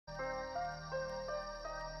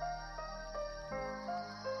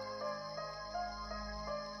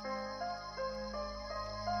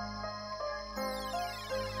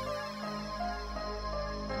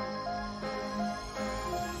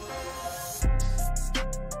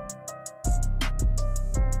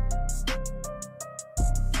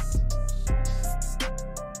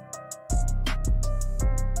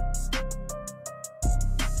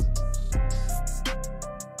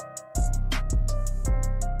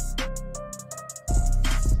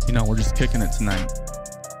You know, we're just kicking it tonight.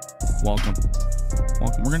 Welcome.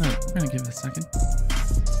 Welcome. We're gonna give it a second.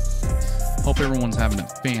 Hope everyone's having a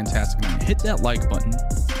fantastic night. Hit that like button.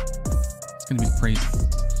 It's gonna be crazy.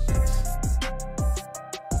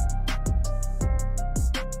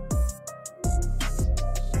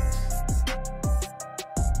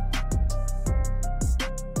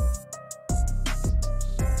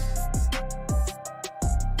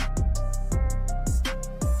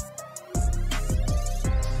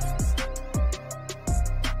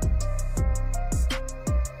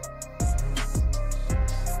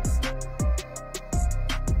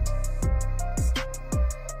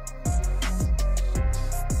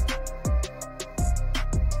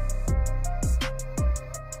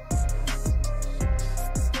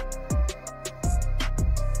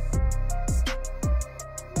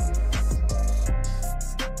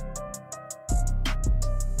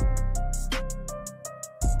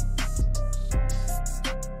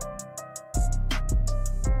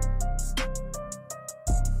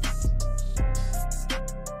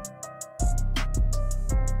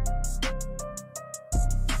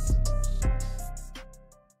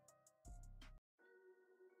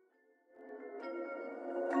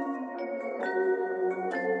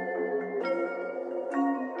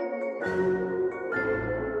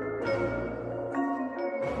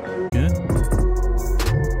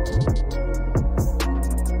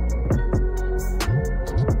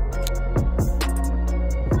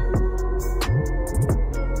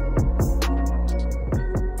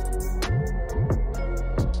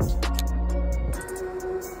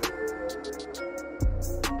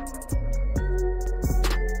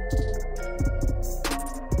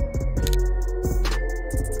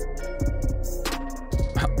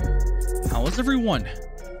 Everyone,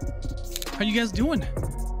 how you guys doing?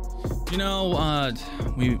 You know,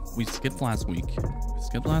 we skipped last week. We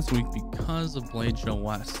skipped last week because of Blade Show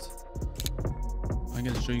West. I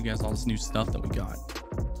gotta show you guys all this new stuff that we got.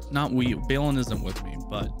 Not we, Balin isn't with me,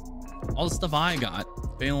 but all the stuff I got.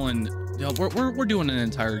 Balin, you know, we're doing an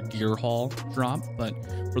entire gear haul drop, but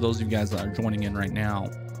for those of you guys that are joining in right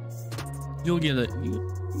now, you'll be able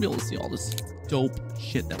to see all this dope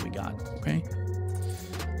shit that we got.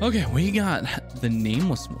 Okay, we got the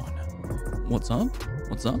nameless one. What's up?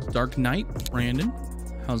 What's up? Dark Knight, Brandon.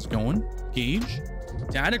 How's it going? Gage,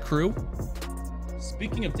 Data Crew.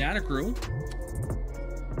 Speaking of Data Crew,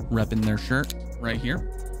 repping their shirt right here.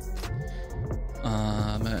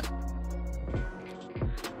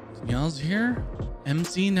 Y'all's here.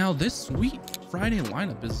 MC now. This sweet Friday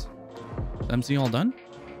lineup is MC all done?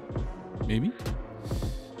 Maybe.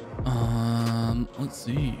 Let's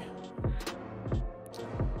see.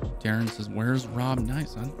 Darren says, where's Rob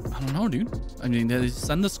Nice? I don't know, dude. I mean, they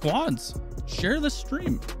send the squads. Share the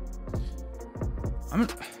stream. I'm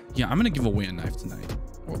gonna give away a knife tonight.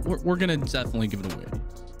 We're gonna definitely give it away.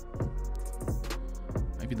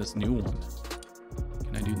 Maybe this new one.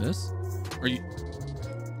 Can I do this? Are you?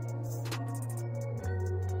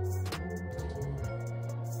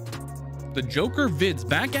 The Joker vids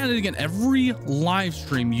back at it again. Every live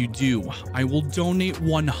stream you do, I will donate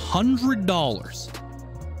 $100.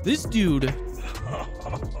 This dude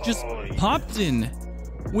just popped in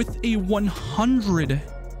with a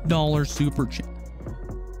 $100 super chat.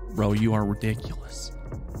 Bro, you are ridiculous.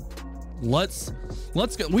 Let's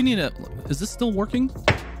go. We need a. Is this still working?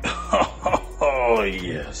 Oh,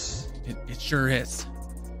 yes. It sure is.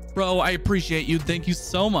 Bro, I appreciate you. Thank you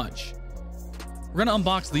so much. We're going to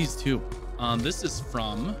unbox these too. This is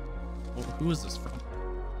from. Who is this from?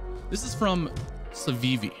 This is from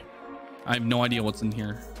Savivi. I have no idea what's in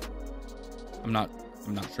here. I'm not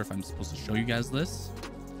sure if I'm supposed to show you guys this.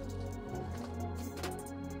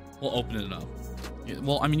 We'll open it up. Yeah,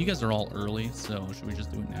 well, I mean, you guys are all early, so should we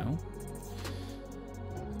just do it now?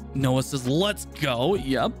 Noah says, let's go.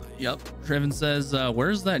 Yep. Treven says,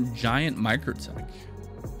 where's that giant Microtech?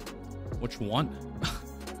 Which one?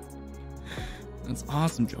 That's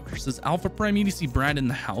awesome. Joker says, Alpha Prime EDC Brad in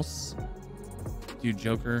the house. Dude,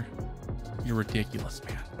 Joker, you're ridiculous,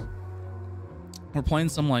 man. We're playing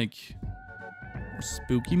some like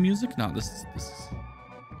spooky music. No, this is.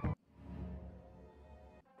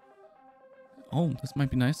 Oh, this might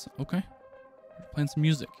be nice. Okay, we're playing some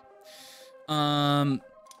music.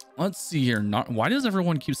 Let's see here. Why does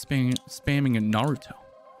everyone keep spamming Naruto?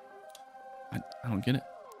 I don't get it.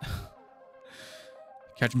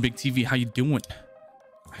 Catching Big TV, how you doing?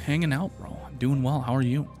 Hanging out, bro. I'm doing well. How are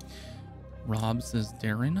you? Rob says,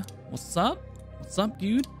 Darren, what's up? What's up,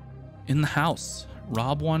 dude? In the house.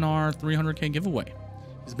 Rob won our 300k giveaway.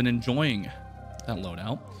 He's been enjoying that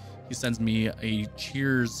loadout. He sends me a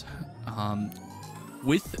cheers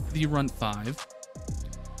with the Run 5.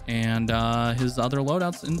 and his other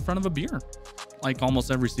loadouts in front of a beer, like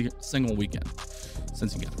almost every single weekend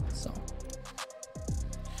since he got it. So,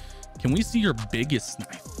 can we see your biggest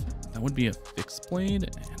knife? That would be a fixed blade,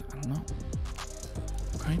 and I don't know.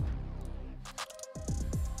 Okay.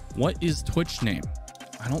 What is Twitch name?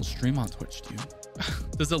 I don't stream on Twitch, dude.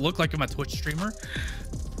 Does it look like I'm a Twitch streamer?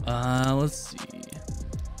 Let's see.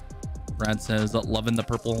 Brad says, loving the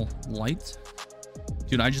purple light.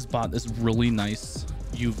 Dude, I just bought this really nice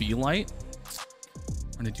UV light.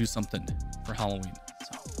 I'm gonna do something for Halloween.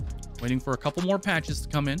 So, waiting for a couple more patches to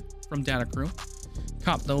come in from Data Crew.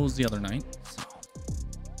 Copped those the other night. So,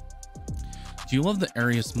 do you love the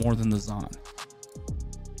Arius more than the Zon?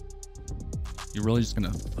 You're really just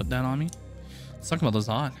gonna put that on me? Let's talk about the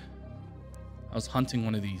Zon. I was hunting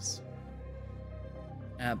one of these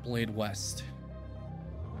at Blade West,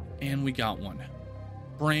 and we got one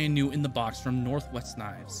brand new in the box from Northwest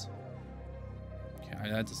Knives. Okay, I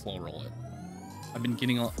had to slow roll it. I've been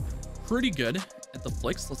getting pretty good at the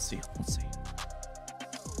flicks. Let's see.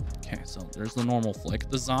 Okay, so there's the normal flick.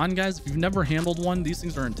 The Zon, guys, if you've never handled one, these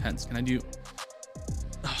things are intense. Can I do?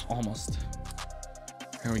 Oh, almost.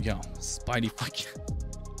 There we go. Spidey flick.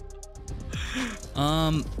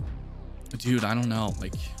 Dude, I don't know.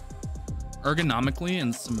 Like, ergonomically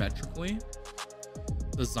and symmetrically,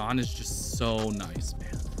 the Zon is just so nice,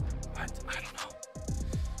 man. I don't know.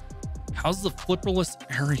 How's the flipperless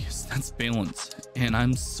Arius? That's Balance, and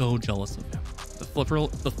I'm so jealous of him.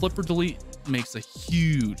 The flipper delete makes a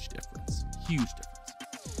huge difference. Huge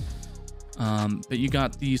difference. But you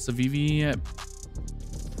got the Civivi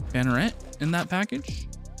banneret in that package.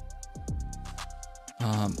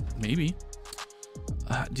 Maybe.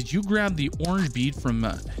 Did you grab the orange bead from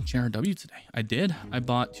JRW today? I did. I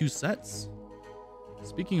bought 2 sets.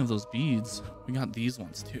 Speaking of those beads, we got these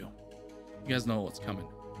ones too. You guys know what's coming.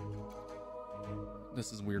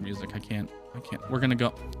 This is weird music. I can't. We're gonna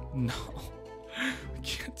go. No, I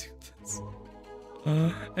can't do this.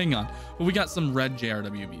 Hang on. But we got some red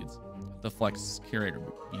JRW beads. The Flex Curator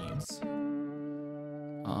beads.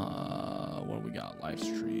 What do we got? Live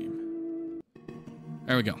stream.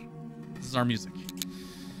 There we go. This is our music.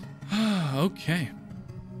 Okay.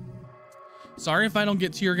 Sorry if I don't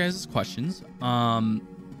get to your guys' questions.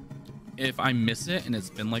 If I miss it and it's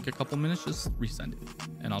been like a couple minutes, just resend it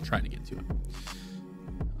and I'll try to get to it.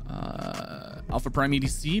 Alpha Prime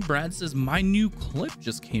EDC, Brad says, my new clip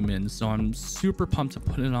just came in, so I'm super pumped to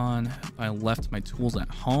put it on. I left my tools at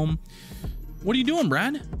home. What are you doing,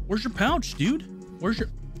 Brad? Where's your pouch, dude? Where's your,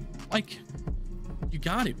 like, you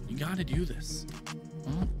got it. You got to do this.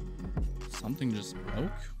 Oh, something just broke.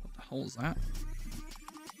 What the hell is that?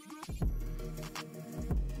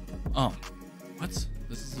 Oh, what?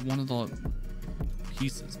 This is one of the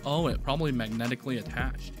pieces. Oh, it probably magnetically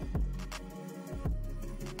attached.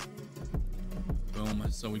 Boom.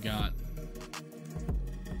 So we got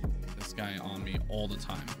this guy on me all the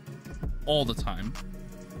time. All the time.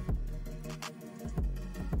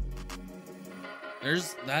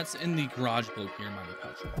 That's in the garage boat here, my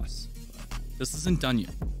pouch plus. This isn't done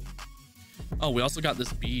yet. Oh, we also got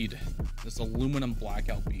this bead, this aluminum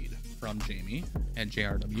blackout bead from Jamie at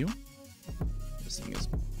JRW. This thing is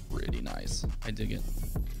pretty nice. I dig it.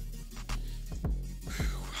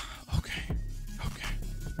 Okay.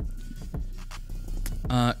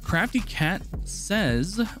 Crafty Cat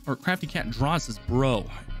says, or Crafty Cat draws says, bro,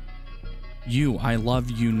 I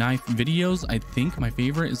love you knife videos. I think my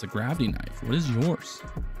favorite is a gravity knife. What is yours?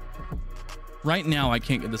 Right now, I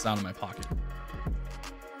can't get this out of my pocket.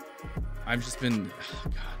 I've just been, oh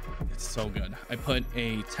God, it's so good. I put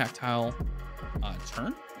a tactile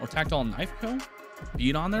turn or tactile knife co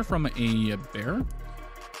bead on there from a bear,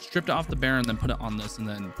 stripped it off the bear and then put it on this and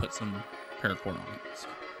then put some paracord on it. So,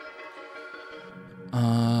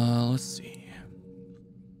 let's see.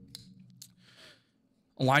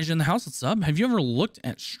 Elijah in the house, what's up? Have you ever looked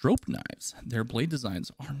at strobe knives? Their blade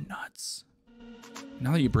designs are nuts.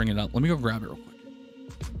 Now that you bring it up, let me go grab it real quick.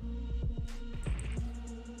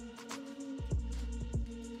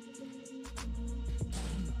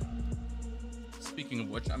 Speaking of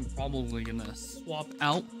which, I'm probably gonna swap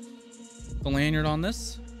out the lanyard on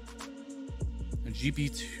this. A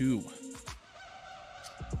GP2.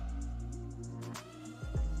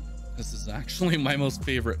 This is actually my most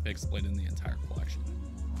favorite fixed blade in the entire collection.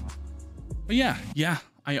 But yeah,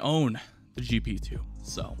 I own the GP2.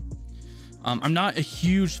 So I'm not a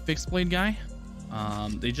huge fixed blade guy.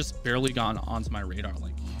 They just barely got onto my radar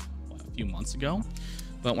like a few months ago.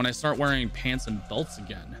 But when I start wearing pants and belts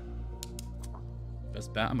again,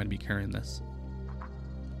 best bet I'm gonna be carrying this.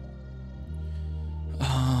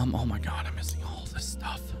 Oh my God, I'm missing all this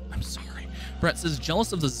stuff. I'm sorry. Brett says,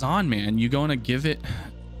 jealous of the Zon, man. You going to give it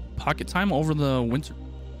pocket time over the winter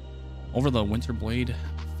blade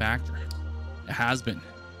factor? It has been.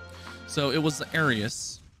 So it was the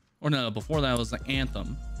Arius, or no, before that was the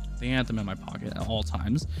Anthem in my pocket at all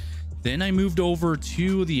times. Then I moved over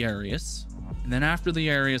to the Arius, and then after the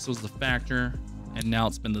Arius was the factor, and now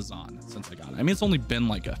it's been the Zon since I got it. I mean, it's only been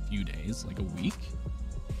like a few days, like a week.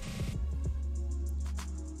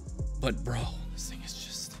 But bro, this thing is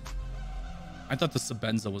just, I thought the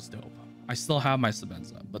Sabenza was dope. I still have my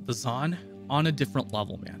Sabenza, but the Zon on a different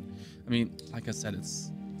level, man. I mean, like I said,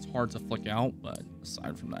 it's hard to flick out, but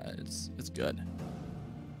aside from that, it's good.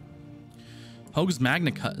 Hogue's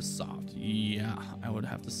Magna Cut is soft. Yeah, I would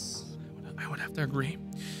have to agree.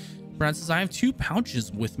 Brad says, I have 2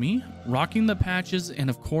 pouches with me, rocking the patches, and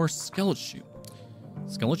of course, Skeleton Shoot.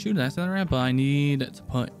 Skeleton Shoot, did I say that right? But I need to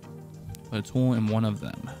put a tool in one of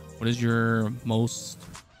them. What is your most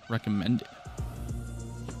recommended?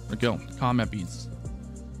 There we go. Combat beads.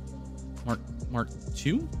 Mark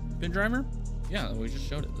 2 pin driver? Yeah, we just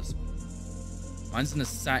showed it. This one. Mine's in a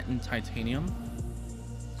satin titanium.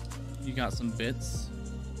 You got some bits.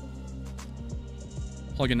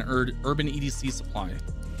 Plug in Urban EDC supply.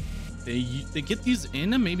 They get these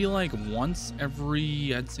in maybe like once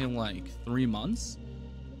every, I'd say like 3 months,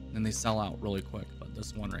 and they sell out really quick. But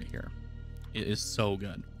this one right here, it is so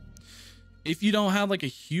good. If you don't have like a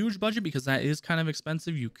huge budget, because that is kind of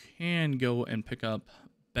expensive, you can go and pick up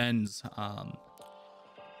Ben's tool.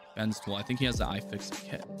 I think he has the iFixit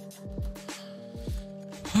kit.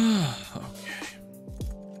 Okay.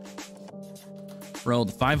 Bro,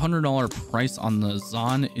 the $500 price on the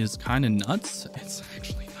Zon is kind of nuts. It's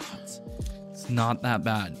actually not. It's not that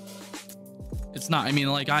bad. It's not. I mean,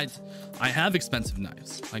 like I have expensive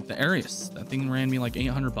knives, like the Arius. That thing ran me like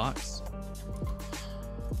 800 bucks.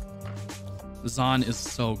 The Zon is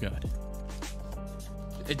so good.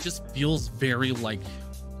 It just feels very like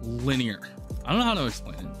linear. I don't know how to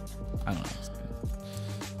explain it.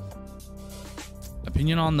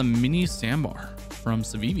 Opinion on the mini sandbar from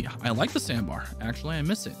Civivi. I like the sandbar. Actually, I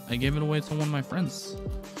miss it. I gave it away to one of my friends.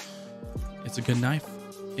 It's a good knife.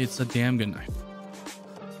 It's a damn good knife.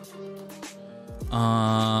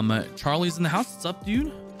 Charlie's in the house. What's up,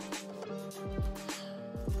 dude?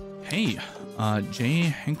 Hey, Jay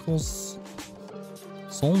Henkel's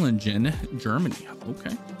Solingen, Germany.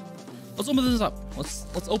 Okay. Let's open this up. Let's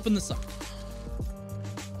open this up.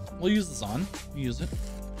 We'll use this on. Use it.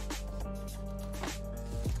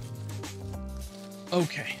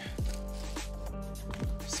 Okay.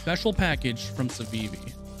 Special package from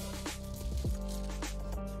Civivi.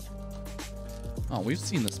 Oh, we've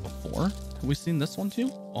seen this before. Have we seen this one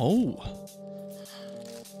too? Oh.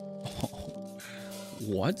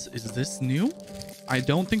 What? Is this new? I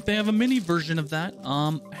don't think they have a mini version of that.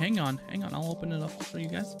 Hang on. I'll open it up. I'll show you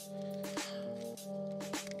guys.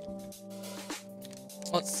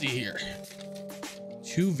 Let's see here.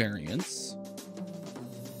 2 variants.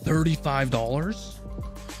 $35.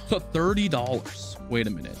 So $30. Wait a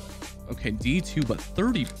minute. Okay, D2, but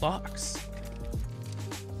 30 bucks.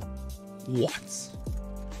 What?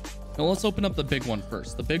 Now let's open up the big one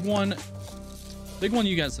first. The big one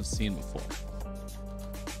you guys have seen before.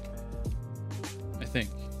 I think.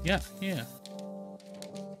 Yeah.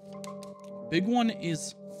 Big one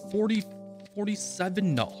is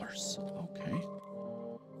 $47.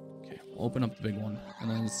 Okay, we'll open up the big one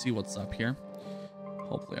and then see what's up here.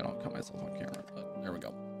 Hopefully I don't cut myself on camera, but there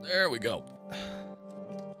we go.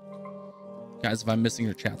 Guys, if I'm missing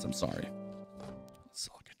your chats, I'm sorry.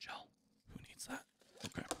 Silicone gel. Who needs that?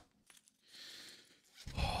 Okay.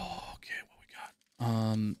 Oh, okay, what we got?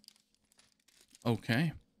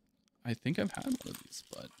 Okay. I think I've had one of these,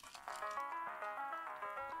 but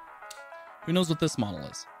who knows what this model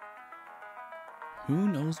is? Who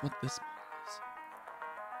knows what this model is?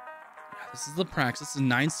 Yeah, this is the Praxis. This is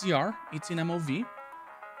 9CR, 18 MOV.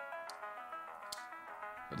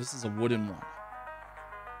 But this is a wooden one.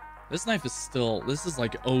 This knife is this is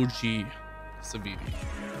like OG Civivi.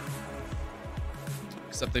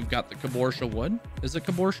 Except they've got the Caborsha wood. Is it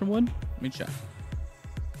Caborsha wood? Let me check.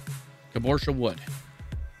 Caborsha wood.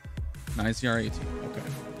 9CR18. Okay.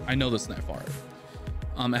 I know this knife already.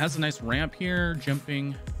 It has a nice ramp here,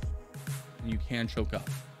 jumping, and you can choke up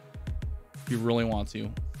if you really want to.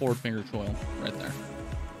 Forward finger choil right there.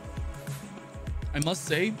 I must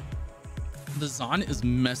say, the Zon is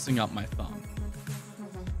messing up my thumb.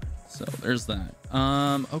 So there's that.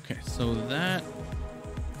 Okay, so that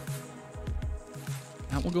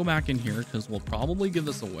will go back in here because we'll probably give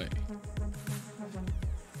this away.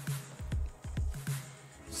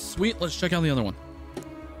 Sweet, let's check out the other one.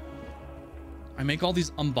 I make all these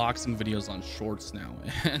unboxing videos on shorts now,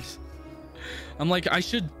 and I'm like, I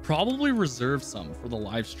should probably reserve some for the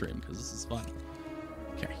live stream because this is fun.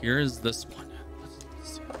 Okay, here is this one.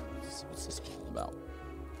 Let's see what's this all about.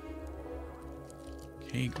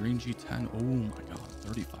 Okay, green G10. Oh my god,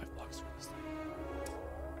 35 bucks for this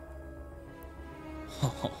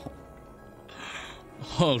thing.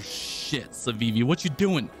 Oh shit, Savivi, what you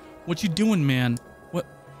doing? What you doing, man? What?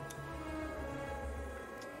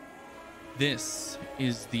 This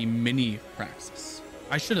is the mini Praxis.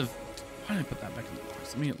 I should have. Why did I put that back in the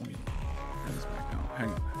box? Let me get this back out.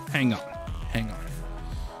 Hang on.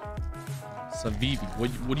 Savivi,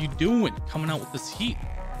 what are you doing? Coming out with this heat?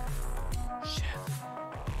 Shit.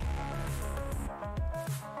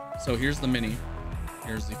 So here's the mini.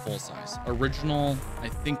 Here's the full size. Original. I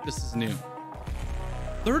think this is new.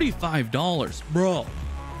 $35, bro.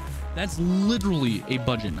 That's literally a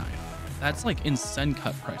budget knife. That's like in Sen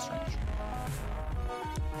cut price range.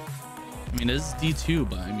 I mean, it is D2,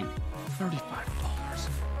 but I mean, $35. Is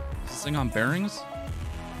this thing on bearings?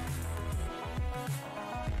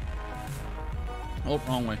 Oh,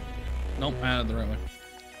 wrong way. Nope, I had it the right way.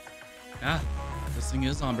 Yeah, this thing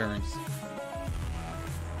is on bearings.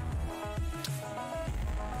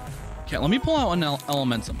 Okay, let me pull out an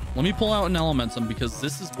Elementum. Let me pull out an Elementum because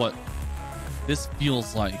this is what this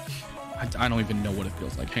feels like. I don't even know what it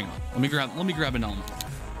feels like. Hang on. Let me grab an Elementum.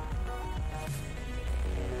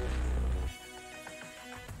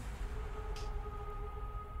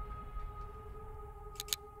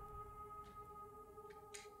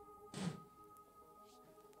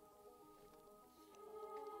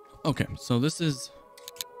 Okay, so this is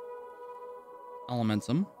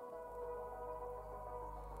Elementum.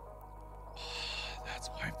 That's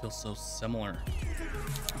why I feel so similar.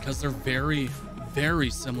 Because they're very,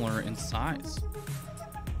 very similar in size.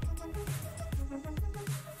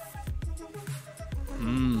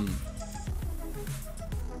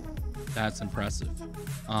 That's impressive.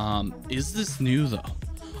 Is this new though?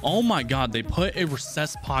 Oh my god, they put a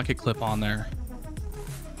recessed pocket clip on there.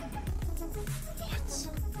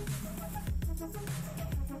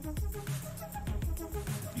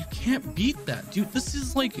 Can't beat that, dude. This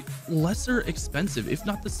is like lesser expensive, if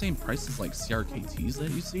not the same price as like CRKTs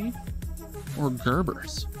that you see or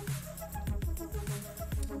Gerbers.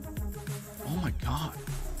 Oh my god.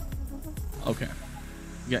 Okay,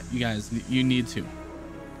 yeah, you guys, you need to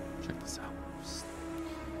check this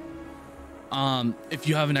out. If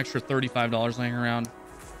you have an extra $35 laying around,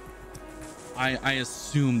 I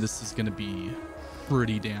assume this is gonna be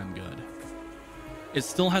pretty damn good. It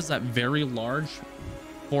still has that very large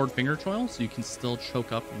forward finger choil, so you can still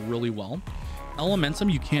choke up really well. Elementum,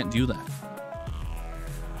 you can't do that.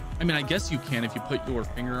 I mean, I guess you can if you put your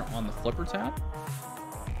finger on the flipper tab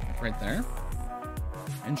right there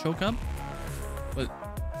and choke up, but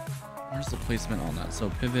where's the placement on that? So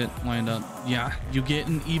pivot, lined up. Yeah, you get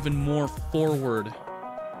an even more forward.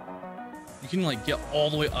 You can like get all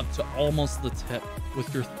the way up to almost the tip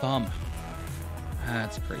with your thumb.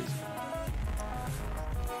 That's crazy.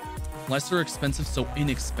 Lesser expensive, so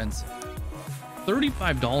inexpensive.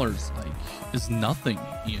 $35 like is nothing,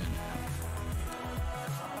 Ian.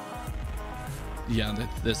 Yeah,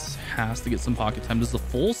 this has to get some pocket time. Does the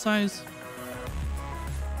full size?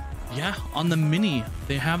 Yeah, on the mini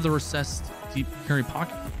they have the recessed deep carry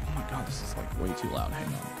pocket. Oh my god, this is like way too loud. Hang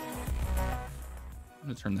on, I'm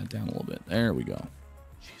gonna turn that down a little bit. There we go.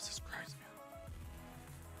 Jesus Christ,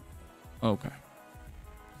 man. Okay,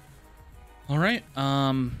 all right.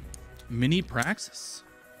 Mini Praxis.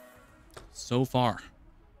 So far,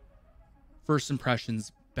 first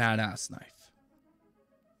impressions, badass knife.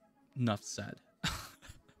 Enough said.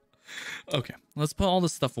 Okay, let's put all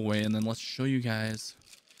this stuff away and then let's show you guys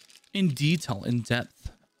in detail, in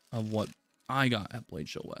depth, of what I got at Blade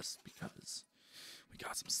Show West, because we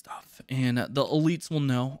got some stuff, and the elites will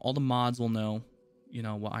know, all the mods will know, you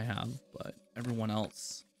know, what I have, but everyone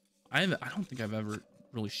else, I don't think I've ever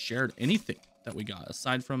really shared anything that we got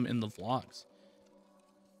aside from in the vlogs.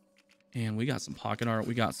 And we got some pocket art,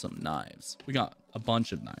 we got some knives, we got a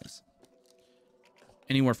bunch of knives,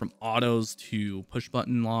 anywhere from autos to push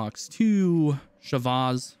button locks to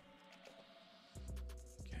Shavaz.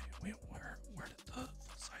 Okay, wait, where did the full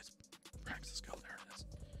size Praxis go? There it is.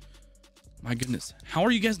 My goodness, how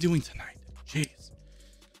are you guys doing tonight? Jeez.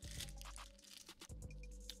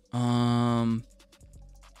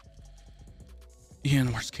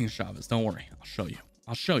 Ian, where's King Chavez? Don't worry, I'll show you.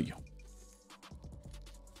 I'll show you.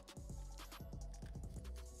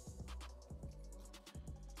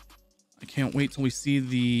 I can't wait till we see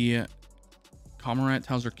the Comrade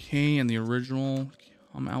Towser K and the original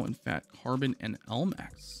come out in fat carbon and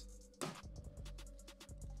Elmax.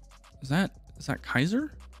 Is that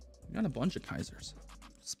Kaiser? We got a bunch of Kaisers.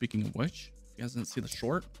 Speaking of which, if you guys didn't see the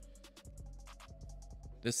short,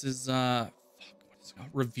 this is fuck, what is it called?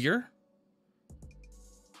 Revere.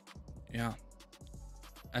 Yeah,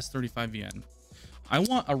 S35VN. I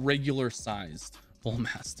want a regular sized bull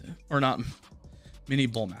mastiff, or not mini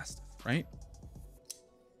bull mastiff, right?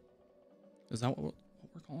 Is that what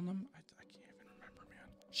we're calling them? I can't even remember, man.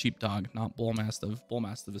 Sheepdog, not bull mastiff. Bull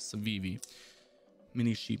mastiff is Savivi.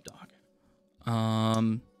 Mini sheepdog. Okay.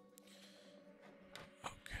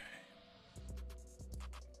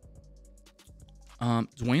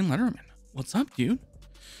 Dwayne Letterman, what's up, dude?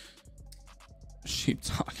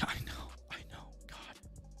 Sheepdog, I know, God.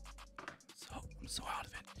 I'm so out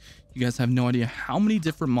of it. You guys have no idea how many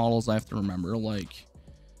different models I have to remember. Like,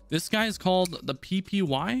 this guy is called the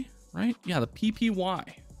PPY, right? Yeah, the PPY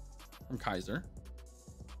from Kaiser.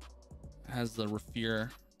 It has the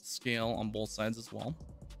Revere scale on both sides as well.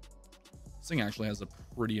 This thing actually has a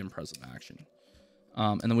pretty impressive action.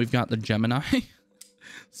 And then we've got the Gemini.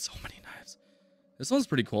 So many knives. This one's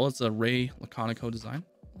pretty cool. It's a Ray Laconico design.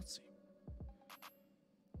 Let's see.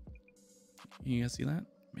 You guys see that?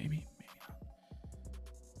 Maybe not.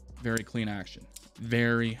 Very clean action.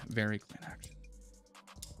 Very clean action.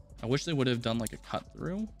 I wish they would have done like a cut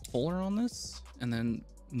through fuller on this and then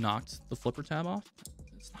knocked the flipper tab off.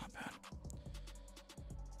 It's not bad.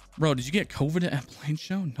 Bro, did you get COVID at Blade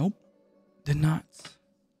Show? Nope. Did not.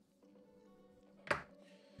 Okay,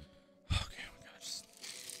 we gotta just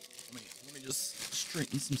let me just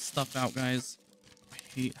straighten some stuff out, guys. I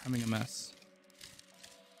hate having a mess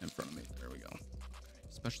in front of me. There we go. Okay.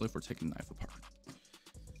 Especially if we're taking the knife apart.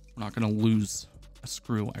 We're not gonna lose a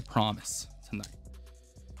screw, I promise, tonight.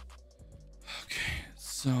 Okay,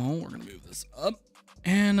 so we're gonna move this up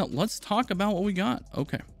and let's talk about what we got.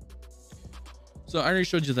 Okay. So I already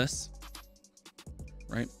showed you this,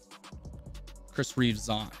 right? Chris Reeves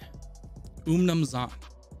Zahn. Zahn.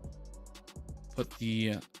 Put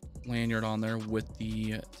the lanyard on there with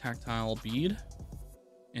the tactile bead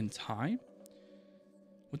and tie.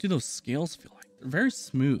 What do those scales feel like? They're very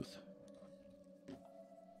smooth.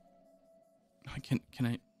 Can I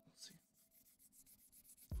let's see.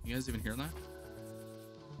 You guys even hear that?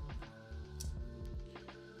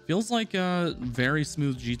 Feels like a very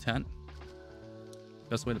smooth G10.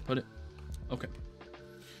 Best way to put it. Okay.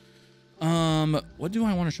 What do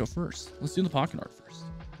I want to show first? Let's do the pocket art first.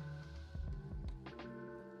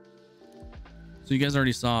 So you guys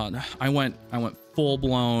already saw it. I went full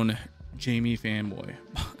blown Jamie fanboy.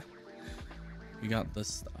 We got this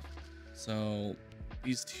stuff. So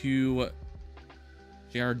these two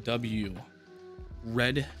JRW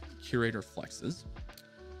red curator flexes.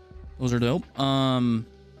 Those are dope. Let's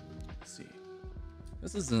see.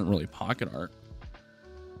 This isn't really pocket art.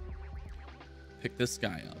 Pick this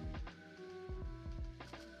guy up.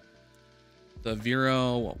 The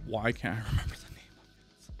Vero, why can't I remember the name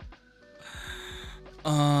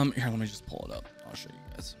of it? Here, let me just pull it up. I'll show you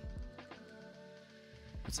guys.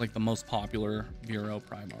 It's like the most popular Vero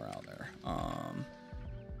pry bar out there.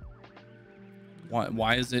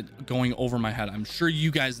 Why is it going over my head? I'm sure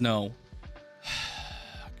you guys know.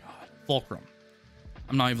 God, Fulcrum.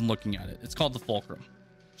 I'm not even looking at it. It's called the Fulcrum.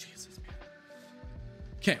 Jesus, man.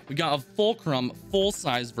 Okay, we got a Fulcrum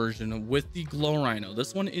full-size version with the Glow Rhino.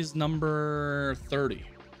 This one is number 30.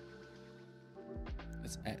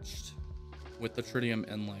 It's etched with the tritium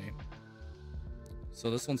inlay.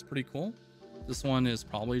 So this one's pretty cool. This one is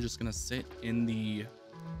probably just gonna sit in the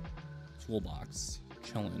toolbox,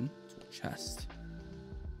 chilling, tool chest.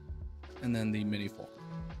 And then the mini Fulcrum.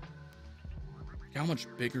 Look how much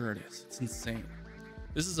bigger it is. It's insane.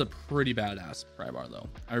 This is a pretty badass pry bar though.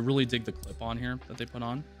 I really dig the clip on here that they put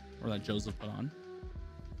on, or that Joseph put on.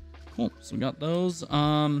 Cool. So we got those. We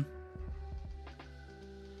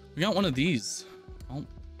got one of these. Oh,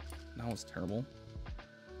 that was terrible.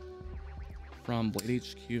 From Blade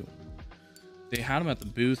HQ. They had them at the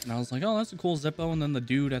booth, and I was like, oh, that's a cool Zippo. And then the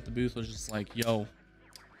dude at the booth was just like, yo,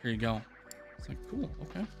 here you go. It's like, cool,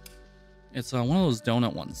 okay. It's one of those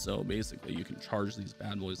donut ones. So basically, you can charge these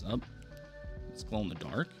bad boys up. It's glow in the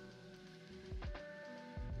dark.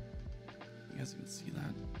 You guys can see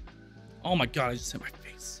that. Oh my god, I just hit my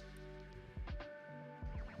face.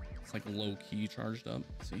 It's like low key charged up.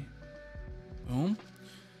 See? Boom.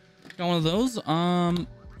 Got one of those.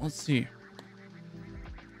 Let's see.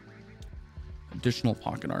 Additional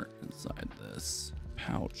pocket art inside this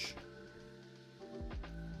pouch.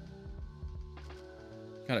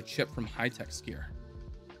 Got a chip from High Tech Skier,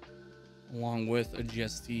 along with a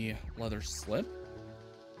GST leather slip.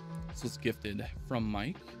 This was gifted from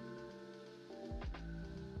Mike.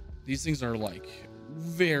 These things are like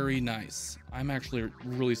very nice. I'm actually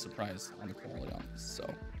really surprised on the quality on this. So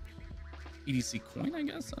EDC coin, I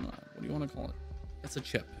guess. I don't know. What do you want to call it? It's a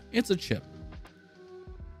chip. It's a chip.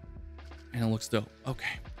 And it looks dope.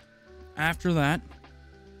 Okay. After that,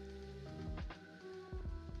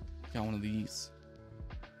 got one of these.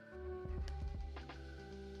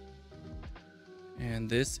 And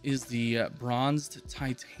this is the bronzed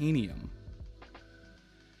titanium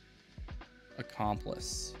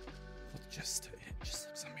accomplice. It just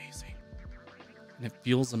looks amazing. And it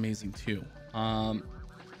feels amazing too. I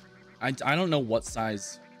don't know what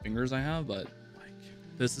size fingers I have, but like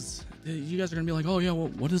this is, you guys are gonna be like, oh yeah, well,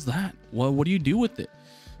 what is that? What do you do with it?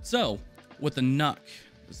 So with the Nuck,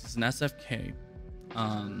 this is an SFK.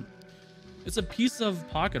 It's a piece of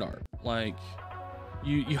pocket art. Like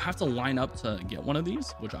you have to line up to get one of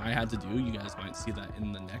these, which I had to do. You guys might see that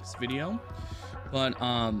in the next video. But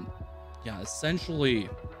yeah, essentially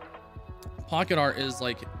pocket art is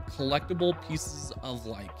like collectible pieces of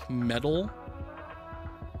like metal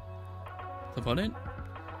to put it.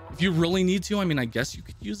 If you really need to, I mean, I guess you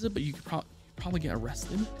could use it, but you could probably get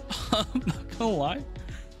arrested. I'm not gonna lie.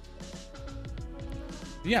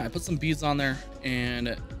 But yeah, I put some beads on there,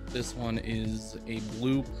 and this one is a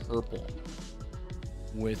blue purple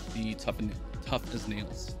with the tough as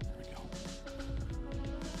nails. There we go.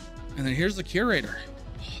 And then here's the curator.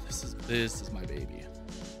 Oh, this is my baby.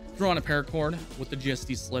 Throw on a paracord with the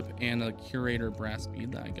GSD slip and a curator brass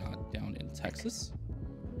bead that I got down in Texas.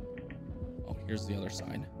 Oh, here's the other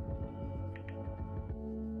side.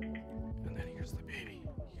 And then here's the baby.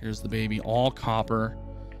 Here's the baby, all copper.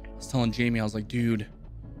 I was telling Jamie, I was like, dude,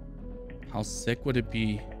 how sick would it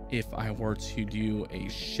be if I were to do a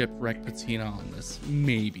shipwreck patina on this?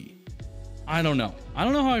 Maybe. I don't know. I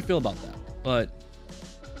don't know how I feel about that, but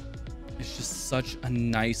it's just such a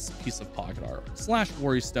nice piece of pocket art. /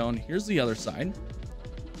 Worry Stone. Here's the other side.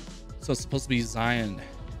 So it's supposed to be Zion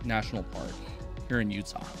National Park here in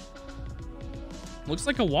Utah. Looks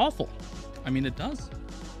like a waffle. I mean, it does.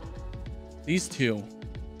 These two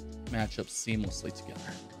match up seamlessly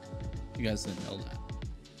together. You guys didn't know that.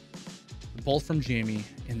 Both from Jamie,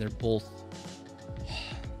 and they're both,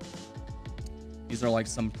 these are like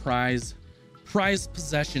some prized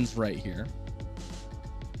possessions right here.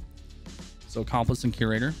 So accomplice and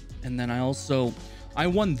curator. And then I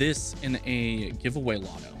won this in a giveaway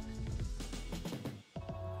lotto.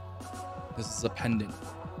 This is a pendant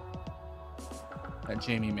that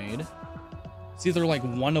Jamie made. It's either like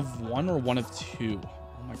one of one or one of two.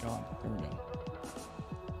 Oh my god, there we go.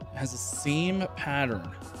 It has the same pattern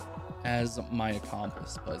as my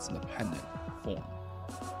accomplice, but it's in the pendant form.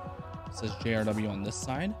 It says JRW on this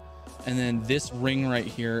side, and then this ring right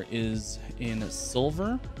here is in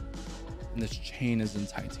silver, and this chain is in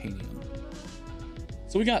titanium.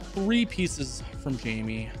 So we got 3 pieces from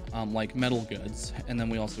Jamie, like metal goods, and then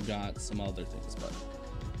we also got some other things, but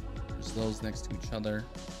there's those next to each other.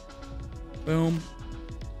 Boom.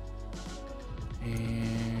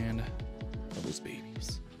 And those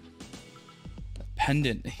babies.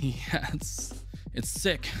 Pendant. Yeah, it's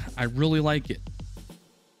sick. I really like it.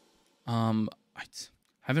 I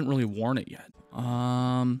haven't really worn it yet.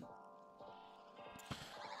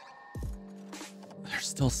 There's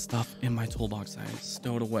still stuff in my toolbox I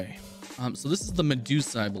stowed away. So this is the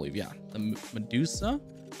Medusa, I believe. Yeah, the Medusa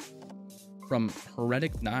from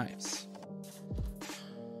Heretic Knives.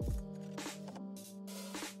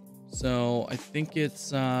 So I think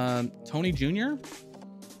it's Tony Jr.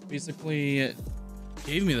 basically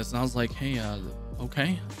gave me this, and I was like, hey,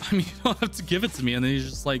 okay. I mean, you don't have to give it to me. And then he's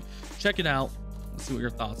just like, check it out. Let's see what your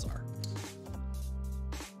thoughts are.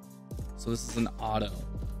 So this is an auto.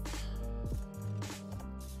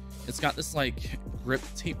 It's got this like grip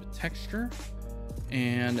tape texture,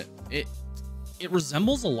 and it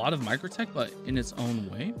resembles a lot of Microtech, but in its own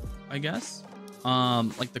way, I guess.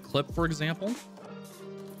 Like the clip, for example.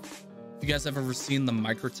 If you guys have ever seen the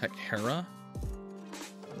Microtech Hera,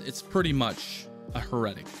 it's pretty much a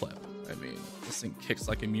Heretic clip. I mean, this thing kicks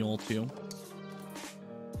like a mule too.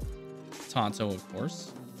 Tonto, of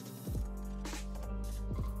course.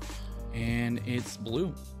 And it's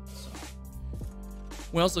blue. So.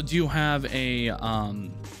 We also do have a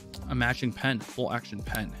matching pen, full action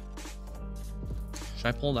pen. Should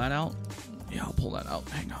I pull that out? Yeah, I'll pull that out.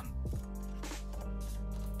 Hang on.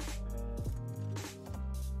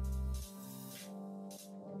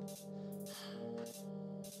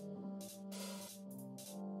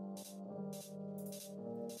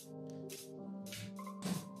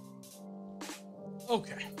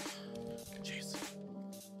 Okay. Jeez.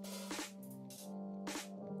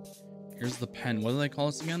 Here's the pen. What do they call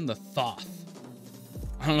this again? The Thoth.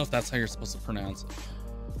 I don't know if that's how you're supposed to pronounce it.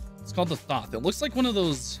 It's called the Thoth. It looks like one of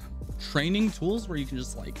those training tools where you can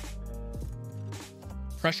just like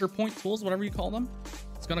pressure point tools, whatever you call them.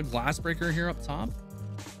 It's got a glass breaker here up top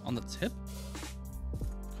on the tip.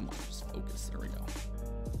 Come on, just focus. There we go.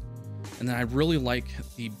 And then I really like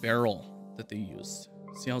the barrel that they used.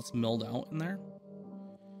 See how it's milled out in there?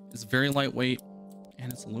 It's very lightweight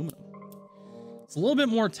and it's aluminum. It's a little bit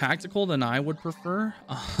more tactical than I would prefer.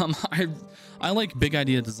 I like big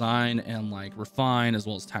idea design and like refine as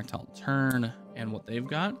well as tactile turn and what they've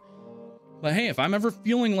got. But hey, if I'm ever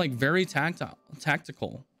feeling like very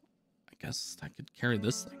tactical, I guess I could carry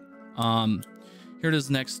this thing. Here it is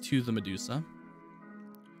next to the Medusa.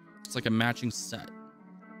 It's like a matching set.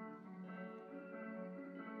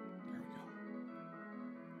 There we go.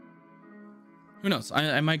 Who knows?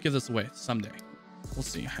 I might give this away someday. We'll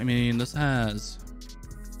see. I mean, this has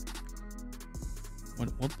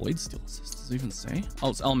what blade steel is this? Does it even say? Oh,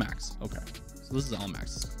 it's LMAX. Okay, so this is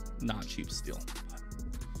LMAX, not cheap steel.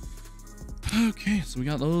 Okay, so we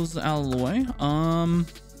got those out of the way. I'll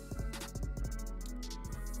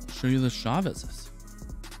show you the Chavez's.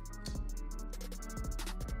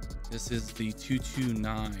 This is the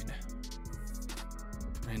 229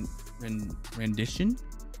 rendition,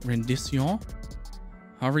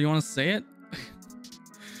 however you want to say it.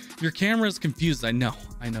 Your camera is confused. I know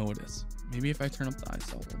it is. Maybe if I turn up the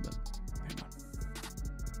ISO a little bit. Hang on.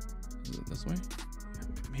 Is it this way? Yeah,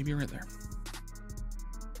 maybe right there.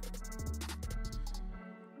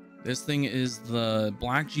 This thing is the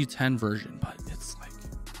Black G10 version, but it's like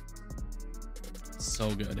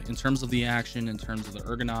so good in terms of the action, in terms of the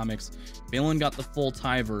ergonomics. Balin got the full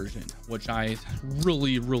tie version, which I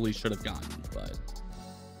really should have gotten, but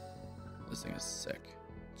this thing is sick.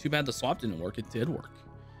 Too bad the swap didn't work. It did work.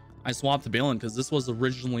 I swapped the Balin because this was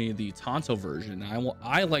originally the Tonto version.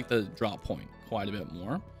 I like the drop point quite a bit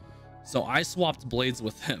more, so I swapped blades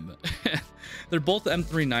with him. They're both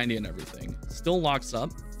M390 and everything. Still locks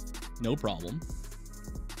up, no problem.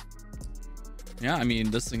 Yeah, I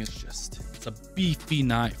mean, this thing is it's a beefy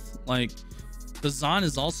knife. Like, the Zahn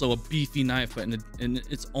is also a beefy knife, but in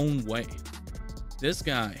its own way. This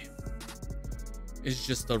guy is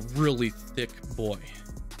just a really thick boy.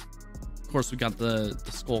 Of course, we got the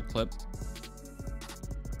skull clip,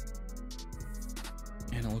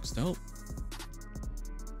 and it looks dope.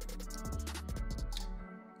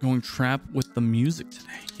 Going trap with the music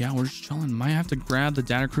today. Yeah, we're just chilling. Might have to grab the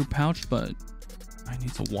data crew pouch, but I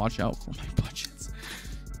need to watch out for my budgets.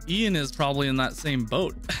 Ian is probably in that same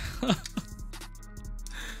boat.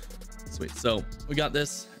 Sweet. So we got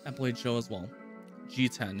this at Blade Show as well,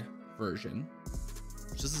 G10 version,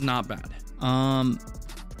 which this is not bad.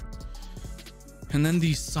 And then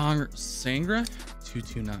the Sangra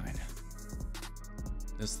 229.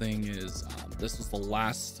 This thing is this was the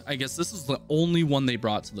last, I guess this is the only one they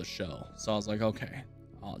brought to the show, so I was like, okay,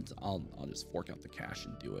 I'll just fork out the cash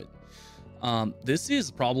and do it. This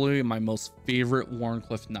is probably my most favorite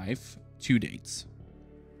Wharncliffe knife to date.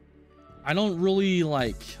 I don't really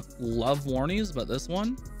like love Warnies, but this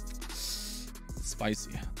one,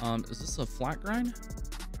 spicy. Is this a flat grind?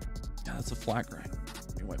 Yeah, that's a flat grind.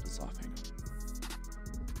 Let me wipe this off. Hang on.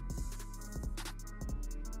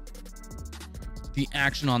 The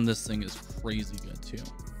action on this thing is crazy good too.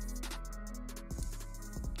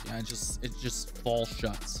 Yeah, it just fall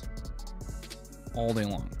shuts all day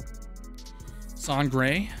long.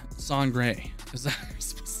 Sangre. Is that how you're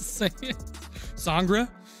supposed to say it? Sangra?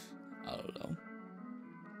 I don't know.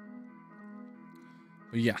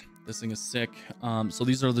 But yeah, this thing is sick. So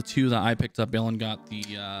these are the two that I picked up. Balin got the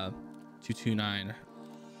 229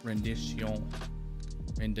 rendition.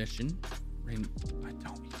 I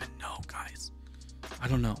don't even know, guys. I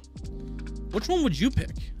don't know. Which one would you pick?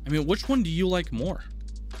 I mean, which one do you like more?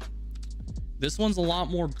 This one's a lot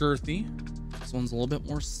more girthy. This one's a little bit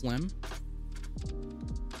more slim.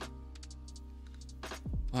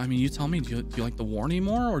 I mean, you tell me, do you like the Warnie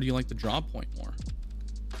more or do you like the drop point more?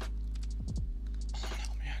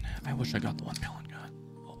 Oh man, I wish I got the one Balin got.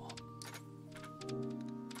 Oh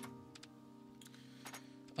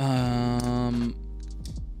well.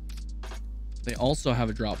 They also have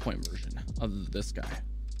a drop point version of this guy,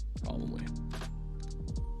 probably.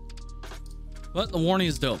 But the Warnie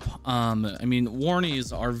is dope. I mean,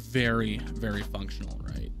 Warnies are very functional,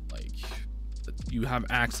 right? Like, you have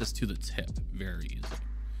access to the tip very easily.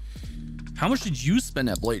 How much did you spend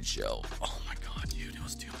at Blade Show? Oh my god, dude, it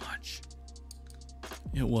was too much.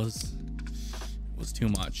 It was too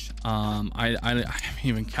much. I haven't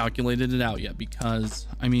even calculated it out yet because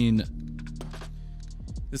I mean,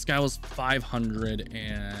 this guy was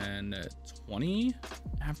 520,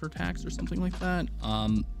 after tax or something like that.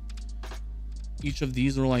 Each of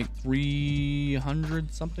these are like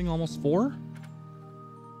 300 something, almost 4.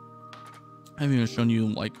 I haven't even shown you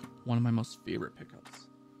like one of my most favorite pickups.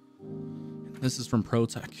 This is from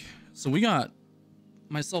ProTech. So we got,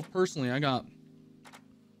 myself personally, I got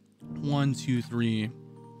 1, 2, 3,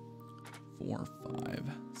 4,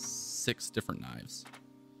 5, 6 different knives.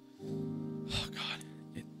 Oh God,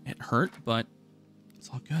 it hurt, but it's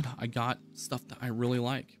all good. I got stuff that I really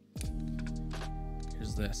like.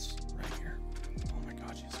 Here's this right here. Oh my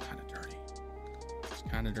God, she's kind of dirty. It's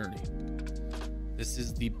kind of dirty. This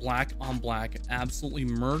is the black on black, absolutely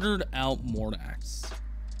murdered out Mordax.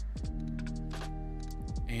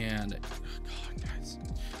 And oh God, guys,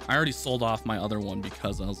 I already sold off my other one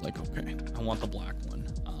because I was like, okay, I want the black one.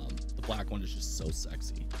 The black one is just so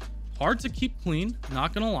sexy. Hard to keep clean,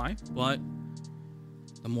 not gonna lie, but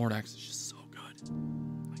the Mordax is just so good.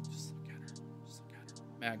 Like, just look at her. Just look at her.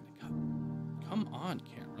 Magna Cut. Come on,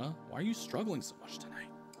 camera. Why are you struggling so much tonight?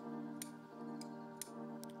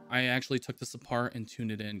 I actually took this apart and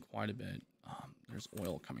tuned it in quite a bit. There's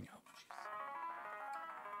oil coming out.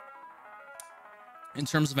 In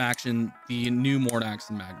terms of action, the new Mordax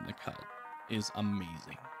and Magna Cut is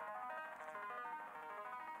amazing.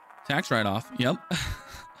 Tax write-off. Yep.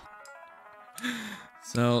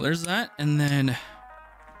 So there's that, and then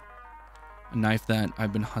a knife that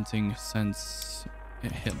I've been hunting since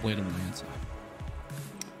it hit Blade of Manta.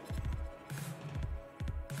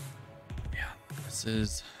 Yeah, this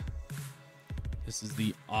is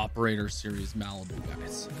the Operator Series Malibu,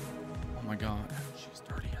 guys. Oh my God, she's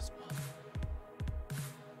dirty as well.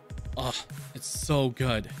 Oh, it's so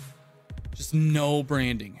good. Just no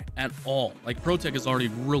branding at all. Like, ProTech is already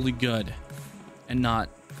really good and not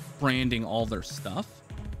branding all their stuff.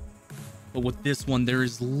 But with this one, there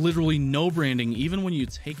is literally no branding. Even when you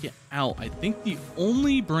take it out, I think the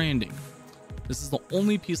only branding, this is the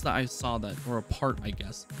only piece that I saw that, or a part, I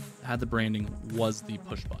guess, that had the branding, was the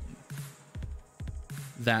push button.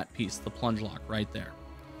 That piece, the plunge lock right there.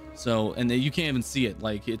 So, and you can't even see it.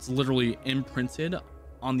 Like, it's literally imprinted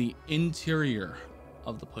on the interior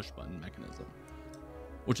of the push button mechanism,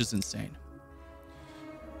 which is insane.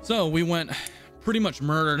 So we went pretty much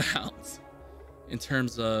murdered out in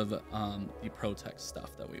terms of the ProTech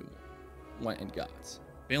stuff that we went and got.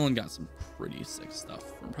 Balin got some pretty sick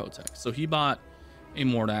stuff from ProTech. So he bought a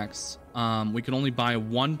Mordax. We could only buy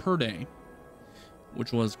 1 per day,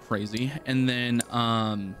 which was crazy. And then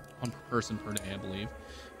 1 per person per day, I believe.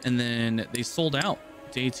 And then they sold out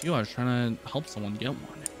day 2. I was trying to help someone get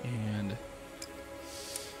one, and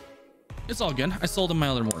it's all good. I sold him my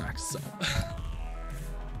other Mordax, so.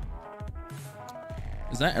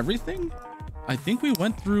 Is that everything? I think we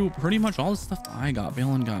went through pretty much all the stuff that I got.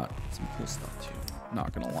 Balin got some cool stuff too,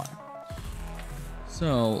 not gonna lie.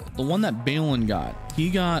 So the one that Balin got, he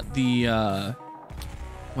got the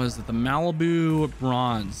what is it, the Malibu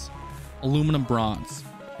bronze, aluminum bronze.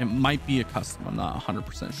 It might be a custom, I'm not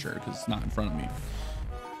 100% sure because it's not in front of me.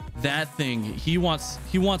 That thing, he wants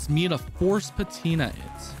me to force patina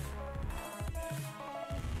it,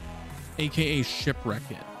 aka shipwreck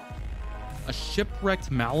it. A shipwrecked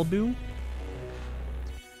Malibu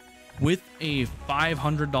with a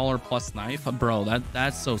 $500 plus knife, bro.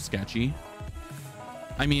 That's so sketchy.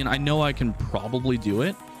 I mean, I know I can probably do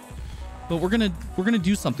it, but we're gonna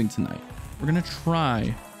do something tonight. We're gonna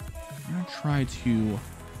try to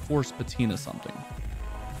force patina something,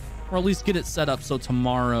 or at least get it set up so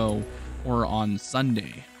tomorrow or on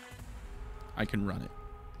Sunday I can run it.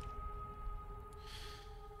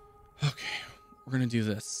 Okay, we're gonna do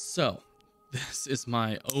this. So this is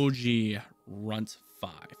my OG Runt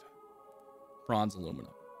 5 bronze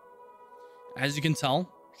aluminum. As you can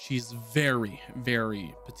tell, she's very,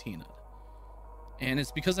 very patinaed, and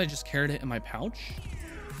it's because I just carried it in my pouch.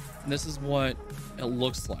 And this is what it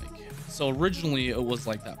looks like. So originally it was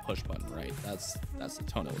like that push button, right? That's the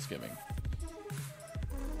tone it was giving.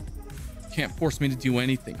 Can't force me to do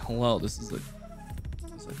anything. Hello, this is a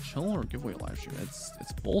chill or giveaway live stream?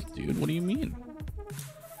 It's both, dude. What do you mean?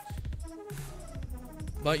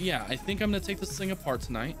 But yeah, I think I'm gonna take this thing apart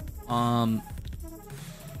tonight. I've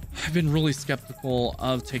been really skeptical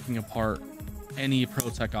of taking apart any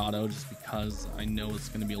ProTech auto just because I know it's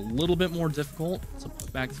going to be a little bit more difficult to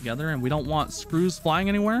put back together, and we don't want screws flying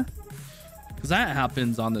anywhere because that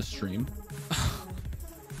happens on this stream.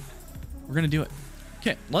 We're going to do it.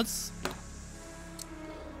 Okay, let's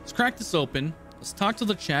crack this open. Let's talk to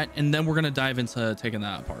the chat, and then we're going to dive into taking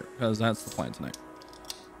that apart because that's the plan tonight.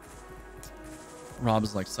 Rob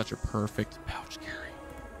is like such a perfect pouch carry,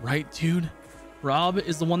 right, dude? Rob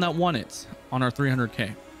is the one that won it on our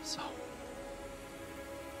 300K. So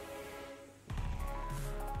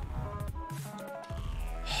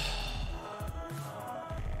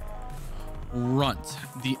Runt,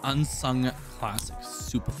 the unsung classic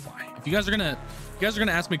Superfly. If you guys are gonna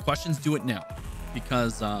ask me questions, do it now,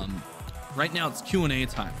 because right now it's Q&A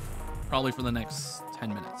time, probably for the next 10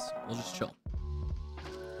 minutes. We'll just chill.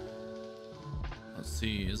 Let's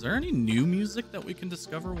see, is there any new music that we can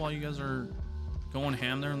discover while you guys are going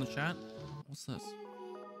ham there in the chat? What's this?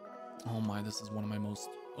 Oh my, this is one of my most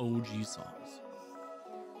OG songs.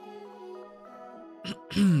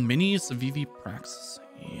 Mini Savivi Praxis.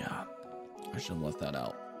 Yeah, I should have left that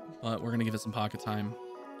out, but we're gonna give it some pocket time.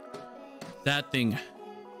 That thing,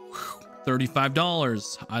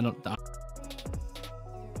 $35.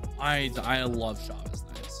 I love Chavez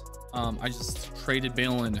Knights. I just traded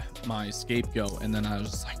Balin my scapegoat, and then I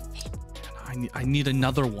was just like, fuck, man, I need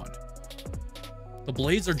another one. The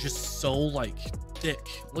blades are just so like thick.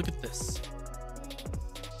 Look at this.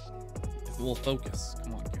 If it will focus,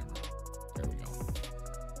 come on, camera. There we go.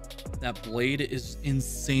 That blade is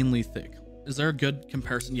insanely thick. Is there a good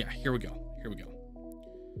comparison? Yeah, here we go. Here we go.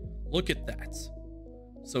 Look at that.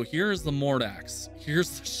 So here's the Mordax.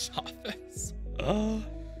 Here's the Chavez.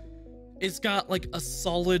 It's got like a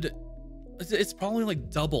solid, it's probably like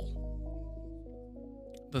double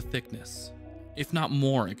the thickness, if not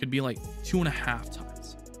more. It could be like 2.5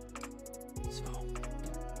 times. So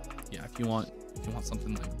yeah, if you want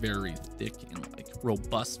something like very thick and like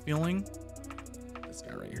robust feeling, this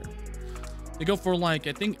guy right here. They go for like,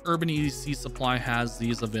 I think Urban EDC Supply has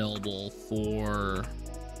these available for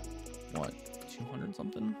what, 200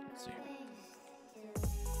 something? Let's see.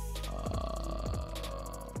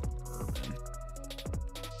 Urban.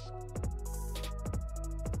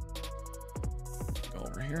 Go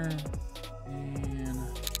over here and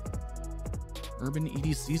Urban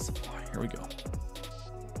EDC Supply. Here we go.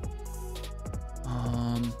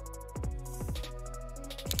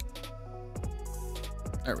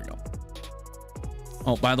 There we go.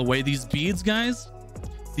 Oh, by the way, these beads, guys,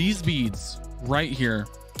 these beads right here,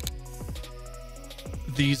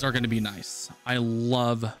 these are going to be nice. I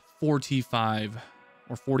love 45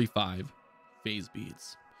 or 45 phase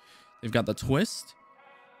beads. They've got the twist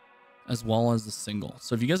as well as the single.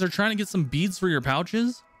 So if you guys are trying to get some beads for your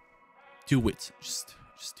pouches, do it. Just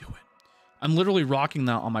do it. I'm literally rocking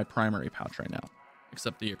that on my primary pouch right now,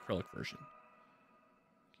 except the acrylic version.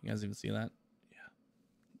 Can you guys even see that? Yeah,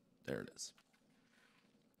 there it is.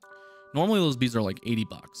 Normally those beads are like 80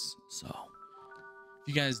 bucks. So if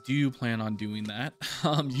you guys do plan on doing that,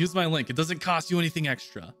 use my link. It doesn't cost you anything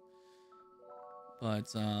extra.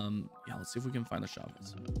 But yeah, let's see if we can find the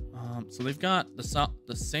Chavez. So they've got the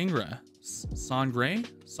Sangre, I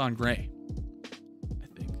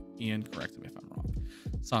think. Ian, correct me if I'm wrong.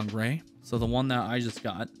 Sangre. So the one that I just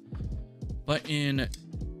got, but in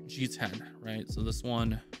G10, right? So this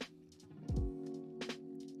one,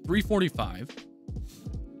 $345.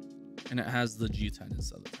 And it has the G10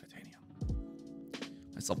 instead of the titanium.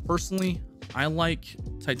 Myself personally, I like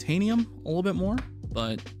titanium a little bit more,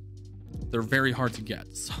 but they're very hard to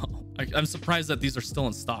get. So I'm surprised that these are still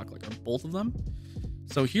in stock. Like, are both of them?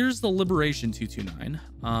 So here's the Liberation 229.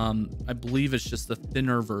 I believe it's just a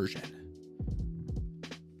thinner version.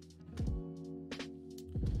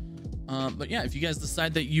 But yeah, if you guys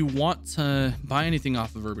decide that you want to buy anything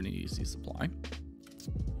off of Urban EDC Supply,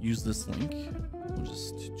 use this link. We'll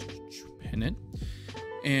just pin it.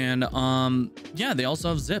 And yeah, they also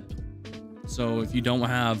have zip. So if you don't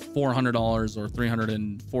have $400 or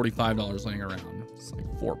 $345 laying around, it's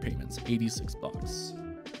like 4 payments, 86 bucks.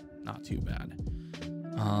 Not too bad.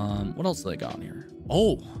 What else do they got on here?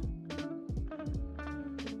 Oh,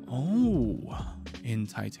 in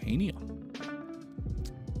titanium.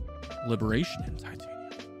 Liberation in titanium.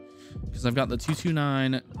 Because I've got the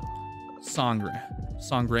 229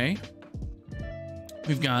 Sangre.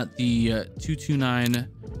 We've got the 229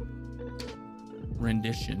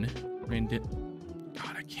 rendition.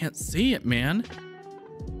 God, I can't see it, man.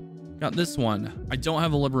 Got this one. I don't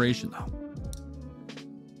have a Liberation though.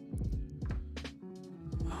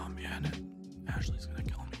 Oh man, Ashley's gonna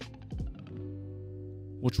kill me.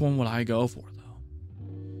 Which one would I go for though?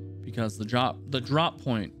 Because the drop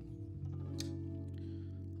point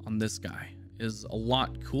on this guy is a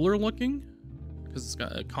lot cooler looking because it's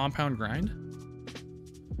got a compound grind.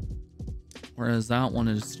 Whereas that one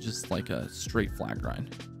is just like a straight flat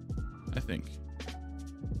grind, I think.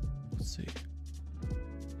 Let's see.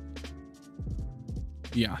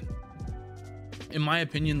 Yeah. In my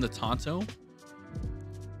opinion, the Tonto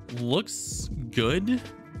looks good,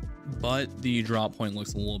 but the drop point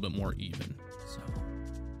looks a little bit more even.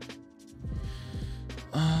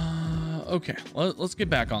 So, okay, let's get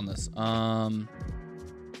back on this.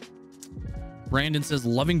 Brandon says,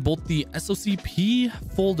 loving both the SOCP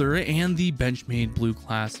folder and the Benchmade Blue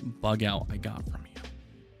Class bug out I got from you.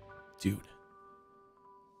 Dude.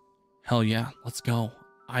 Hell yeah, let's go.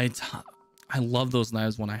 I love those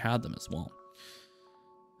knives when I had them as well.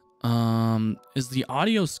 Is the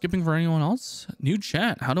audio skipping for anyone else? New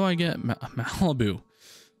chat. How do I get Malibu?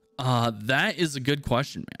 That is a good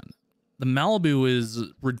question, man. The Malibu is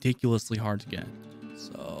ridiculously hard to get.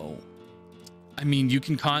 So, I mean, you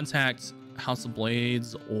can contact House of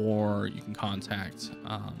Blades, or you can contact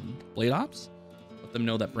Blade Ops. Let them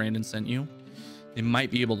know that Brandon sent you. They might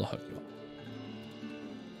be able to hook you up.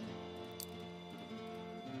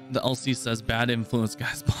 The LC says bad influence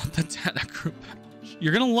guys bought the data group.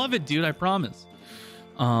 You're gonna love it, dude. I promise.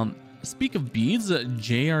 Speak of beads,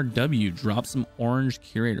 JRW dropped some orange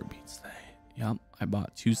curator beads today. Yep, I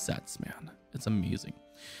bought 2 sets, man. It's amazing.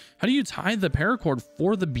 How do you tie the paracord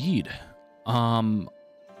for the bead?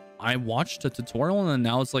 I watched a tutorial and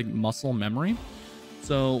now it's like muscle memory.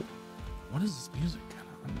 So, what is this music?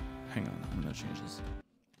 Hang on, I'm gonna change this.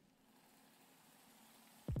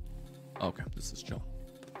 Okay, this is chill.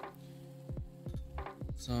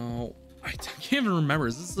 So, I can't even remember.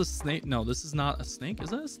 Is this a snake? No, this is not a snake.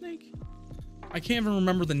 Is that a snake? I can't even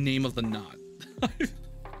remember the name of the knot.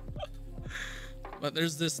 But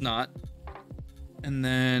there's this knot. And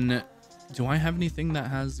then, do I have anything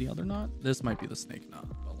that has the other knot? This might be the snake knot,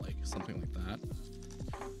 but like something like that.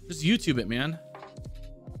 Just YouTube it, man.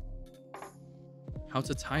 How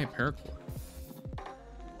to tie a paracord.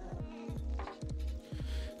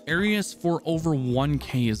 Areas for over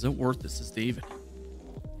 1K. Is it worth this? Is David.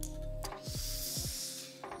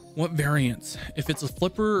 What variant? If it's a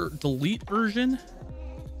flipper delete version,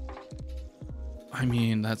 I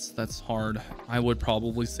mean, that's hard. I would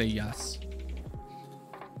probably say yes.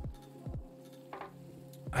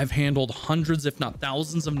 I've handled hundreds, if not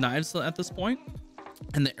thousands of knives at this point,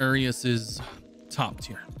 and the Arius is top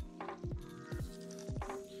tier.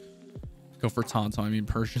 Go for Tonto, I mean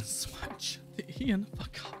Persian switch. Ian,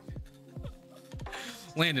 fuck off.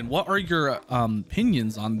 Landon, what are your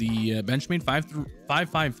opinions on the Benchmade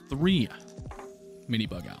 553 mini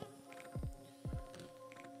bug out?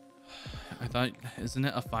 I thought, isn't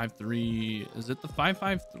it a 5.3? Is it the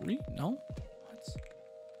 5.53? No, what?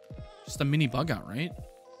 Just a mini bug out, right?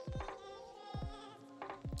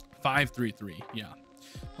 5.33, yeah,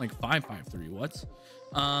 like 5.53. What?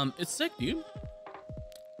 It's sick, dude.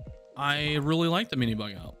 I really like the mini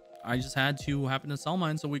bug out. I just had to happen to sell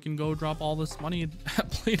mine so we can go drop all this money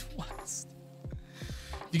at Blade West.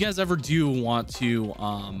 If you guys ever do want to,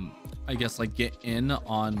 I guess like get in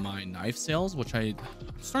on my knife sales, which I'm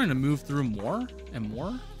starting to move through more and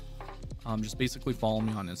more, just basically follow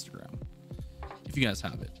me on Instagram if you guys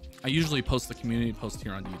have it. I usually post the community post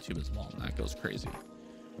here on YouTube as well, and that goes crazy.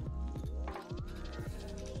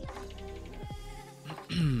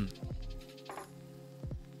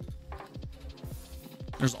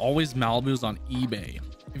 There's always Malibus on eBay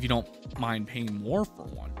if you don't mind paying more for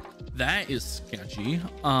one. That is sketchy.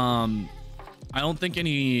 I don't think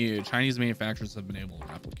any Chinese manufacturers have been able to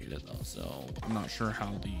replicate it though, so I'm not sure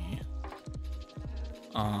how the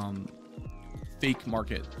fake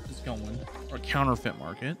market is going, or counterfeit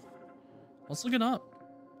market. Let's look it up.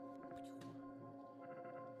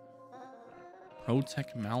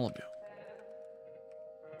 ProTech Malibu.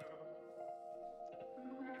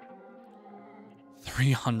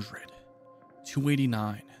 300,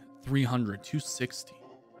 289, 300, 260,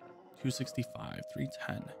 265,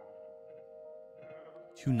 310,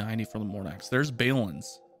 290 for the Mordax. There's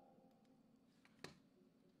Balin's.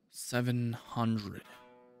 700.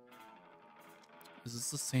 Is this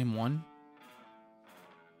the same one?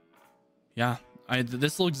 Yeah,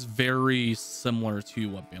 this looks very similar to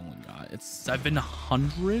what Balin got. It's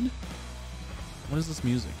 700. What is this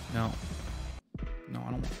music? No, I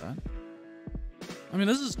don't want that. I mean,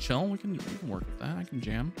 this is chill. We can work with that. I can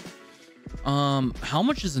jam. How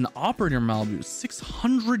much is an operator Malibu?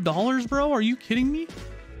 $600, bro? Are you kidding me?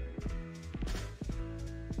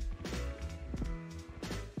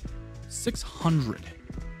 $600.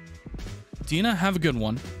 Dina, have a good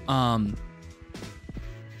one.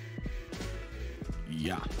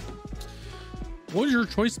 Yeah. What would your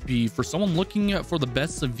choice be for someone looking for the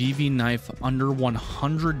best Civivi knife under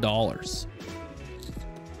 $100?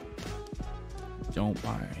 Don't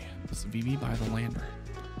buy the Civivi, buy the Lander.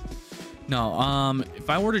 No, if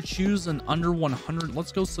I were to choose an under 100,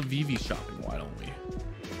 let's go Civivi shopping. Why don't we?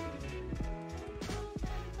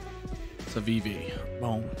 Civivi,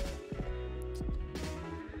 boom.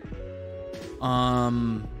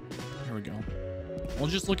 Here we go. we'll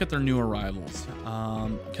just look at their new arrivals.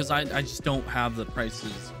 Because I just don't have the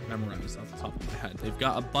prices memorized off the top of my head. They've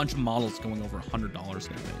got a bunch of models going over $100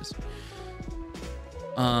 nowadays.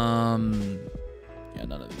 Yeah,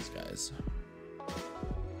 none of these guys.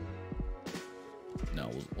 No,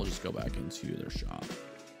 we'll just go back into their shop.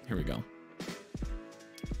 Here we go.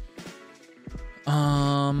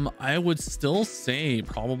 I would still say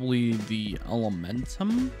probably the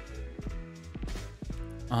Elementum.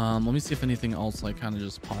 Let me see if anything else like kind of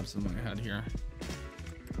just pops in my head here.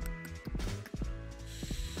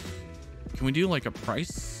 Can we do like a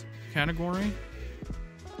price category?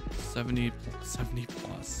 70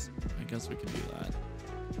 plus. I guess we can do that.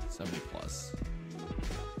 70 plus.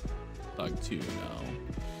 Thug 2, no.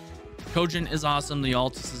 Cogent is awesome. The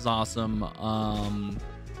Altus is awesome.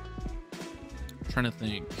 Trying to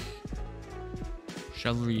think.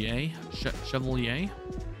 Chevalier?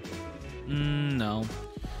 No.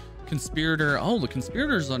 Conspirator. Oh, the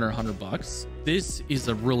Conspirator's under $100. This is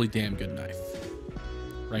a really damn good knife.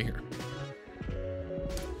 Right here.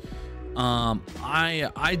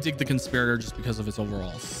 I dig the Conspirator just because of its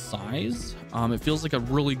overall size. It feels like a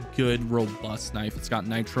really good, robust knife. It's got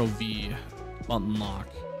Nitro V button lock.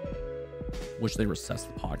 Wish they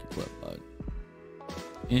recessed the pocket clip, but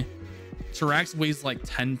Tarax weighs like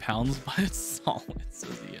 10 pounds, but it's solid,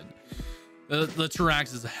 says Ian. The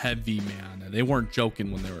Tarax is heavy, man. They weren't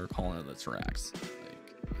joking when they were calling it the Tarax.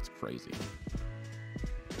 Like, it's crazy.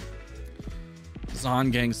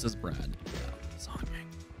 Zon Gang, says Brad. Yeah, Zon Gang.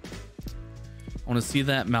 I want to see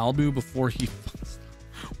that Malibu before he...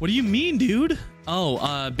 What do you mean, dude?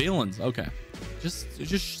 Oh, Balin's. Okay.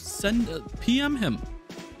 Just send... PM him.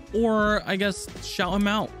 Or, I guess, shout him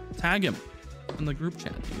out. Tag him in the group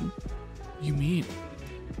chat, dude. What do you mean?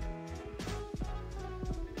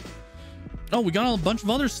 Oh, we got a bunch of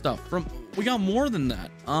other stuff from... We got more than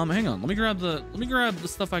that. Hang on. Let me grab the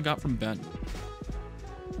stuff I got from Ben.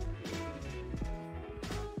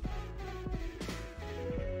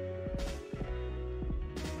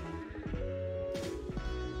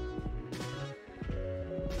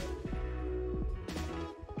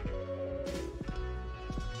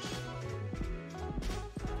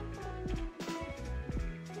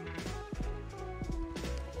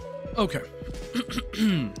 Okay.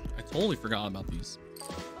 I totally forgot about these.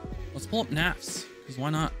 Let's pull up NAFs, because why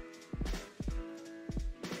not?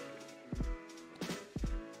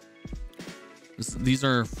 These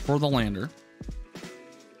are for the lander.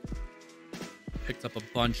 Picked up a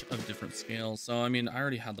bunch of different scales. So, I mean, I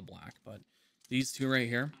already had the black, but these two right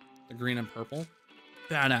here, the green and purple,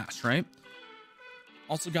 badass, right?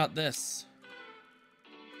 Also got this.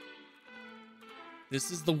 This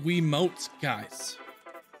is the Wiimote, guys.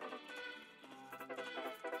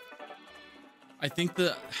 I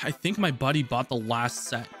think my buddy bought the last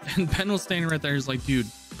set, and Ben was standing right there. He's like, dude,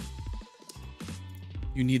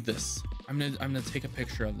 you need this. I'm gonna take a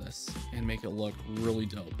picture of this and make it look really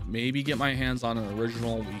dope. Maybe get my hands on an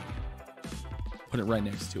original Wii. Put it right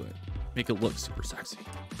next to it. Make it look super sexy.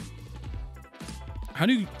 How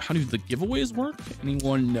do the giveaways work?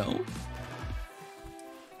 Anyone know?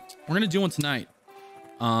 We're gonna do one tonight.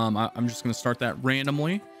 I'm just gonna start that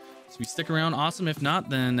randomly. So if you stick around, awesome. If not,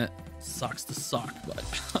 then it sucks to suck. But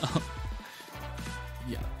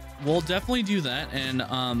yeah, we'll definitely do that.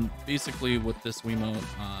 And basically with this Wiimote,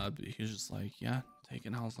 he was just like, yeah, take it.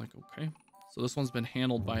 And I was like, okay. So this one's been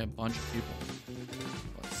handled by a bunch of people.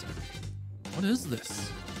 Let's see. What is this?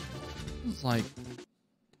 This is like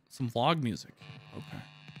some vlog music. Okay.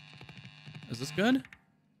 Is this good?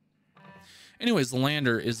 Anyways, the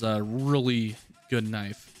Lander is a really good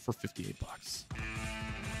knife for 58 bucks.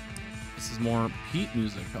 This is more Pete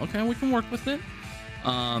music. Okay, we can work with it.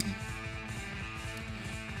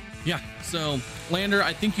 Yeah, so Lander,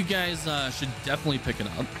 I think you guys should definitely pick it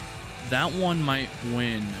up. That one might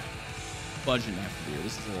win budget knife of the year.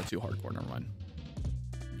 This is a little too hardcore. Never mind.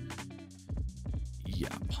 Yeah,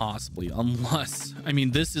 possibly. Unless, I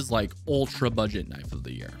mean, this is like ultra budget knife of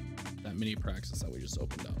the year. That mini Praxis that we just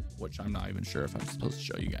opened up, which I'm not even sure if I'm supposed to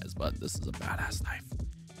show you guys, but this is a badass knife.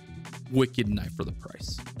 Wicked knife for the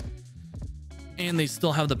price. And they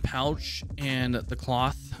still have the pouch and the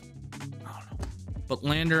cloth. I don't know. But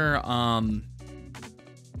Lander, I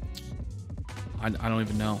don't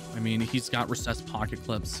even know. I mean, he's got recessed pocket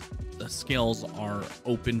clips. The scales are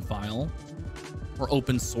open file or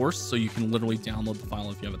open source, so you can literally download the file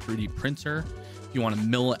if you have a 3D printer. If you want to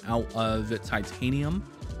mill it out of titanium,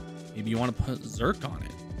 maybe you want to put Zerk on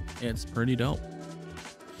it. It's pretty dope.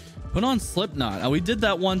 Put on Slipknot. We did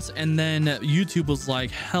that once, and then YouTube was like,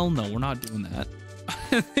 hell no, we're not doing that.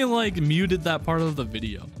 They like muted that part of the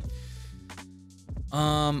video.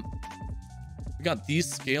 We got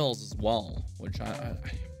these scales as well, which I have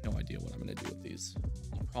no idea what I'm gonna do with these.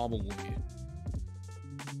 I'll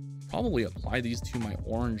probably apply these to my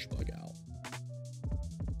orange bug out.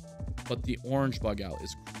 But the orange bug out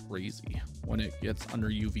is crazy when it gets under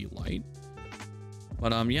UV light.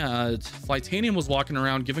 But yeah, Flytanium was walking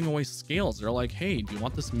around giving away scales. They're like, hey, do you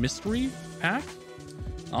want this mystery pack?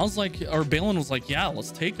 I was like, or Balin was like, yeah, let's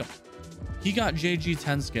take them. He got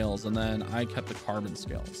JG10 scales, and then I kept the carbon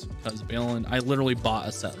scales because Balin, I literally bought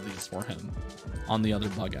a set of these for him on the other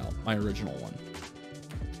bug out, my original one.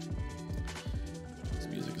 This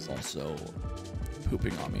music is also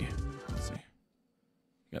pooping on me. Let's see.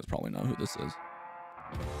 You guys probably know who this is.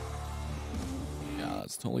 Yeah,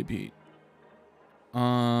 that's totally Pete. Oh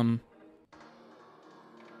my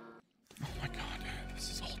god, this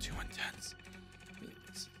is all too intense.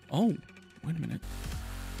 Oh, wait a minute.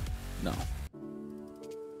 No.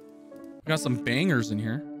 We got some bangers in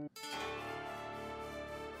here.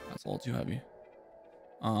 That's a little too heavy.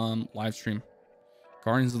 Live stream.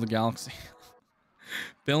 Guardians of the Galaxy.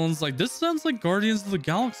 Dylan's like, this sounds like Guardians of the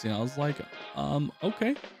Galaxy. I was like,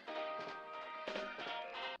 okay.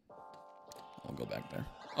 I'll go back there.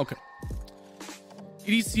 Okay.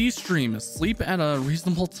 EDC stream. Sleep at a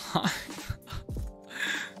reasonable time.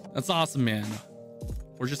 That's awesome, man.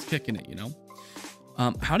 We're just kicking it, you know?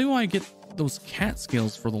 How do I get those cat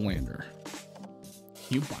scales for the lander?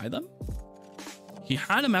 Can you buy them? He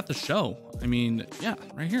had them at the show. I mean, yeah,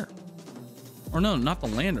 right here. Or no, not the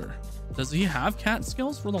lander. Does he have cat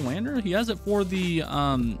scales for the lander? He has it for the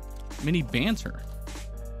mini banter.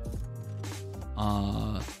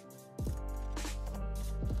 Can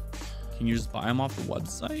you just buy them off the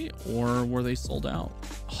website, or were they sold out?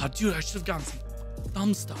 Oh, dude, I should have gotten some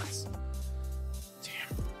thumb studs.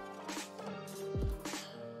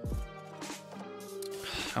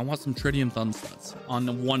 I want some tritium thumb studs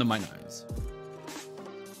on one of my knives.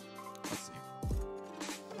 Let's see.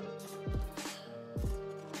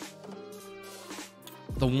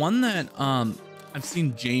 The one that I've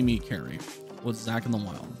seen Jamie carry was Zach in the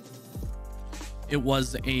Wild. It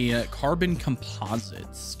was a carbon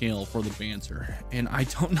composite scale for the banter, and I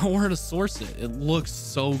don't know where to source it. It looks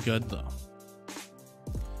so good though.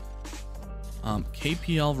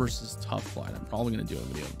 KPL versus Tough Flight. I'm probably gonna do a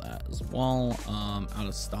video of that as well. Out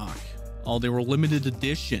of stock. Oh, they were limited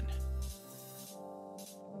edition.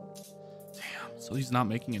 Damn. So he's not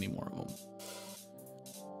making any more of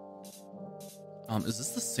them. Is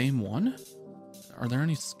this the same one? Are there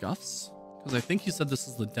any scuffs? Because I think he said this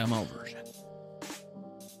is the demo version.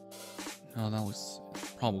 No, that looks,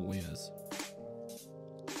 probably is.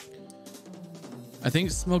 I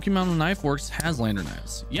think Smoky Mountain Knife Works has lander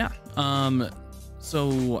knives. Yeah.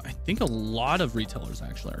 So I think a lot of retailers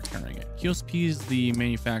actually are carrying it. QSP is the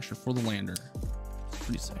manufacturer for the lander. It's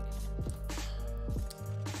pretty sick.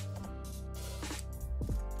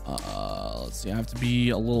 Let's see. I have to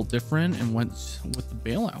be a little different and went with the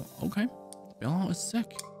bailout. Okay. Bailout is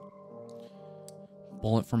sick.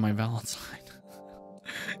 Bullet for my Valentine.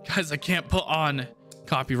 Guys, I can't put on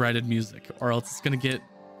copyrighted music or else it's gonna get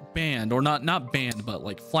banned, or not banned, but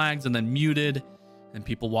like flagged and then muted, and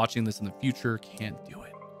people watching this in the future can't do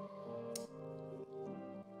it.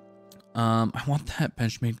 I want that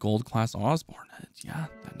Benchmade Gold Class Osborne. Yeah,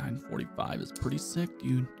 that 945 is pretty sick,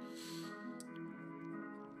 dude.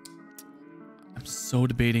 I'm so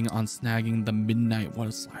debating on snagging the Midnight What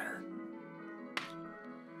a Slider.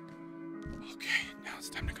 Okay, now it's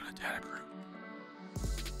time to go to Data Group.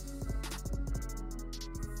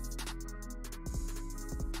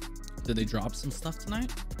 Did they drop some stuff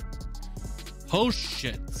tonight? Oh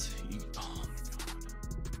shit. Oh my god.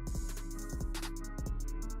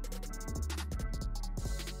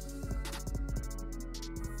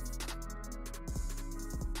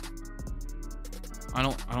 I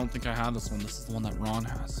don't think I have this one. This is the one that Ron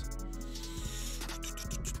has.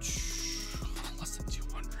 Less than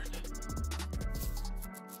 200.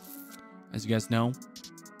 As you guys know,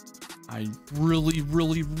 I really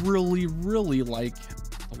like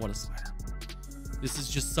the What a Slider. This is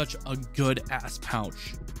just such a good ass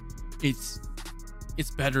pouch. It's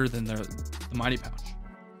better than the Mighty pouch.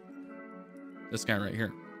 This guy right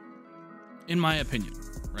here, in my opinion,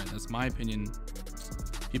 right? That's my opinion.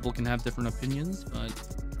 People can have different opinions, but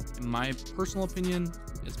in my personal opinion,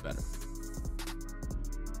 it's better.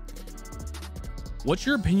 What's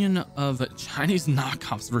your opinion of Chinese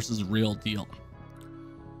knockoffs versus real deal?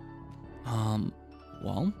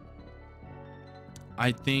 Well,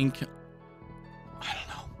 I think, I don't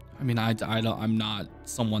know. I mean, I'm not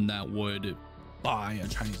someone that would buy a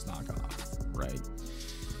Chinese knockoff, right?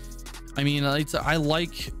 I mean, I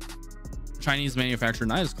like Chinese manufactured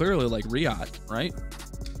knives, clearly like Riot, right?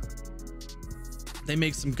 They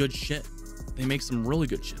make some good shit. They make some really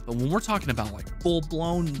good shit. But when we're talking about like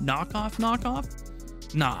full-blown knockoff,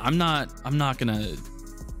 nah, I'm not gonna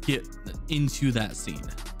get into that scene.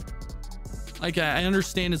 Like, I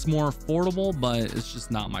understand it's more affordable, but it's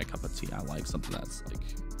just not my cup of tea. I like something that's like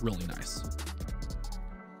really nice.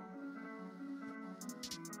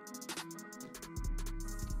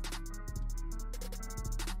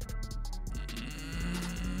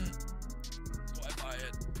 Do I buy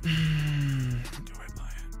it? Do I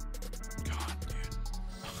buy it? God, dude.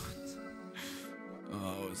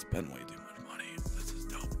 Oh, it's been way too much money. This is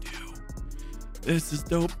dope, too. This is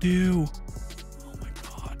dope, too. Oh my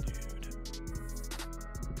God, dude.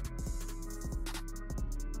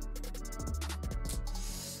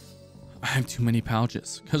 I have too many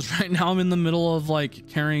pouches because right now I'm in the middle of like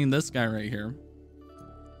carrying this guy right here.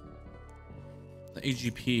 The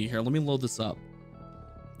AGP here. Let me load this up.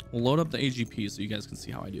 We'll load up the AGP so you guys can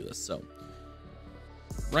see how I do this. So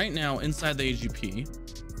right now inside the AGP,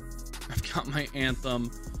 I've got my Anthem,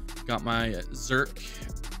 got my Zerk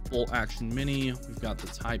bolt action mini. We've got the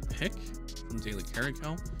Thai pick from Daily Carry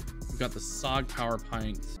Co. We've got the SOG power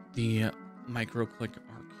pint, the micro click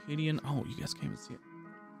Arcadian. Oh, you guys can't even see it.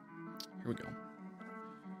 Here we go.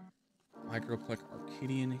 Micro click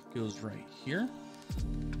Arcadian goes right here,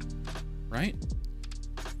 right?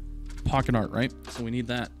 Pocket art, right? So we need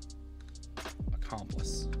that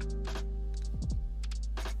accomplice.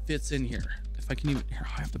 Fits in here. If I can even, here,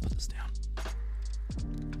 I have to put this down.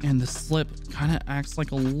 And the slip kind of acts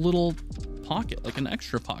like a little pocket, like an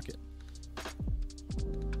extra pocket.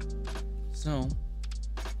 So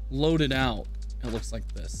loaded out, it looks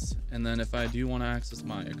like this. And then if I do want to access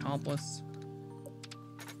my accomplice,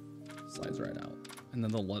 slides right out. And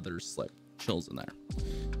then the leather slip chills in there.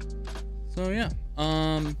 So yeah,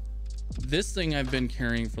 this thing I've been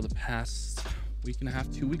carrying for the past week and a half,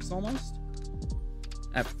 2 weeks almost.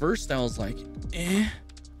 At first I was like, it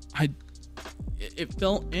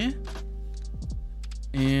felt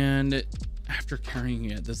and after carrying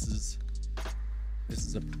it, this is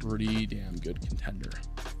a pretty damn good contender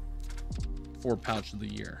for pouch of the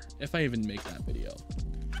year, if I even make that video.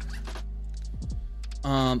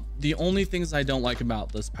 The only things I don't like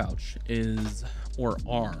about this pouch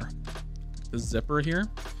are the zipper here.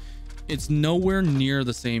 It's nowhere near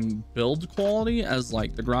the same build quality as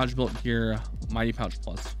like the Garage Built Gear Mighty Pouch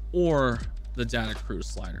Plus or the Data Cruise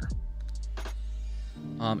slider.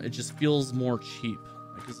 It just feels more cheap.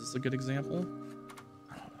 Like, is this a good example?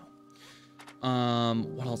 I don't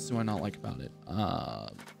know. What else do I not like about it?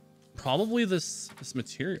 Probably this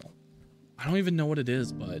material. I don't even know what it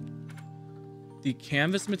is, but the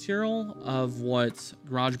canvas material of what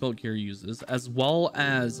Garage Built Gear uses, as well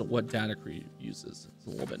as what Data Cruise uses, is a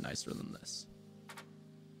little bit nicer than this.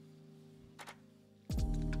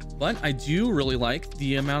 But I do really like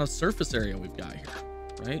the amount of surface area we've got here,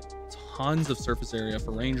 right? Tons of surface area for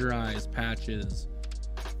Ranger eyes, patches,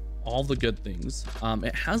 all the good things.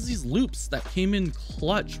 It has these loops that came in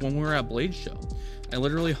clutch when we were at Blade Show. I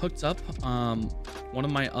literally hooked up one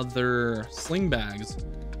of my other sling bags,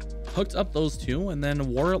 hooked up those two, and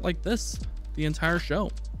then wore it like this the entire show.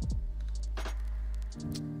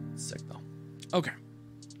 Sick though. Okay.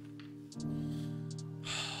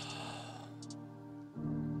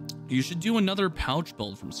 You should do another pouch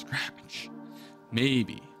build from scratch.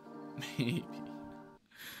 Maybe.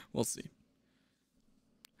 We'll see.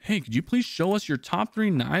 Hey, could you please show us your top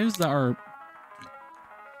 3 knives that are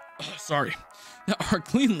that are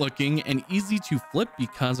clean looking and easy to flip,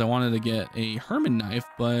 because I wanted to get a Herman knife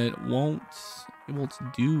but won't able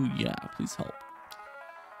to do. Yeah, please help.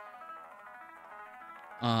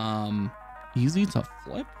 Easy to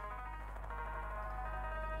flip.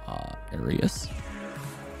 Arius.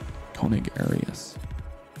 Koenig Arius.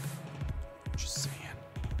 Just saying.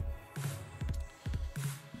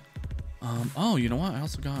 Oh, you know what? I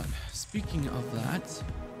also got, speaking of that,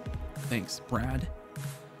 thanks, Brad,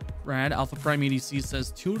 Alpha Prime EDC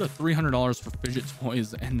says $200 to $300 for fidget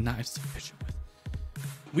toys and knives to fidget with.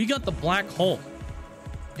 We got the Black Hole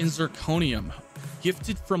in zirconium,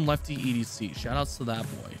 gifted from Lefty EDC. Shout outs to that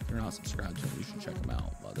boy. If you're not subscribed to him, you should check him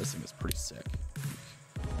out. Wow, this thing is pretty sick.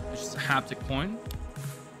 It's just a haptic coin.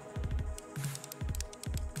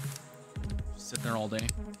 Sit there all day.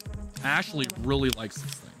 Ashley really likes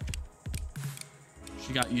this thing.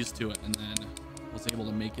 She got used to it and then was able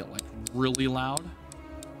to make it like really loud.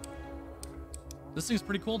 This thing's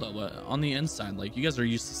pretty cool though, but on the inside, like, you guys are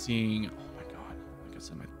used to seeing, oh my god, like I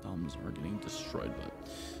said, my thumbs are getting destroyed,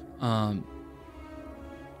 but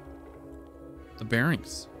the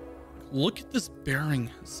bearings. Look at this bearing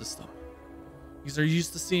system. Because they're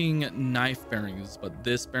used to seeing knife bearings, but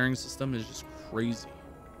this bearing system is just crazy.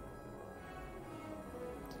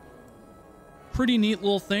 Pretty neat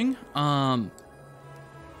little thing. Yeah,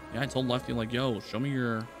 I told Lefty, like, yo, show me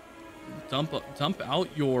your dump out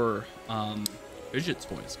your fidget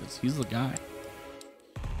toys, because he's the guy.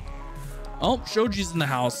 Oh, Shoji's in the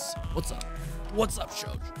house. What's up? What's up,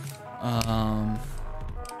 Shoji?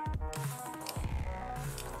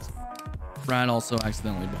 Brad also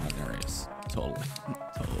accidentally bought an Arius. Totally.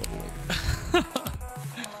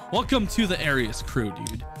 Welcome to the Arius crew,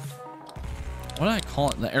 dude. What did I call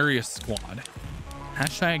it? The Arius squad.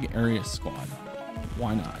 Hashtag Arius squad.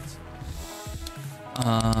 Why not?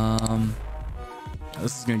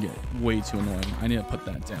 This is gonna get way too annoying. I need to put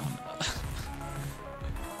that down.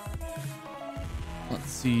 Let's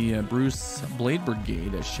see. Bruce Blade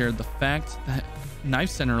Brigade has shared the fact that Knife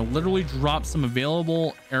Center literally dropped some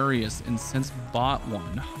available Arius and since bought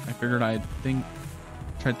one. I figured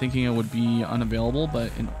tried thinking it would be unavailable,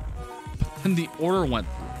 but then the order went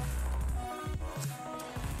through.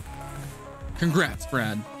 Congrats,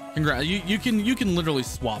 Brad. Congrats. You can literally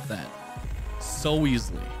swap that so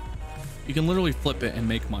easily. You can literally flip it and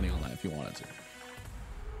make money on that if you wanted to.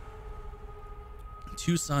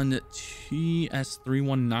 Tucson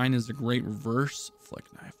TS319 is a great reverse flick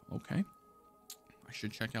knife. Okay. I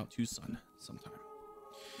should check out Tucson sometime.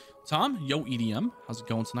 Tom, yo EDM, how's it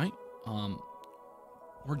going tonight?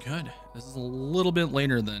 We're good. This is a little bit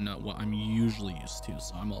later than what I'm usually used to,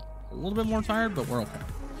 so I'm a little bit more tired, but we're okay.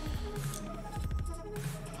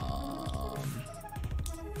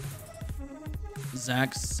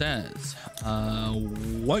 Zach says,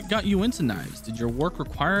 what got you into knives? Did your work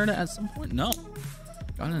require it at some point? No,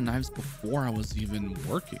 got into knives before I was even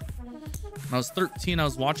working. When I was 13, I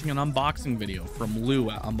was watching an unboxing video from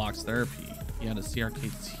Lou at Unbox Therapy. He had a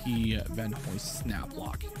CRKT Van Hoyst snap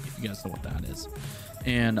lock, if you guys know what that is.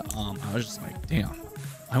 And I was just like, damn,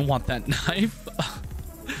 I want that knife.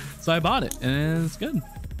 So I bought it and it's good.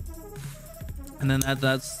 And then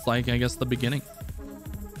that's like, I guess, the beginning.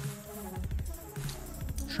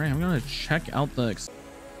 Trey, I'm gonna check out the,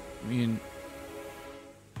 I mean,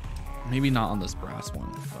 maybe not on this brass one,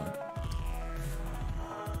 but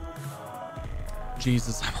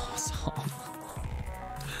Jesus, I'm awesome.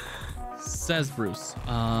 Says Bruce.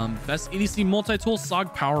 Best EDC multi-tool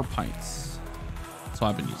SOG power pints. That's what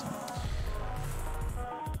I've been using.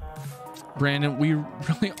 Brandon, we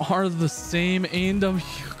really are the same A&W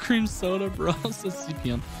cream soda, bro. Says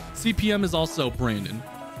CPM. CPM is also Brandon,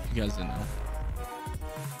 if you guys didn't know.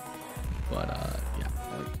 But yeah,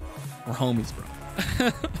 like, we're homies, bro.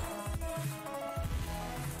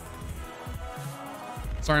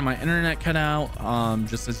 Sorry, my internet cut out.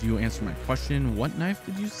 Just as you answered my question, what knife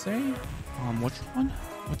did you say? Which one?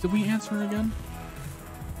 What did we answer again?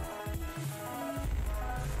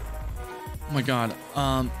 Oh my god.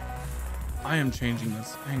 I am changing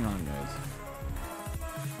this. Hang on, guys.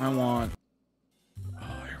 I want.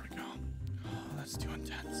 Oh, here we go. Oh, that's too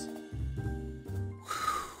intense.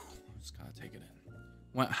 Just gotta take it in.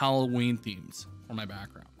 Want Halloween themes for my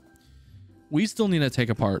background. We still need to take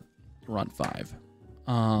apart Runt 5.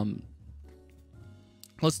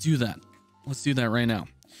 Let's do that. Let's do that right now.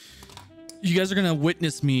 You guys are gonna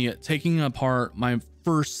witness me taking apart my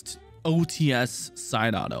first OTS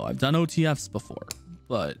side auto. I've done OTFs before,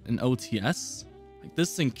 but an OTS, like,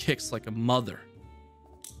 this thing kicks like a mother.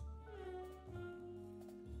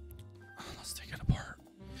 Let's take it apart.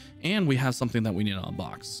 And we have something that we need to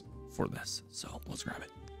unbox for this, so let's grab it.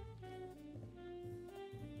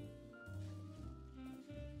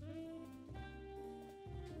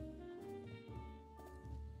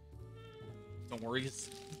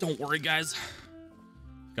 Don't worry, guys.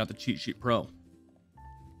 Got the cheat sheet pro.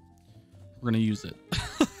 We're gonna use it.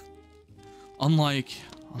 unlike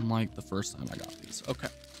the first time I got these. Okay.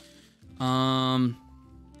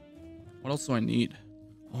 What else do I need?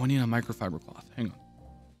 Oh, I need a microfiber cloth. Hang on.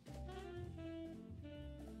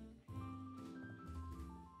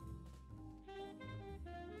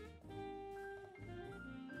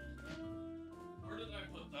 Where did I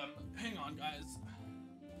put them? Hang on, guys.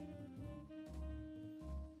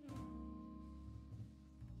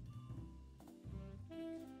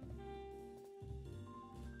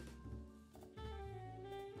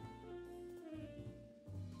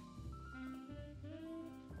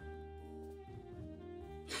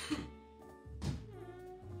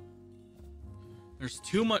 There's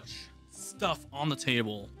too much stuff on the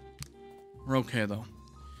table. We're okay though.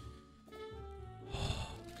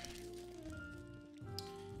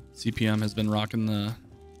 CPM has been rocking the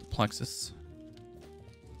plexus.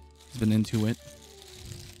 He's been into it.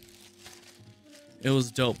 It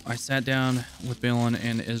was dope. I sat down with Balin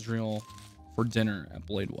and Israel for dinner at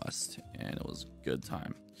Blade West, and it was a good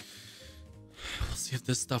time. We'll see if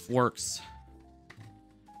this stuff works.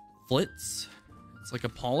 Flitz. It's like a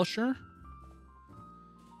polisher.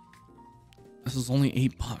 This is only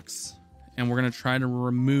 $8, and we're gonna try to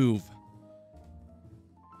remove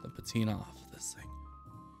the patina off of this thing.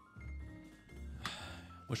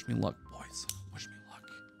 Wish me luck, boys. Wish me luck.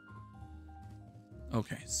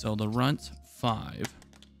 Okay, so the Runt 5,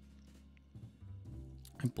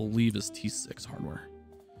 I believe, is T6 hardware.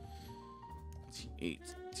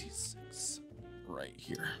 T8, T6, right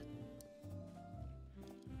here.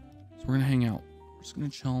 So we're gonna hang out. We're just gonna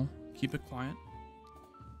chill, keep it quiet.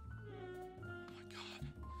 Oh my god,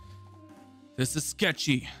 this is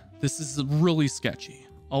sketchy. This is really sketchy.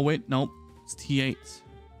 Oh wait, nope, it's T8.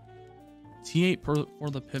 T8 for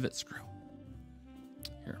the pivot screw.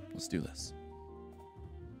 Here, let's do this.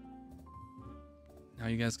 Now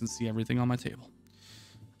you guys can see everything on my table.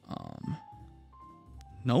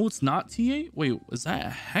 No, it's not T8. Wait, is that a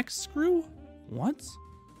hex screw? What?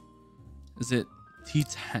 Is it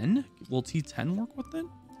T10? Will T10 work with it?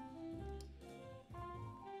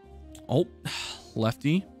 Oh,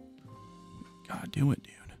 lefty. Gotta do it,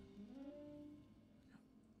 dude.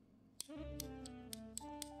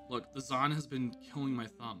 Look, the Zon has been killing my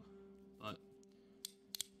thumb, but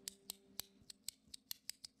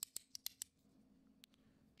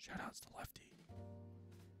shout outs to Lefty.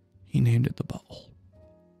 He named it the butthole.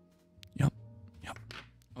 Yep. Yep.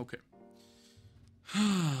 Okay.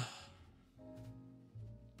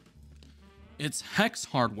 It's hex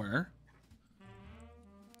hardware.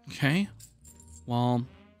 Okay. Well,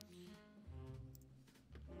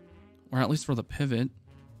 or at least for the pivot.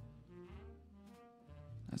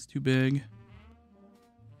 That's too big.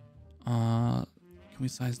 Can we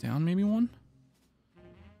size down maybe one?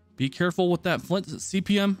 Be careful with that flint.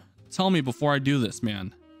 CPM, tell me before I do this,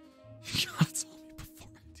 man. You gotta tell me before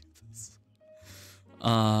I do this.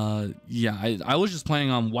 Yeah, I was just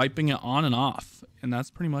planning on wiping it on and off, and that's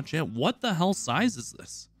pretty much it. What the hell size is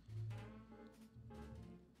this?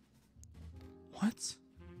 What?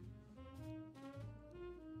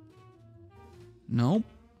 Nope.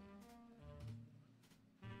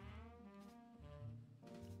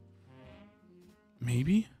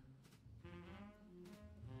 Maybe?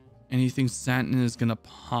 Anything satin is gonna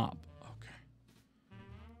pop. Okay.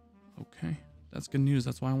 Okay. That's good news.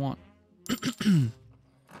 That's what I want.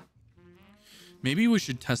 Maybe we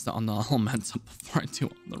should test it on the Elementum before I do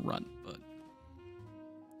it on the run, but will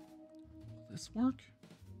this work?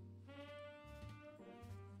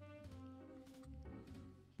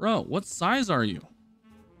 Bro, what size are you?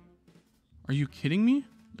 Are you kidding me?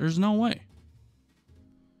 There's no way.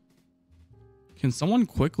 Can someone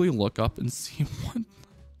quickly look up and see what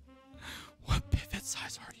pivot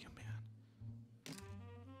size are you, man?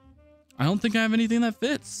 I don't think I have anything that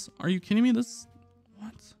fits. Are you kidding me? This,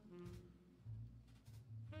 what?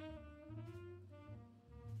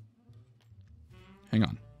 Hang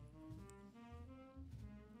on.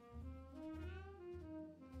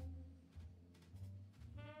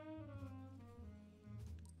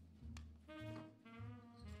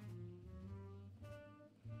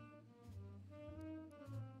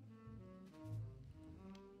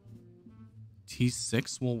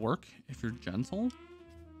 T6 will work if you're gentle.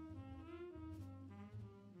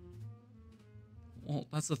 Well,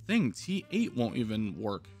 that's the thing. T8 won't even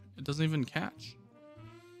work. It doesn't even catch.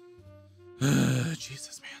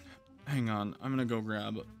 Jesus, man. Hang on. I'm gonna go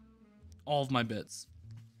grab all of my bits.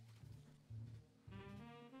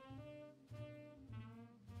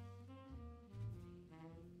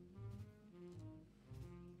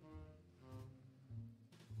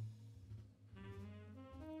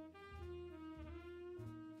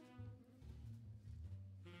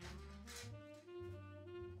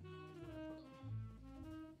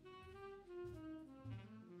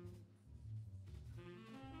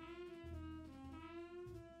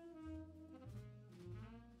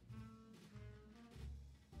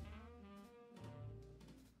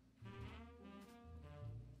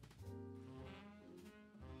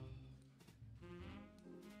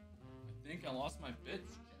 I think I lost my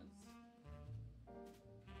bits, gents.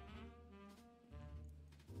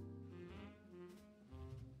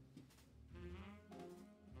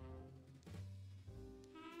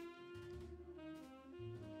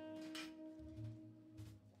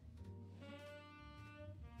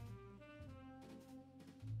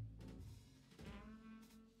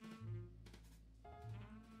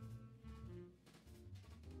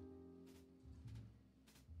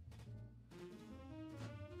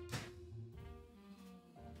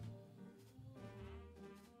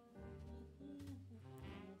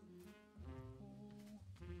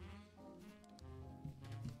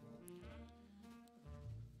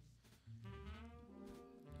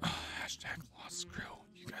 Hashtag lost screw.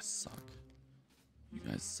 You guys suck. You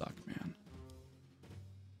guys suck, man.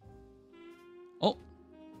 Oh.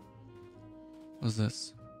 What is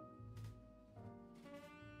this?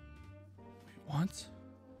 Wait, what?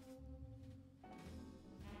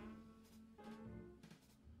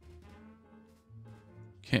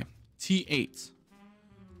 Okay. T8.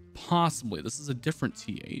 Possibly. This is a different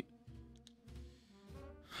T8. Okay.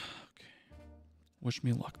 Wish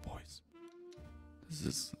me luck, boys. This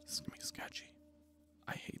is gonna be sketchy.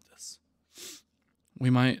 I hate this. We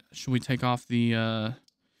might. Should we take off the? We'll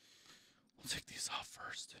take these off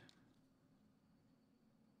first.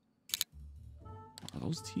 Are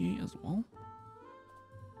those T8 as well?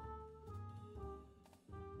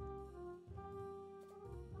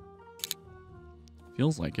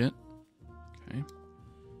 Feels like it. Okay.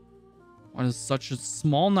 Why does such a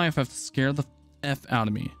small knife have to scare the F out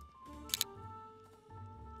of me?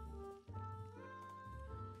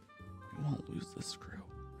 We won't lose this screw.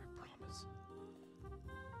 I promise.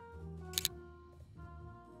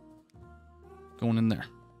 Going in there.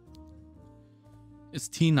 It's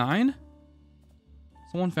T9?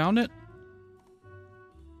 Someone found it?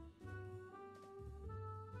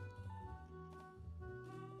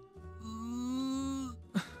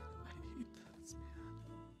 I hate this, man.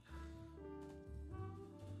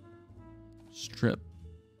 Strip.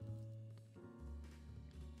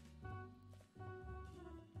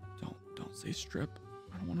 Don't say strip.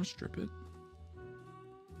 I don't want to strip it.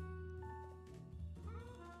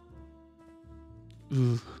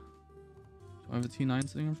 Ooh. Do I have a T9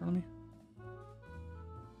 sitting in front of me?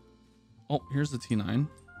 Oh, here's the T9.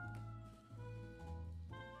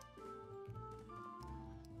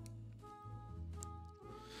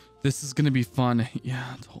 This is going to be fun.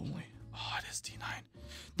 Yeah, totally. Oh, it is T9.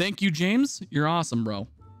 Thank you, James. You're awesome, bro.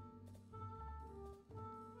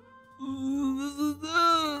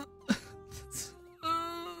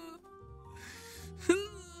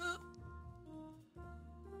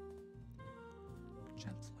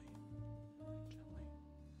 Gently.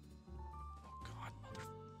 Oh, God.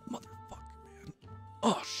 Motherfucker, man.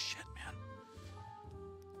 Oh, shit, man.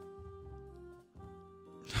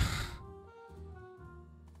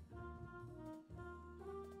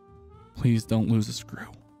 Please don't lose a screw.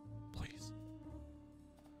 Please.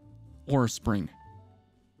 Or a spring.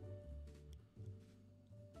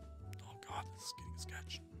 Oh, God. This is getting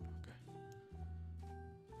sketchy. Okay.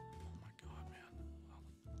 Oh, my God, man.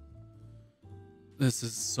 This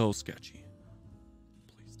is so sketchy.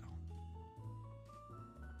 Please don't.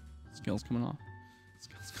 Scale's coming off.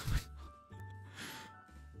 Scale's coming off.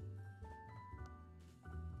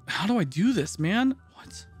 How do I do this, man?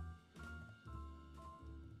 What?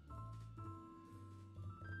 Oh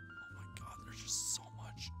my God, there's just so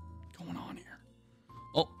much going on here.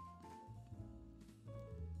 Oh.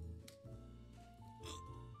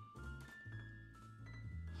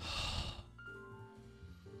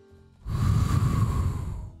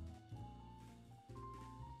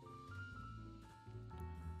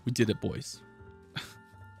 We did it, boys.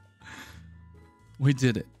 We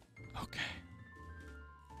did it. Okay.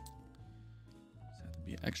 Just have to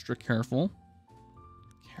be extra careful.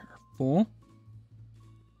 Careful.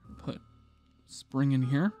 Put spring in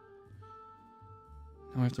here.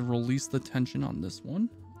 Now I have to release the tension on this one.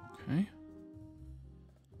 Okay.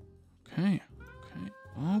 Okay. Okay.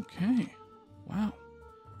 Okay. Wow.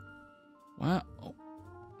 Wow. Oh.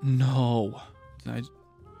 No. Did I?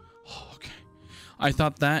 Oh, okay. I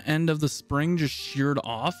thought that end of the spring just sheared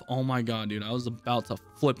off. Oh my God, dude. I was about to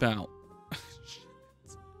flip out.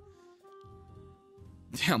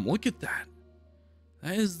 Damn, look at that.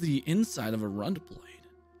 That is the inside of a rund blade.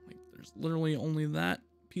 Like, there's literally only that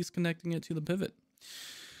piece connecting it to the pivot.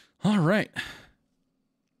 All right.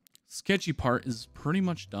 Sketchy part is pretty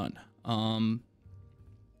much done. Can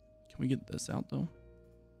we get this out though?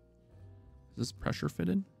 Is this pressure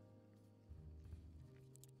fitted?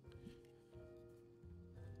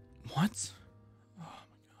 What? Oh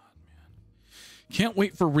my God, man. Can't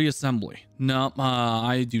wait for reassembly. No,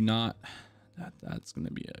 I do not. That's going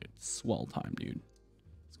to be a swell time, dude.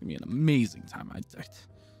 It's going to be an amazing time. I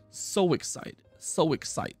so excited. So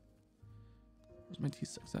excited. Where's my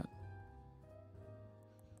T6 at?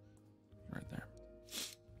 Right there.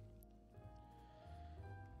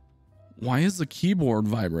 Why is the keyboard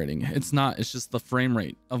vibrating? It's not. It's just the frame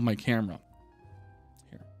rate of my camera.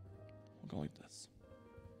 Here. We'll go like this.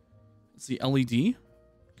 It's the LED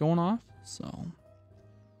going off. So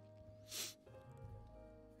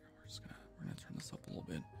we're gonna turn this up a little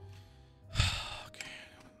bit. Okay.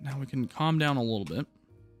 Now we can calm down a little bit.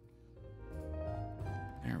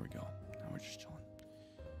 There we go. Now we're just chilling.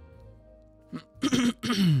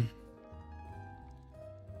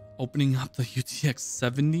 Opening up the UTX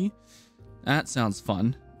 70. That sounds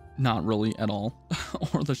fun. Not really at all.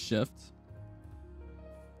 Or the shift.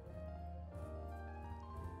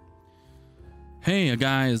 Hey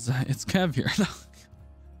guys, it's Kev here.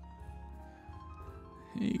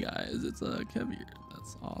 Hey guys, it's Kev here.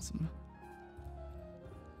 That's awesome.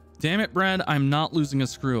 Damn it, Brad, I'm not losing a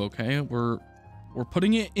screw, okay? We're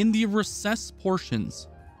putting it in the recessed portions.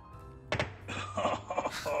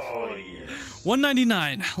 Oh, yes.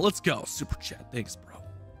 199. Let's go. Super chat. Thanks, bro.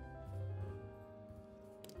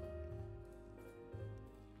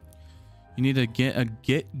 You need to get a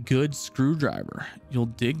good screwdriver. You'll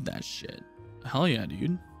dig that shit. Hell yeah,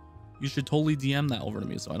 dude. You should totally DM that over to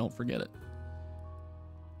me so I don't forget it.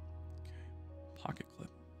 Okay. Pocket clip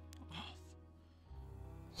off.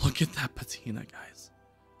 Look at that patina, guys.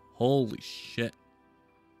 Holy shit.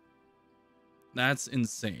 That's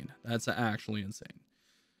insane. That's actually insane.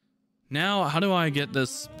 Now, how do I get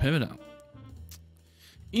this pivot out?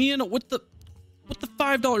 Ian, what the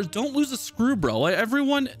 $5? Don't lose a screw, bro.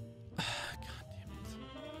 Everyone. God damn it.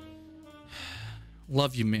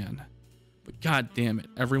 Love you, man. But god damn it.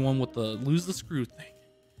 Everyone with the lose the screw thing.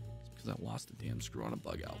 It's because I lost a damn screw on a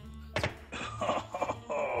bug out.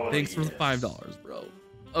 Oh, Thanks for the $5, bro.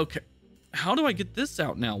 Okay. How do I get this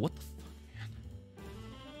out now? What the fuck,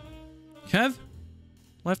 man? Kev?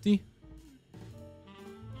 Lefty?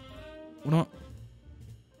 What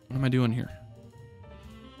am I doing here?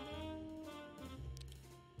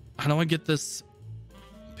 How do I get this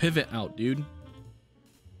pivot out, dude? What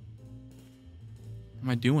am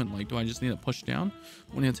I doing? Like, do I just need to push down?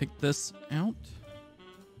 I need to take this out.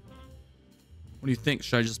 What do you think?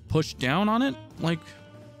 Should I just push down on it? Like,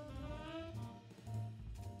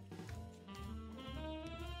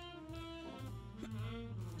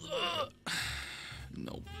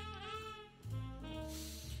 nope.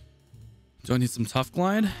 Do I need some tough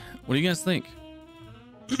glide? What do you guys think?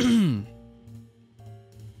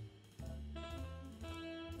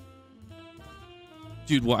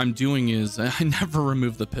 Dude, what I'm doing is I never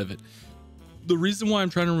remove the pivot. The reason why I'm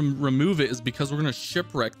trying to remove it is because we're going to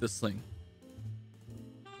shipwreck this thing.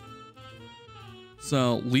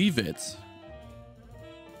 So leave it.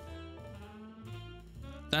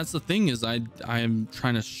 That's the thing is I am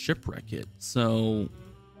trying to shipwreck it. So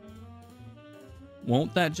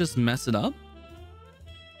won't that just mess it up?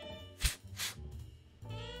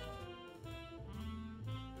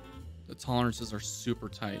 The tolerances are super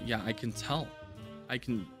tight. Yeah, I can tell. I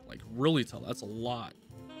can like really tell. That's a lot.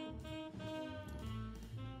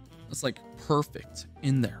 That's like perfect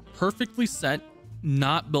in there. Perfectly set.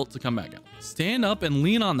 Not built to come back out. Stand up and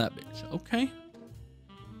lean on that bitch. Okay.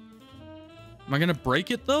 Am I gonna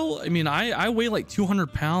break it though? I mean, I weigh like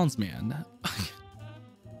 200 pounds, man.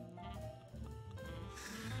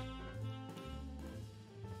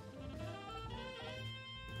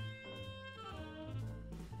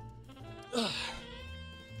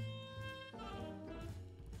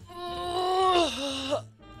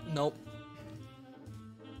 Nope.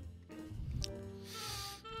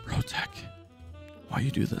 Protech. Why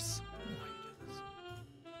you do this?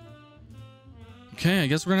 Okay, I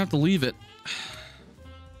guess we're gonna have to leave it.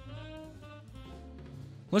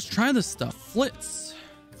 Let's try this stuff. Flitz.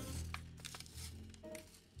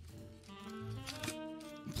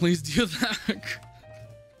 Please do that.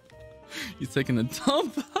 He's taking a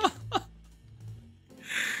dump.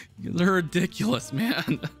 You guys are ridiculous,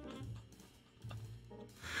 man.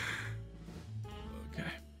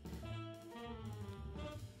 Okay.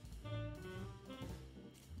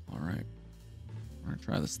 All right. We're gonna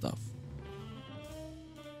try this stuff.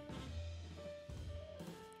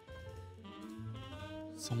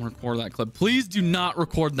 Someone record that clip. Please do not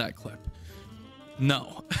record that clip.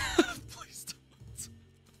 No. Please don't.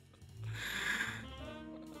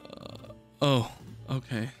 Oh,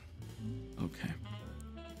 okay. Okay.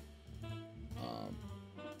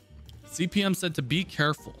 CPM said to be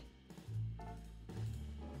careful.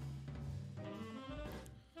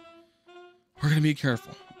 We're gonna be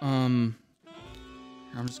careful. I'm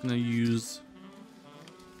just gonna use.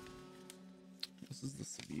 This is the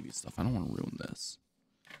Sabibi stuff. I don't want to ruin this.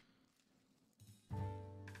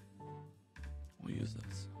 We'll use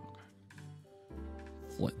this.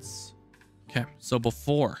 Okay. Flitz. Okay, so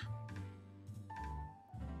before.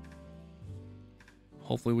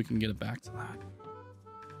 Hopefully we can get it back to that.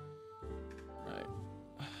 Right.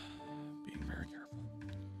 Being very careful.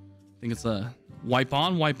 I think it's a wipe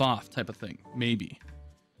on, wipe off type of thing. Maybe.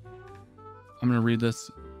 I'm going to read this.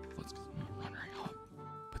 Let's get wondering how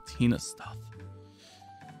patina stuff.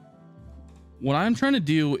 What I'm trying to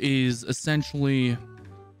do is essentially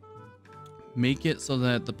make it so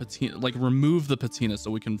that the patina, like remove the patina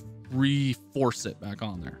so we can re-force it back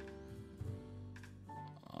on there.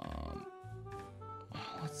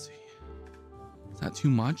 Let's see. Is that too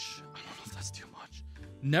much? I don't know if that's too much.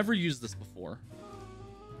 Never used this before.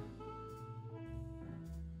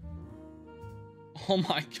 Oh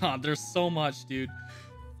my god, there's so much, dude.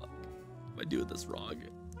 If I do this wrong.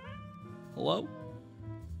 Hello?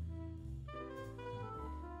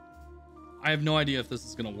 I have no idea if this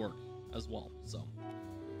is gonna work as well, so.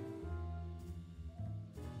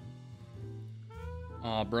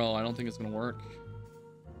 Aw, bro, I don't think it's gonna work.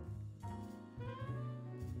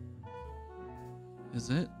 Is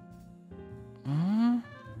it?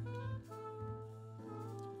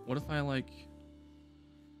 What if I like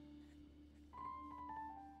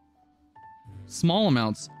small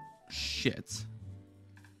amounts? Shit.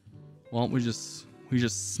 Well, we just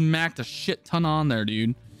smacked a shit ton on there,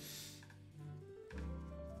 dude.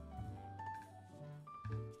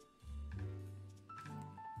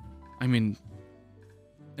 I mean,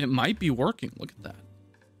 it might be working. Look at that.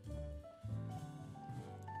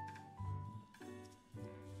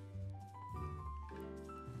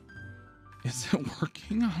 Is it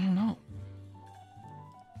working? I don't know.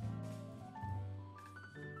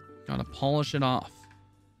 Gotta polish it off.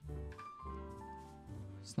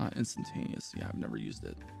 It's not instantaneous. Yeah, I've never used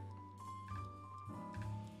it.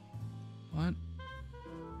 What?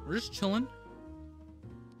 We're just chilling.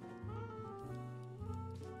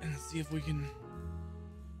 And see if we can...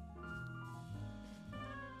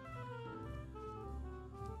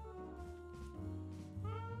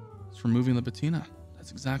 It's removing the patina.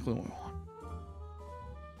 That's exactly what we want.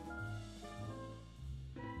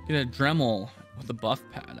 Get a Dremel with a buff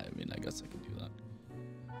pad. I mean, I guess I could do that.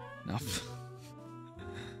 Enough.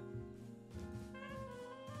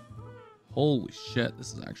 Holy shit,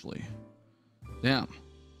 this is actually... Damn.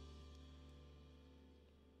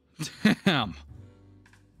 Damn.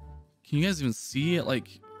 Can you guys even see it,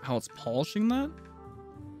 like, how it's polishing that?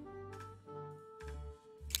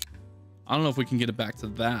 I don't know if we can get it back to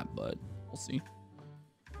that, but we'll see.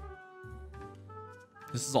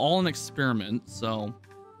 This is all an experiment, so...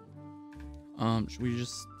 should we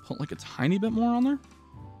just put, like, a tiny bit more on there?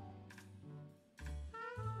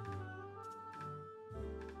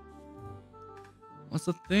 What's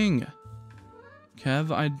the thing?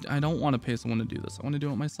 Kev, I don't want to pay someone to do this. I want to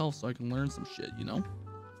do it myself so I can learn some shit, you know?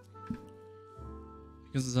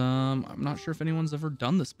 Because I'm not sure if anyone's ever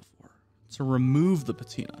done this before. To remove the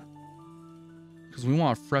patina. Because we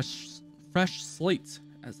want a fresh slate,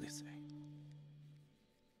 as they say.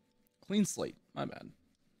 Clean slate, my bad.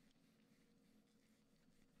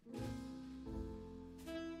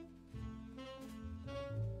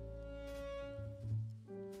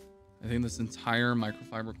 I think this entire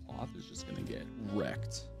microfiber cloth is just gonna get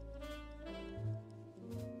wrecked.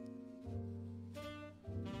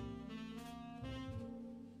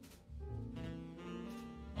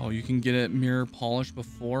 Oh, you can get it mirror polished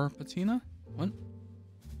before patina? What?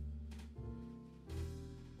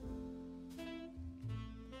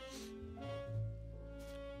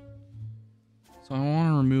 So I want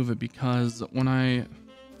to remove it because when I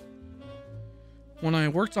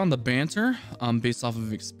worked on the banter, based off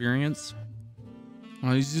of experience,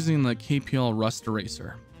 I was using the KPL rust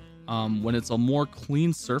eraser. When it's a more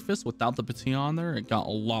clean surface without the patina on there, it got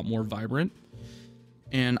a lot more vibrant.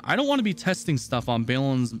 And I don't want to be testing stuff on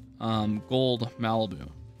Balin's gold Malibu.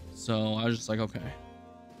 So I was just like, okay,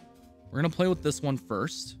 we're going to play with this one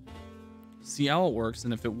first, see how it works.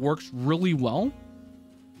 And if it works really well,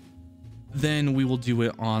 then we will do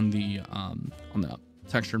it on the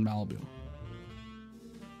textured Malibu.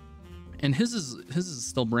 And his is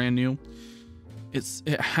still brand new.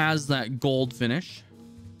 It has that gold finish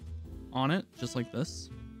on it, just like this,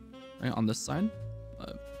 right on this side.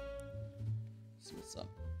 But let's see what's up.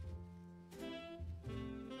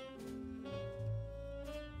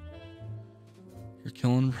 You're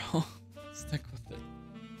killing, bro. Stick with it.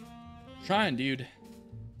 Trying, dude.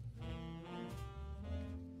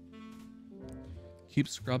 Keep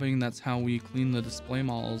scrubbing. That's how we clean the display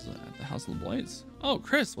models at the House of the Blades. Oh,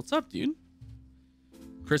 Chris, what's up, dude?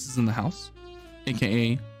 Chris is in the house,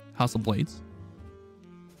 aka House of Blades.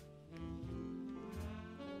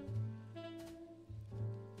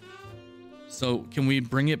 So can we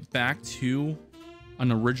bring it back to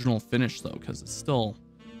an original finish though? Because it's still,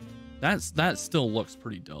 that still looks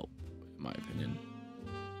pretty dope, in my opinion.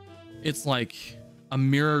 It's like a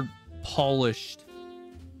mirror polished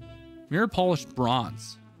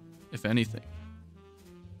bronze, if anything.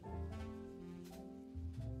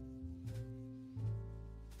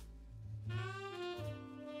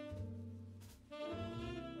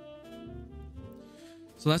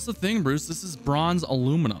 So that's the thing, Bruce. This is bronze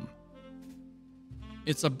aluminum.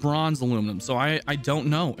 It's a bronze aluminum. So I don't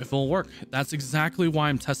know if it'll work. That's exactly why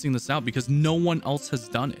I'm testing this out, because no one else has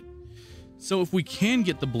done it. So if we can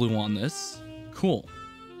get the blue on this, cool.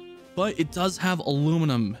 But it does have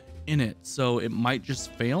aluminum in it, so it might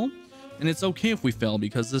just fail. And it's okay if we fail,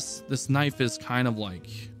 because this knife is kind of like,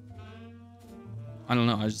 I don't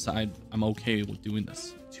know. I'm okay with doing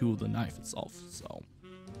this to the knife itself. So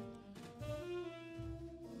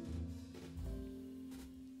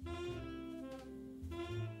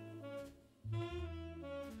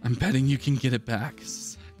I'm betting you can get it back.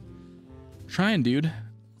 Trying, dude.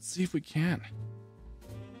 Let's see if we can.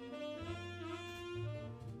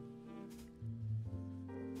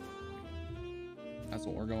 That's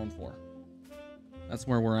what we're going for. That's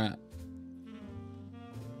where we're at.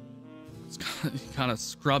 You gotta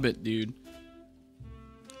scrub it, dude.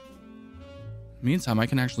 Meantime, I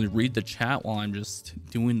can actually read the chat while I'm just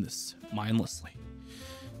doing this mindlessly.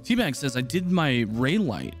 Teabag says, I did my ray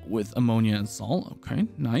light with ammonia and salt. Okay,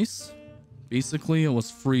 nice. Basically, it was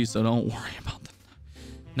free, so don't worry about that.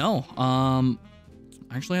 No, I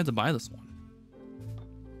actually had to buy this one.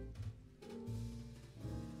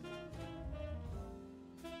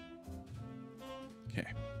 Okay.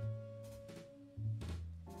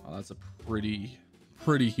 Oh, that's a pretty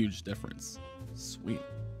huge difference. Sweet.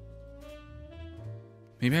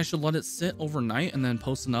 Maybe I should let it sit overnight and then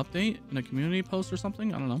post an update in a community post or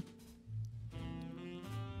something. I don't know.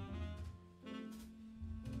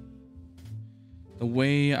 The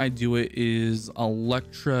way I do it is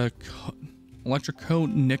electrocoat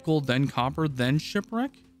nickel, then copper, then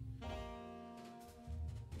shipwreck.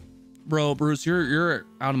 Bro, Bruce, you're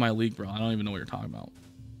out of my league, bro. I don't even know what you're talking about.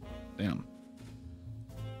 Damn.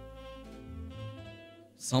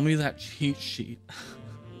 Sell me that cheat sheet.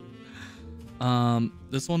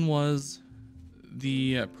 This one was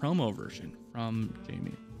the promo version from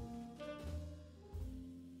Jamie.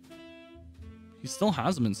 He still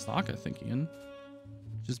has them in stock, I think, Ian.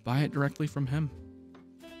 Just buy it directly from him.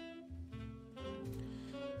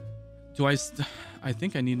 I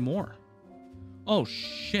think I need more. Oh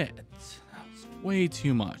shit, that's way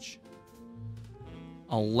too much.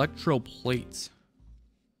 Electroplate.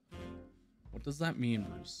 What does that mean,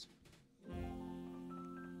 Bruce?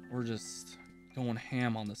 We're just going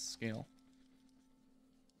ham on this scale.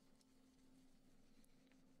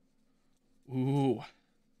 Ooh.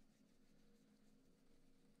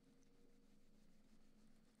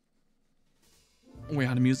 Wait,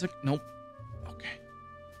 out of music? Nope. Okay.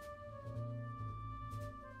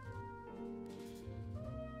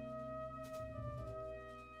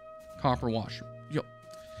 Copper washer. Yo.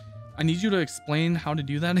 I need you to explain how to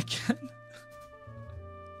do that again.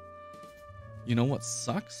 You know what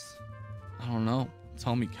sucks? I don't know.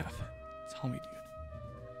 Tell me, Kevin. Tell me, dude.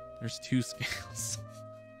 There's 2 scales.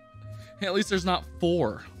 Hey, at least there's not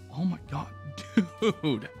 4. Oh my god,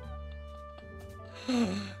 dude.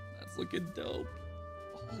 That's looking dope.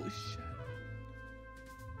 Holy shit.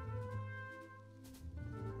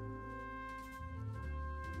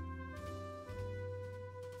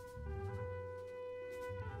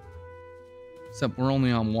 Except we're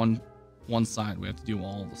only on one side. We have to do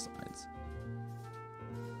all the sides.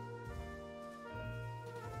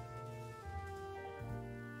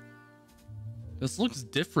 This looks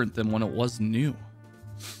different than when it was new.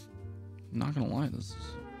 I'm not gonna lie, this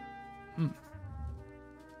is...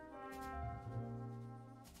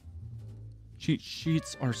 Cheat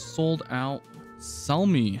sheets are sold out. Sell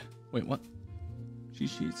me. Wait, what? Cheat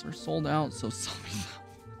sheets are sold out, so sell me them.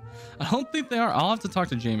 I don't think they are. I'll have to talk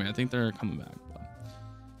to Jamie. I think they're coming back. But...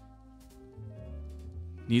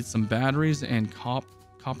 Need some batteries and copper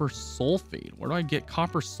sulfate. Where do I get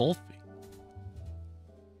copper sulfate?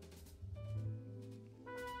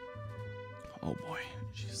 Oh boy,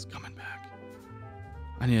 she's coming back.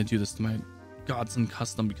 I need to do this to my Godson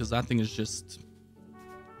custom because that thing is just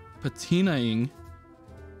patinaing,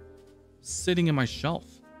 sitting in my shelf.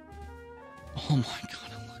 Oh my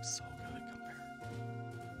god, it looks so good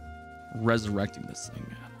compared. Resurrecting this thing,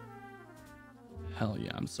 man. Hell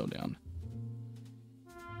yeah, I'm so down.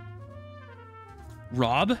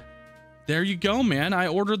 Rob, there you go, man. I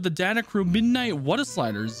ordered the Data Crew Midnight What a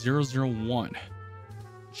Slider 001.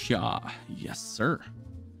 Ja, yes, sir.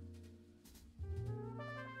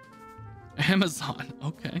 Amazon,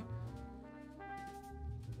 okay.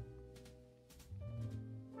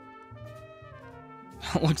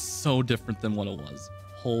 That looks so different than what it was.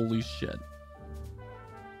 Holy shit.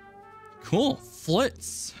 Cool.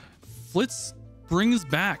 Flitz. Flitz brings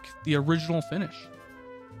back the original finish.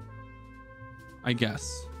 I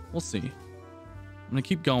guess. We'll see. I'm gonna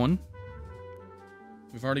keep going.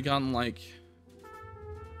 We've already gotten like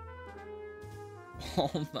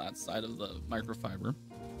all of that side of the microfiber.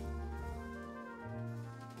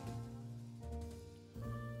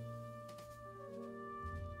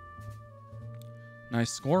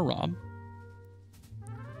 Nice score, Rob.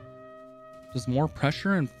 Does more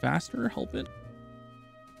pressure and faster help it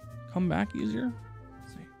come back easier?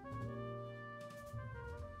 Let's see.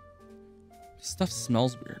 This stuff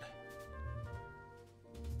smells weird.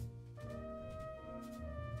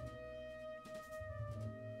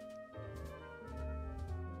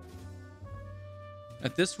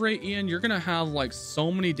 At this rate, Ian, you're gonna have like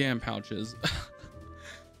so many damn pouches.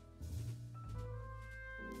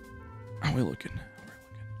 How are we looking?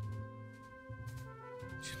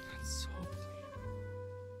 Dude, that's so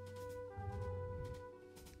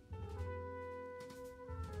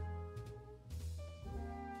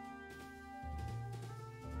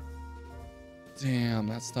clean. Damn,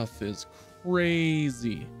 that stuff is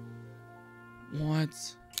crazy. What?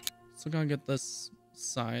 Still gotta get this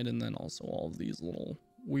side and then also all of these little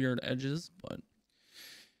weird edges, but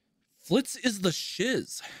Flitz is the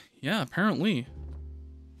shiz. Yeah, apparently.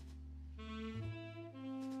 Do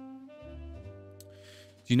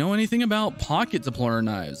you know anything about pocket deployer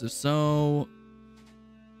knives? If so,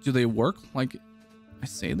 do they work like I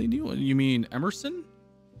say they do? You mean Emerson?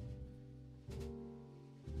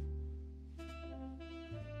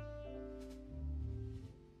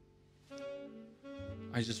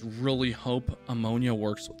 I just really hope ammonia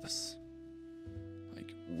works with this.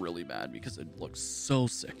 Like, really bad, because it looks so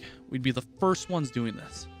sick. We'd be the first ones doing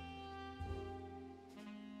this.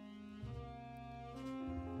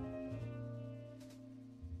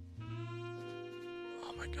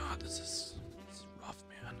 Oh my god, this is rough,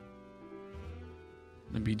 man.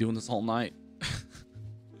 I'm gonna be doing this all night.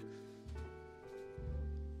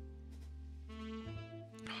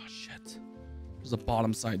 Oh, shit. There's a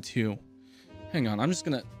bottom side, too. Hang on, I'm just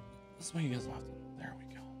gonna... This way you guys left. There we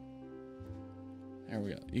go. There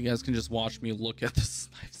we go. You guys can just watch me look at this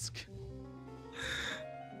knife skin.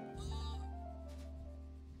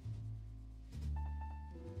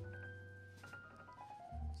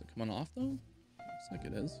 Is it coming off, though? Looks like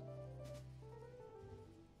it is.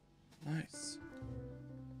 Nice.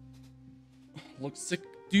 Looks sick,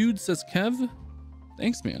 dude, says Kev.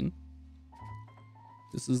 Thanks, man.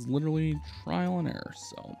 This is literally trial and error,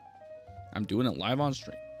 so... I'm doing it live on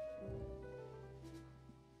stream.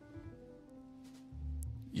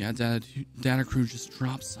 Yeah, Data Crew just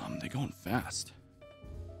dropped some. They going fast.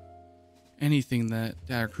 Anything that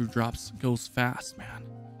Data Crew drops goes fast, man.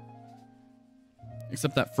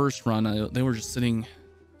 Except that first run, they were just sitting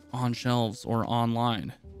on shelves or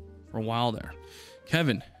online for a while there.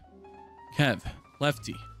 Kev,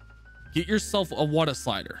 Lefty, get yourself a water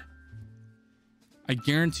slider. I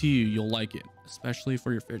guarantee you'll like it, especially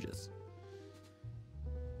for your fidgets.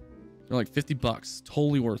 They're like $50.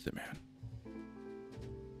 Totally worth it, man.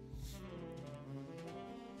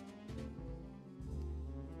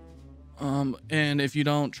 And if you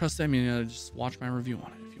don't trust it, I mean, just watch my review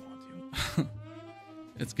on it if you want to.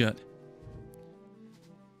 It's good.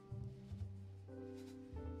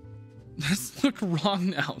 Let's look wrong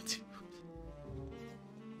now, dude.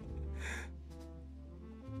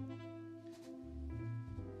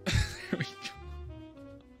 There we go.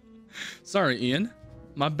 Sorry, Ian.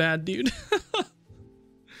 My bad, dude.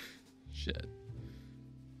 Shit.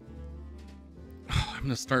 Oh, I'm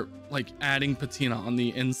gonna start like adding patina on the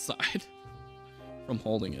inside from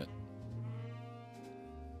holding it.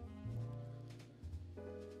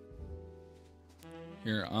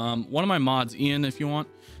 Here, one of my mods, Ian, if you want,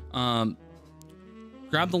 grab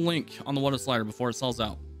the link on the water slider before it sells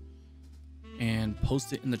out and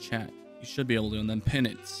post it in the chat. You should be able to, and then pin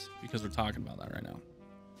it because we're talking about that right now.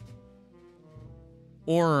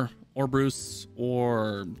 Or Bruce,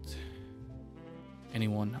 or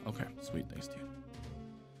anyone. Okay, sweet. Thanks, dude.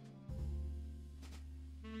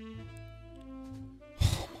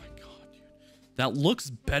 Oh my god, dude. That looks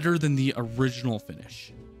better than the original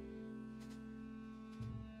finish.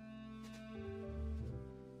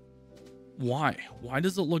 Why? Why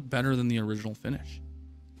does it look better than the original finish?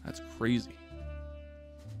 That's crazy.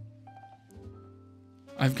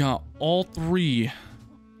 I've got all 3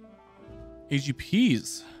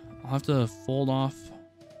 AGPs. I'll have to fold off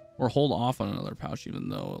or hold off on another pouch, even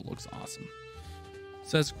though it looks awesome.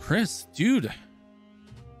 Says Chris, dude.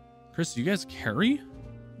 Chris, do you guys carry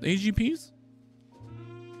the AGPs?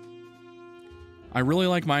 I really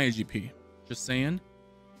like my AGP. Just saying.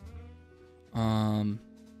 The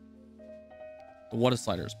water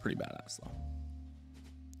slider is pretty badass though.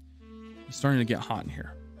 It's starting to get hot in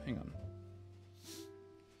here. Hang on.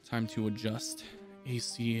 Time to adjust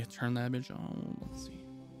AC, turn that bitch on. Let's see.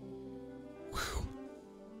 Whew.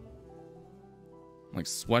 I'm like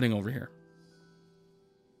sweating over here.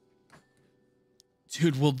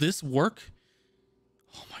 Dude, will this work?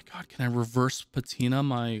 Oh my god, can I reverse patina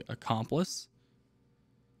my accomplice?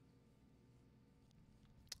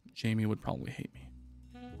 Jamie would probably hate me.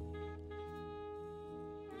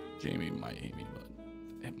 Jamie might hate me, but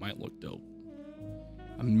it might look dope.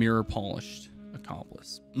 A mirror polished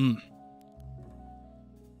accomplice.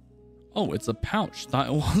 Oh, it's a pouch. Thought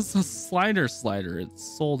it was a slider.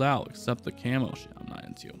 It's sold out, except the camo shit I'm not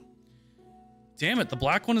into. Damn it, the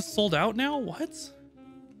black one is sold out now? What?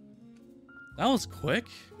 That was quick.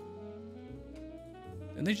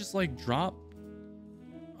 Didn't they just like drop?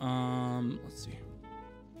 Let's see.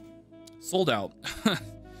 Sold out. Of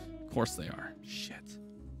course they are. Shit.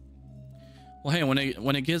 Well, hey,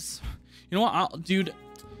 when it gets, you know what, dude,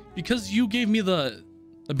 because you gave me the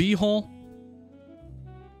B hole,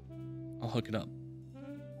 I'll hook it up.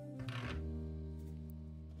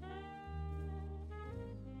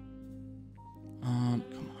 Come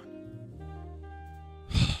on.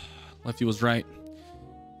 Lefty was right.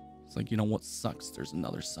 It's like, you know what sucks? There's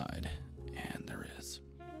another side, and there is.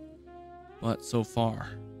 But so far,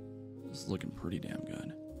 this is looking pretty damn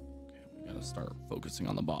good. Okay, we gotta start focusing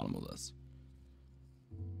on the bottom of this.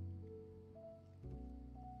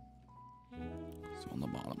 So on the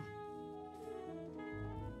bottom.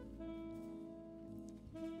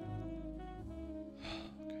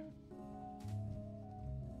 Okay.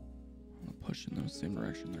 I'm gonna push in the same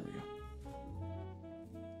direction. There we go.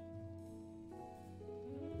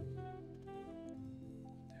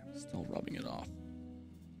 Damn, still rubbing it off.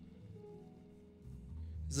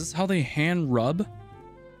 Is this how they hand rub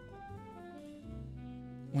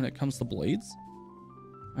when it comes to blades?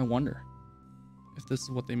 I wonder if this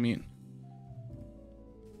is what they mean.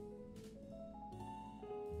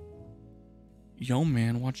 Yo,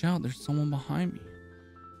 man, watch out. There's someone behind me.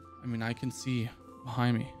 I mean, I can see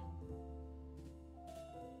behind me.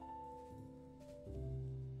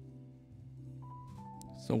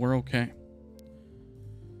 So we're okay.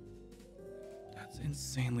 That's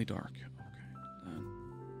insanely dark. Okay. Did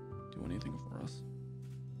that do anything for us?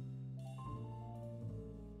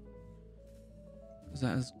 Is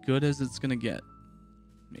that as good as it's gonna get?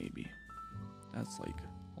 Maybe. That's like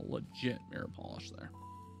a legit mirror polish there.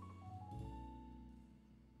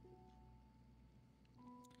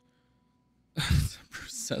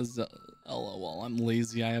 Bruce says, LOL, I'm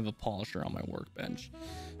lazy. I have a polisher on my workbench.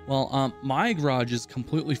 Well, my garage is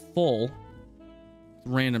completely full with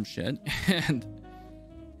random shit. And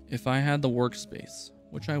if I had the workspace,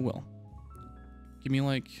 which I will, give me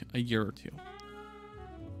like a year or two,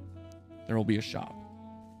 there will be a shop.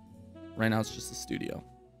 Right now it's just a studio.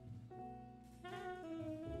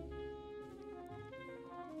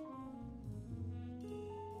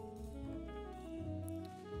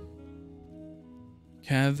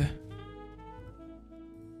 Kev.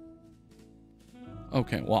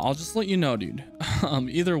 Okay, well, I'll just let you know, dude.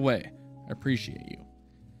 Either way, I appreciate you.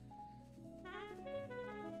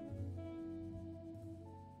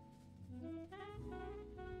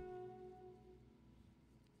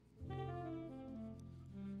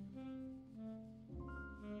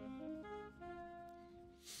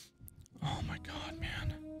 Oh my god,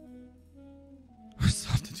 man. I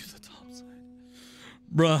still have to do the top side.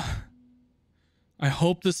 Bruh. I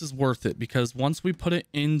hope this is worth it, because once we put it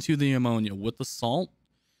into the ammonia with the salt,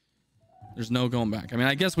 there's no going back. I mean,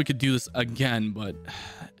 I guess we could do this again, but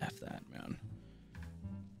F that, man.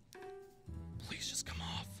 Please just come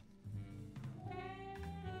off.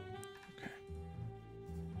 Okay.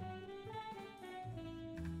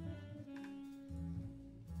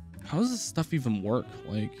 How does this stuff even work?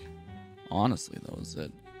 Like, honestly, though,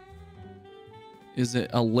 is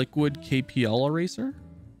it a liquid KPL eraser?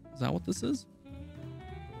 Is that what this is?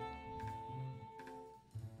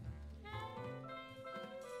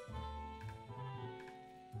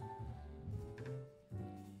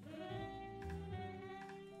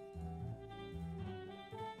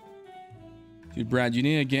 Dude, Brad, you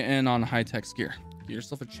need to get in on high-tech gear. Get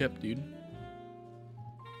yourself a chip, dude.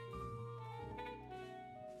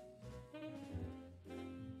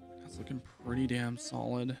 That's looking pretty damn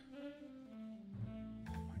solid.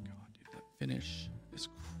 Oh my god, dude, that finish is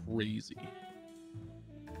crazy.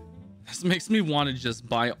 This makes me want to just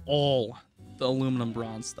buy all the aluminum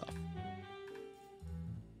bronze stuff.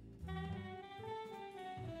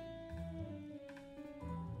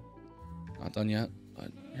 Not done yet,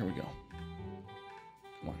 but here we go.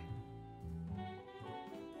 Come on.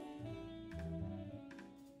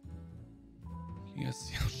 Can you guys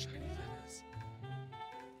see how shiny that is?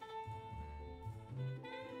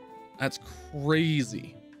 That's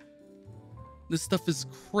crazy. This stuff is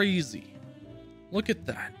crazy. Look at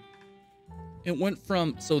that. It went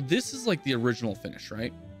from, so this is like the original finish,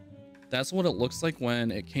 right? That's what it looks like when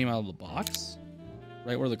it came out of the box,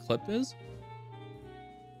 right where the clip is.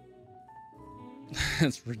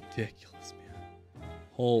 That's ridiculous, man.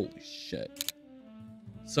 Holy shit.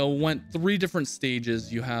 So it went 3 different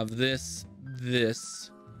stages. You have this, this,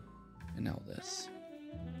 and now this.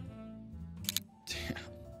 Damn.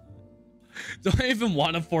 Do I even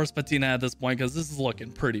want to force patina at this point? Because this is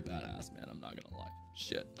looking pretty badass, man. I'm not gonna lie.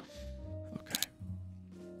 Shit. Okay.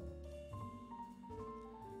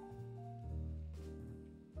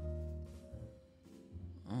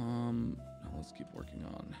 Now let's keep working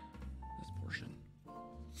on this portion.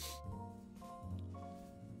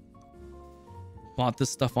 Bought this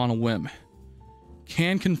stuff on a whim.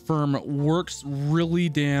 Can confirm works really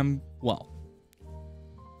damn well.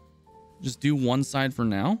 Just do one side for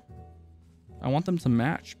now. I want them to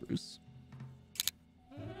match, Bruce.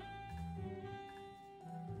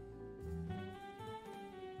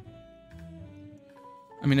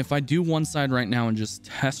 I mean, if I do one side right now and just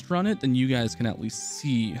test run it, then you guys can at least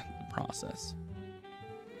see the process.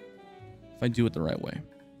 If I do it the right way.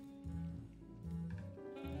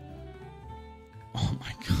 Oh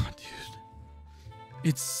my god, dude.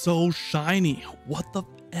 It's so shiny. What the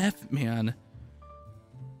F, man?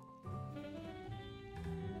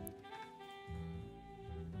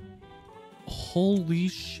 Holy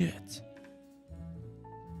shit.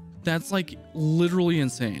 That's like literally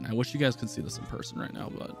insane. I wish you guys could see this in person right now,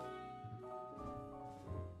 but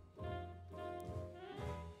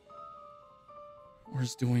we're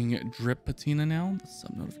just doing drip patina now. The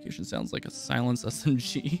sub notification sounds like a silenced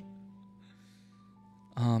SMG.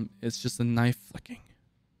 It's just a knife flicking.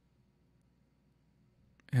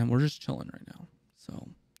 And we're just chilling right now. So,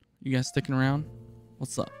 you guys sticking around?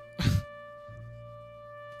 What's up?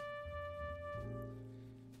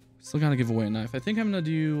 Still gotta give away a knife. I think I'm gonna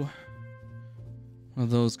do one of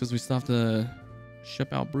those because we still have to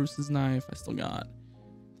ship out Bruce's knife. I still got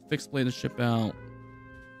fixed blade to ship out.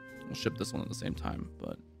 We'll ship this one at the same time,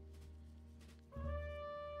 but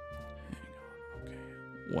hang on. Okay,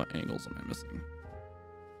 what angles am I missing?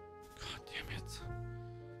 God damn it.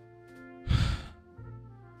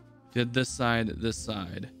 Did this side, this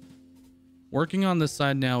side. Working on this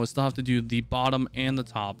side now. We still have to do the bottom and the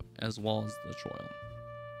top as well as the choil.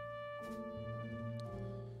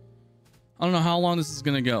 I don't know how long this is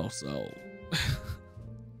gonna go, so that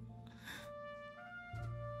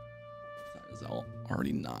is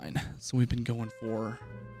already 9. So we've been going for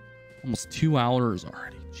almost 2 hours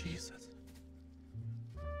already. Jesus.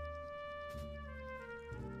 Oh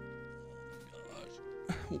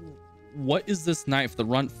my gosh. What is this knife? The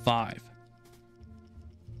Runt 5.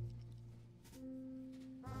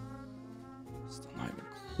 Still not even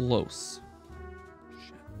close.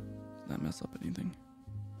 Shit. Did that mess up anything?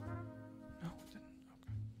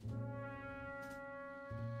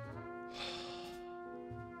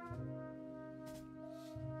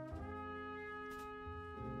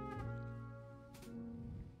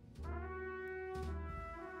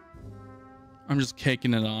 I'm just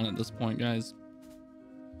caking it on at this point, guys.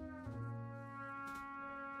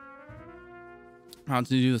 I have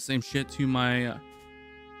to do the same shit to my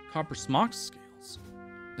copper smock scales.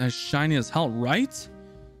 That's shiny as hell, right?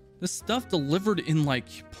 This stuff delivered in like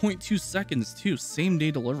 0.2 seconds too. Same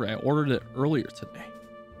day delivery. I ordered it earlier today.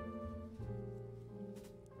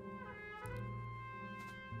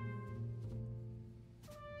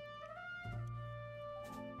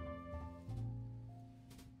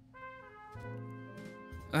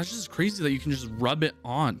 That's just crazy that you can just rub it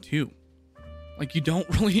on too. Like you don't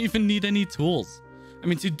really even need any tools. I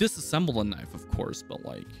mean, to disassemble a knife, of course, but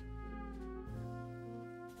like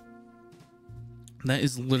that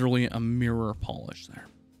is literally a mirror polish there.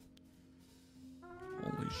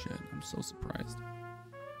 Holy shit, I'm so surprised.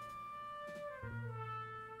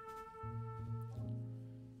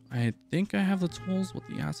 I think I have the tools with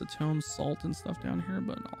the acetone, salt, and stuff down here,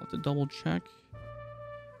 but I'll have to double check.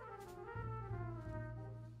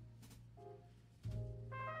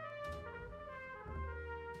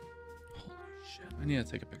 I need to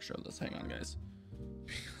take a picture of this. Hang on, guys.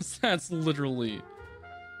 Because that's literally...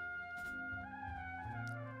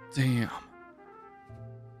 Damn.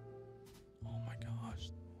 Oh my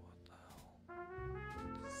gosh. What the hell?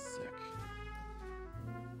 Sick.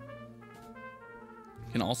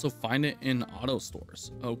 You can also find it in auto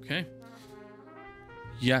stores. Okay.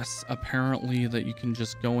 Yes, apparently that you can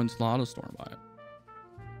just go into the auto store and buy it.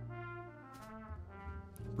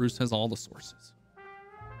 Bruce has all the sources.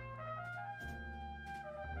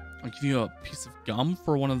 I'll give you a piece of gum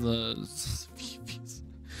for one of the.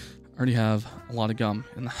 I already have a lot of gum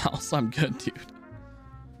in the house. I'm good, dude.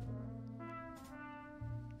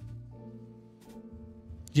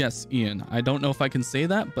 Yes, Ian. I don't know if I can say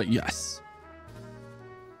that, but yes.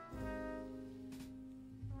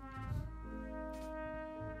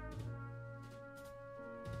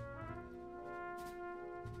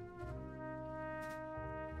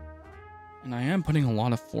 And I am putting a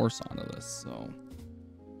lot of force onto this, so.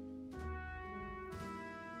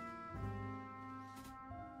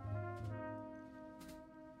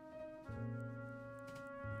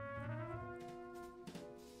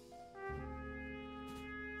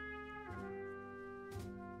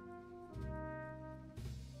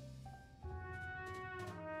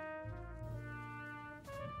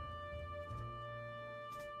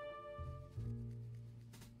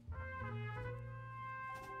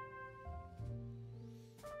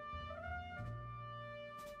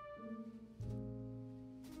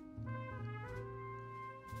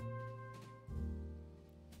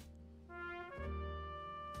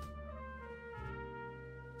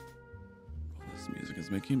 This music is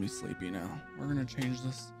making me sleepy now. We're gonna change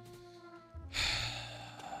this.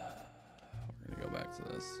 We're gonna go back to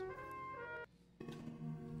this.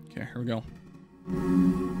 Okay, here we go.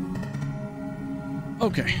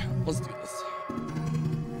 Okay, let's do this.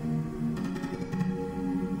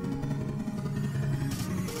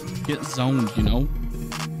 Get zoned, you know?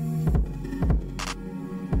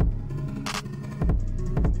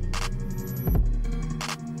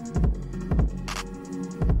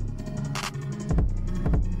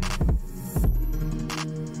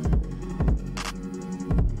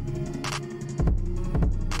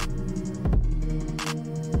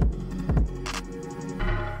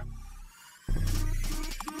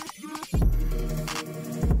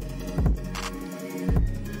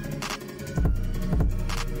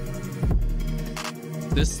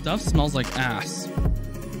 This stuff smells like ass.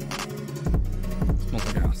 Smells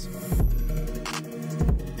like ass.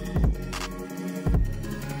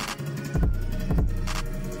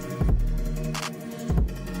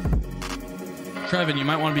 Trevin, you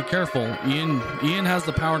might want to be careful. Ian has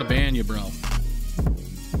the power to ban you, bro.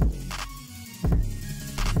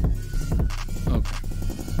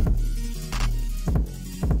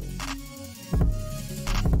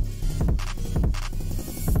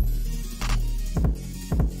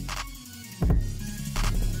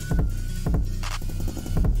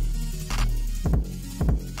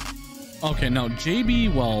 Okay, no,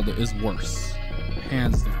 JB Weld is worse,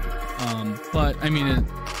 hands down. But I mean, it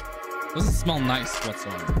doesn't smell nice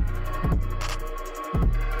whatsoever.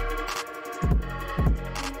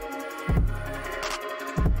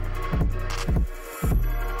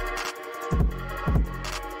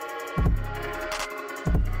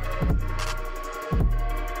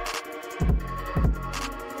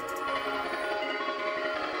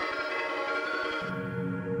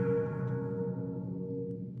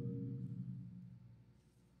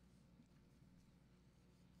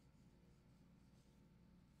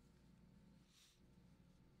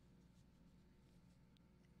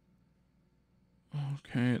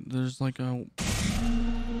 Okay, there's like a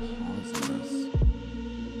pause in this.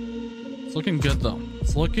 It's looking good though.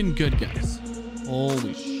 It's looking good, guys.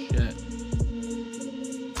 Holy shit.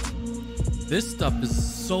 This stuff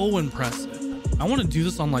is so impressive. I want to do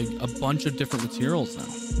this on like a bunch of different materials now.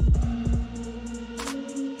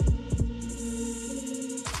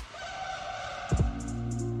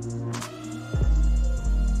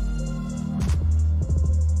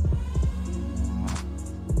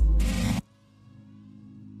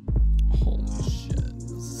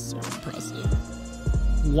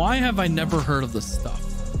 Why have I never heard of this stuff?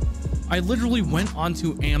 I literally went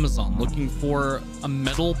onto Amazon looking for a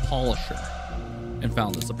metal polisher and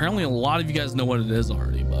found this. Apparently a lot of you guys know what it is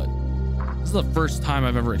already, but this is the first time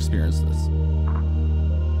I've ever experienced this.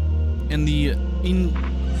 And the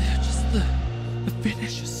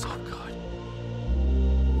finish is so good.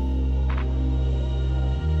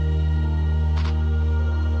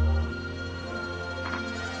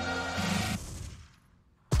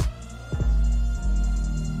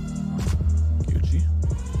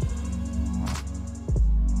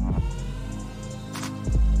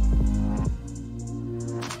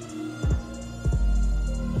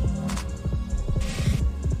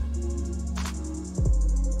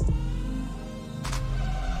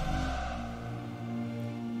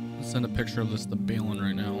 Send a picture of this to Balin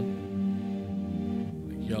right now.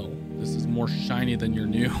 Like, yo, this is more shiny than your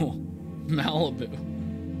new Malibu.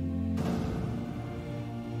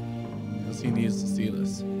 Because he needs to see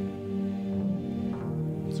this.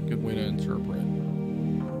 It's a good way to interpret.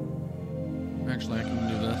 Actually, I can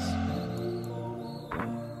do this.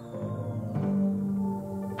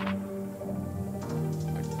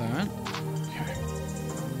 Like that.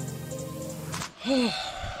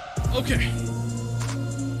 Okay. Okay.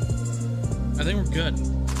 I think we're good.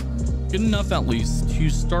 Good enough, at least, to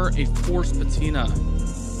start a force patina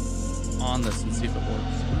on this and see if it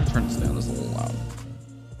works. I'm gonna turn this down. This is a little loud.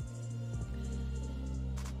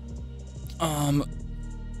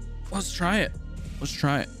 Let's try it. Let's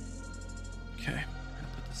try it. Okay, I'm gonna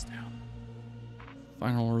put this down.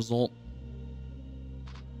 Final result.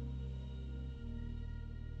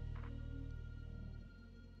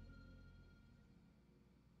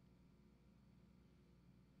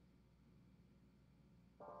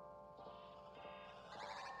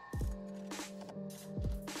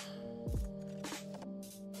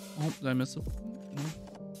 Oh, did I miss it? No.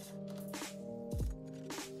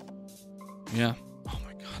 Yeah. Oh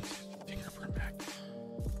my god, fingerprint back.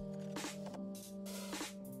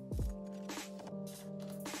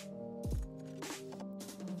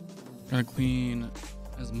 Gotta clean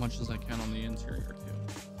as much as I can on the interior too.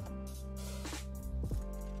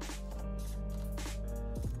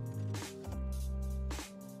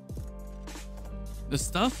 This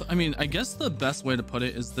stuff, I mean, I guess the best way to put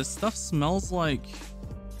it is this stuff smells like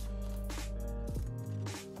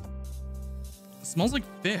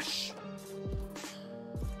fish.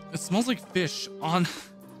 It smells like fish on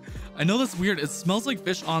I know that's weird. It smells like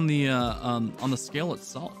fish on the scale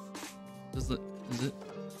itself. Is it?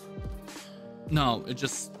 No, it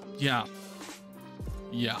just, yeah.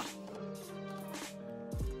 Yeah.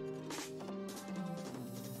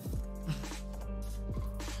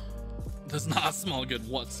 Does not smell good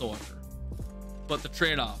whatsoever. But the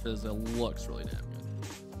trade-off is it looks really damn good.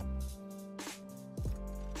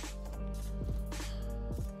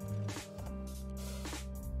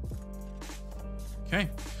 Okay,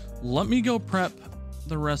 let me go prep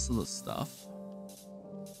the rest of the stuff.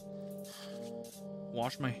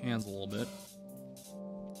 Wash my hands a little bit.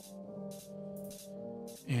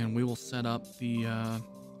 And we will set up the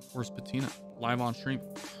force patina live on stream.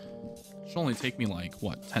 It should only take me like,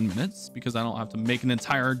 what, 10 minutes? Because I don't have to make an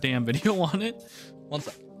entire damn video on it. One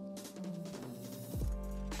sec.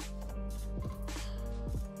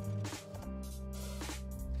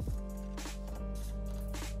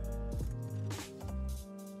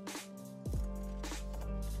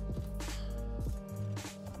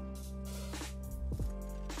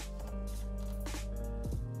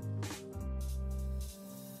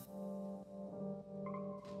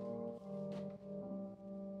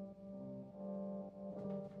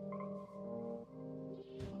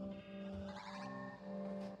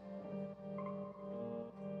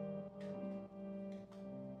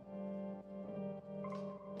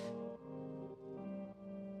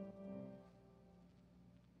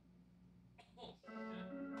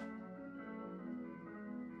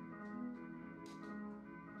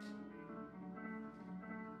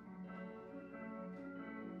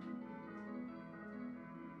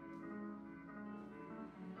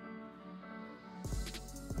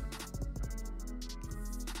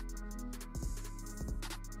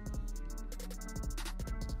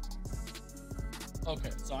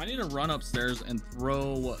 Okay, so I need to run upstairs and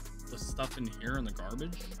throw the stuff in here in the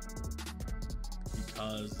garbage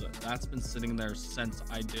because that's been sitting there since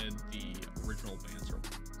I did the original Banter.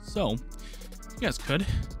 So, you guys could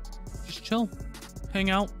just chill, hang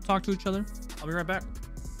out, talk to each other. I'll be right back.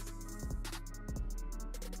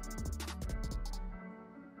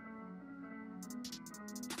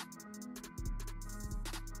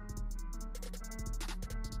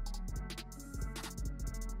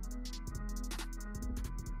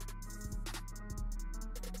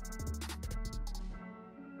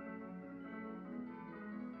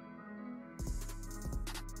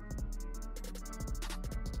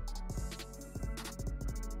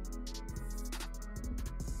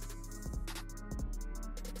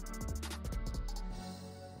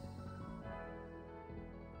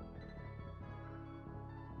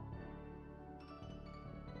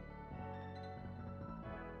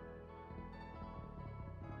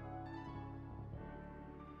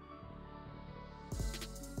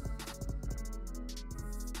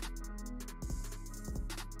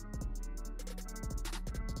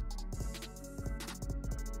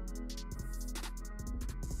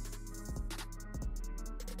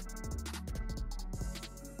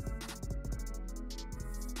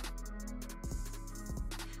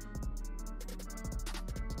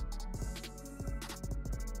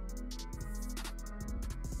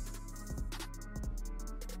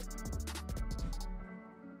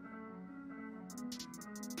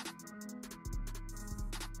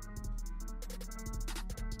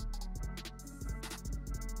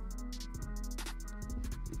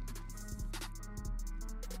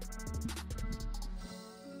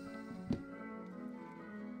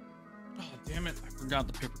 Forgot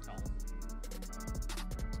the paper towel.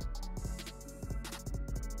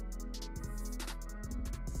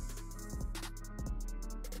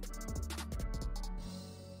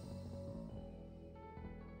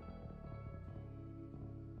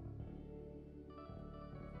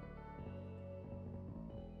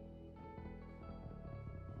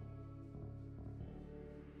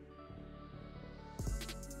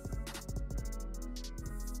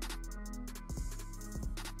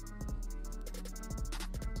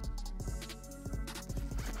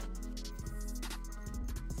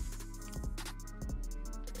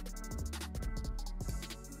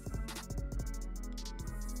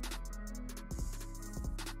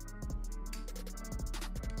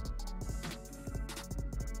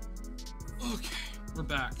 Okay, we're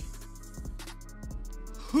back.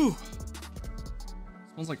 Whew.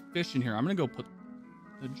 Smells like fish in here. I'm gonna go put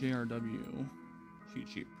the JRW Cheat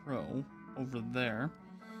Sheet Pro over there.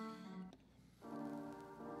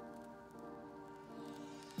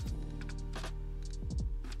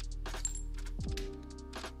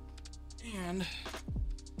 And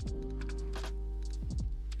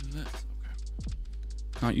do this. Okay.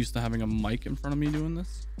 Not used to having a mic in front of me doing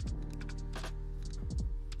this.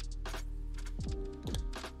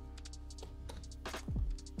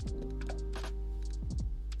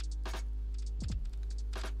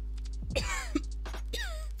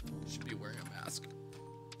 Should be wearing a mask.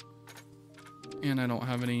 And I don't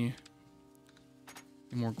have any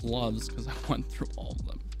more gloves because I went through all of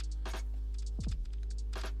them.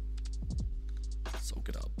 Soak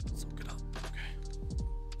it up. Soak it up. Okay.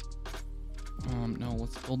 No,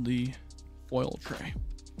 let's build the foil tray.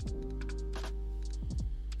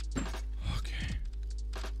 Okay.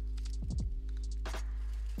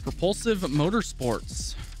 Propulsive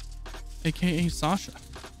Motorsports, aka Sasha.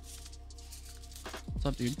 What's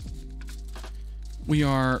up, dude? We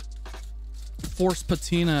are force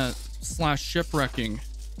patina / shipwrecking,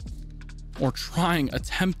 or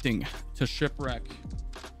attempting to shipwreck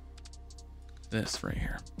this right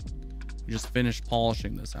here. We just finished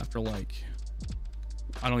polishing this after like,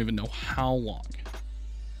 I don't even know how long.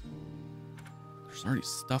 There's already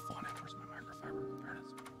stuff on it. Where's my microfiber? There it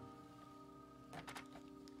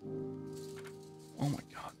is. Oh my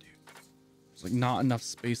God, dude. There's like not enough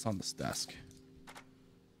space on this desk.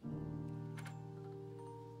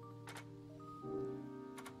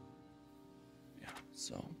 Yeah,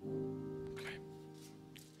 so, okay.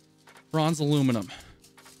 Bronze aluminum.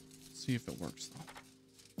 Let's see if it works though.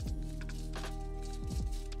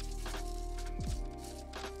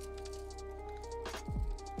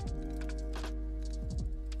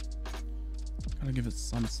 Gotta give it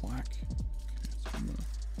some slack. Okay, so I'm gonna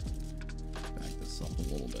back this up a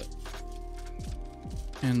little bit.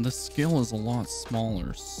 And the scale is a lot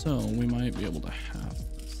smaller, so we might be able to have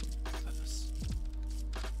this like this.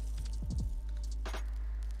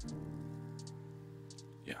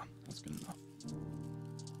 Yeah, that's good enough.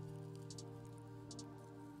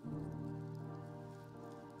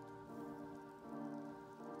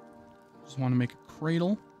 Just want to make a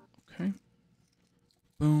cradle. Okay.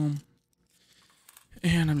 Boom.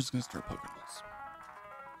 And I'm just going to start poking holes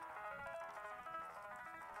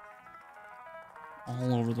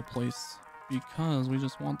all over the place because we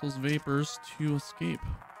just want those vapors to escape.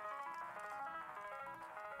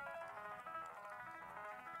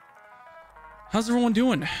 How's everyone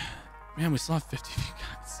doing? Man, we still have 50 of you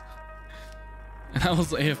guys. And I was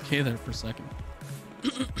AFK there for a second.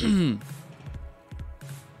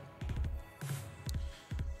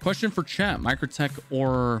 Question for chat, Microtech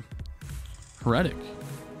or Heretic?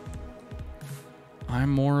 I'm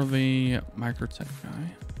more of a Microtech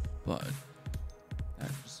guy, but that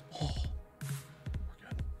just, oh, we're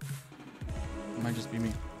good. It might just be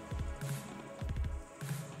me.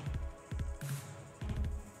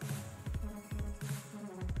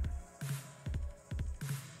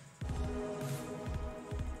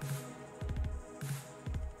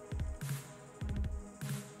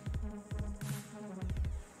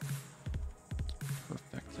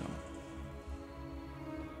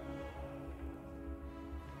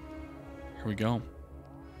 Here we go.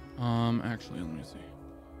 Actually, let me see.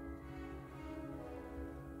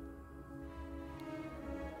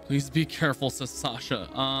 Please be careful, says Sasha.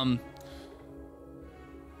 Ammonium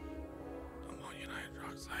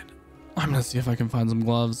hydroxide. I'm gonna see if I can find some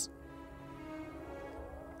gloves.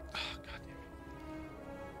 Oh, God damn it.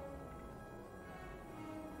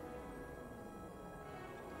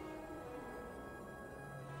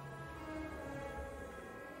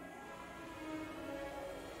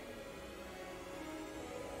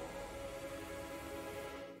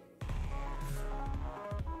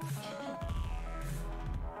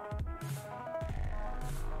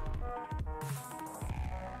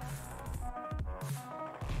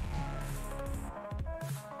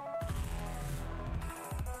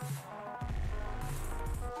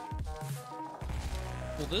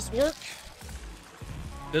 Will this work?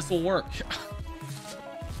 This will work.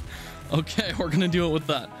 Okay, we're gonna do it with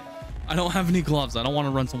that. I don't have any gloves. I don't want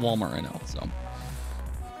to run to Walmart right now, so.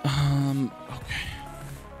 Okay.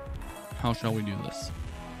 How shall we do this?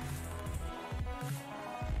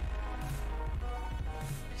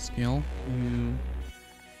 Scale to...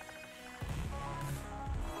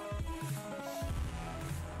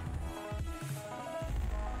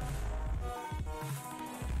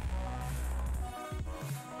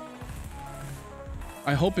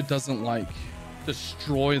 I hope it doesn't like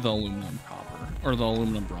destroy the aluminum copper or the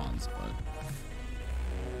aluminum bronze,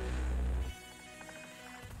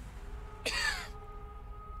 but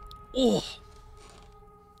oh,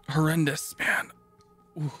 horrendous, man.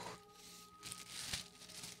 Ooh.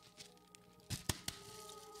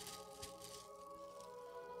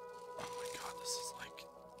 Oh my god, this is like,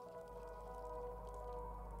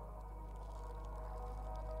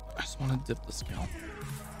 I just want to dip the scale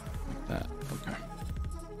like that. Okay.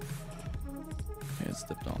 Okay, it's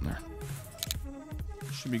dipped on there.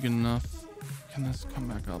 Should be good enough. Can this come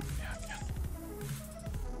back up? Yeah, it can.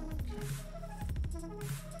 Okay.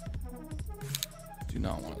 Do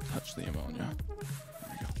not want to touch the ammonia. There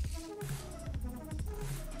we go.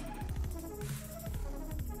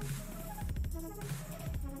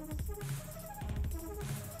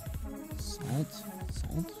 Salt.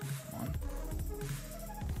 Salt. Come on.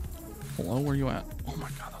 Hello, where you at? Oh my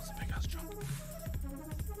god, that was a big ass chunk.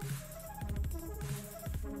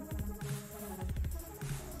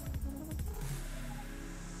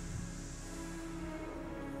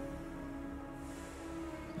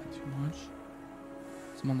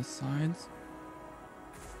 Some on the sides.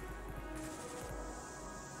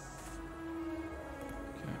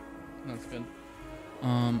 Okay, that's good.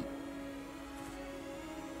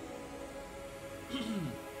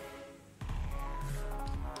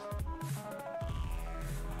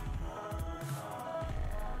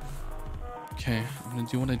 Okay, I'm gonna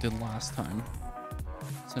do what I did last time.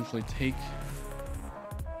 Essentially take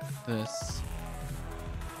this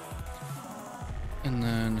and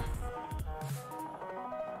then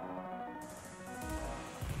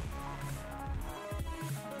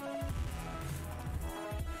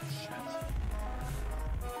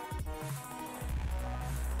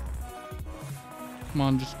come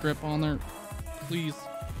on, just grip on there, please.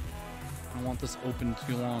 I don't want this open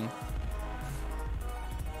too long.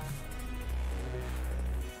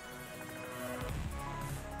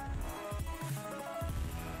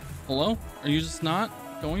 Hello? Are you just not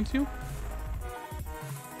going to?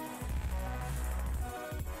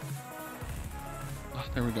 Oh,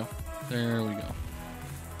 there we go. There we go.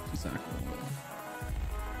 Exactly.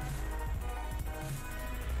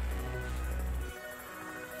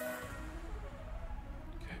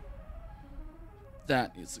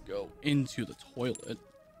 That needs to go into the toilet.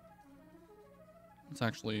 Let's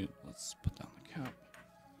actually, let's put down the cap.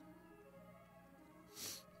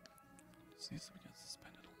 This needs to get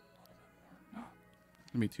suspended a little bit more. No, I'm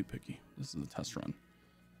gonna be too picky. This is a test run.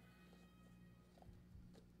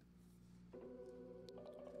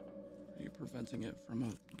 Are you preventing it from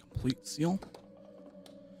a complete seal?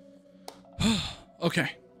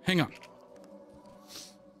 Okay, hang on.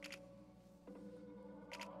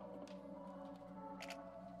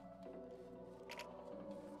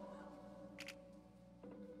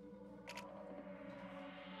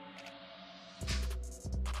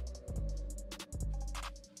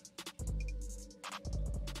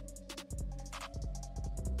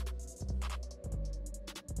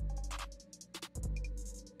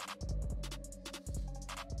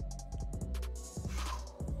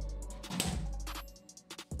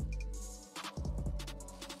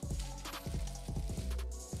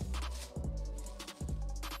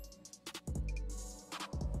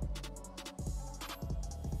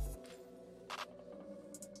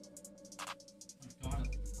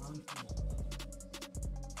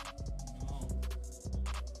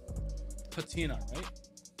 Patina, right?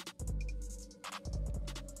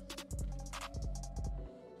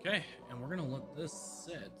 Okay, and we're gonna let this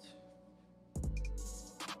sit.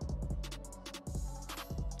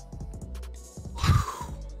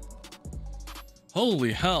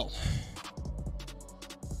 Holy hell.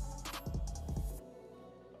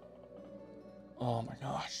 Oh my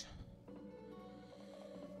gosh.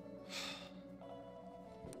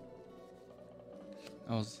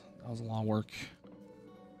 That was a lot of work.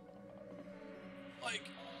 Like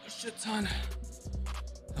a shit ton.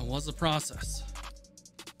 That was a process.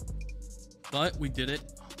 But we did it.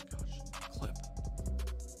 Oh my gosh, clip.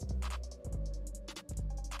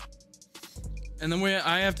 And then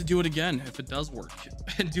I have to do it again if it does work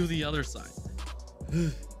and do the other side.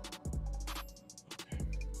 Okay.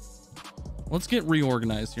 let's get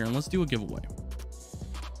reorganized here and let's do a giveaway.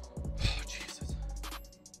 Oh, Jesus.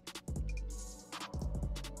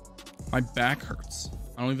 My back hurts.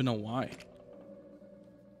 I don't even know why.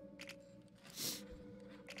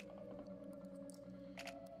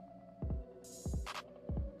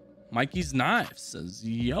 Mikey's Knives says,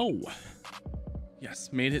 yo. Yes,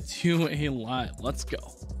 made it to a live. Let's go.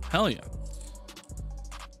 Hell yeah.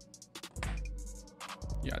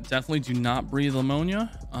 Yeah, definitely do not breathe ammonia.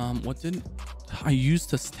 What did I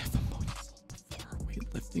used to sniff ammonia before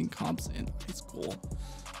weightlifting comps in high school?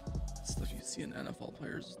 Stuff you see in NFL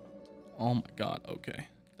players. Oh my God. Okay.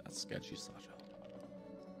 That's sketchy, Sasha.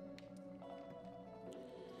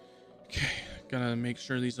 Okay. Gotta make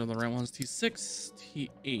sure these are the right ones. T6,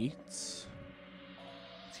 T8,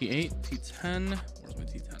 T8, T10. Where's my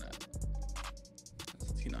T10 at?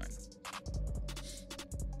 That's T9.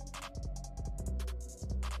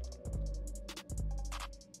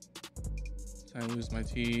 Did I lose my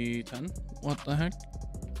T10? What the heck?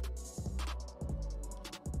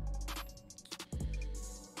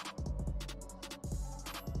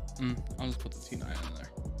 I'll just put the T9 in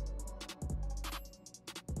there.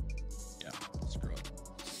 Screw it.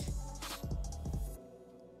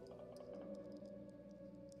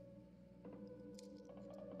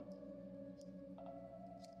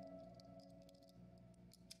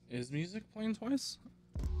 Is music playing twice?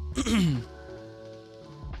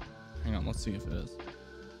 Hang on, let's see if it is.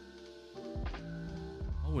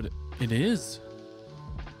 Oh, it is.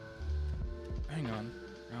 Hang on.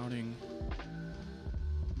 Routing.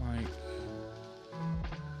 Mic.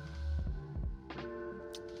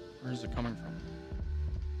 Where is it coming from?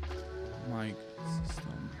 Mic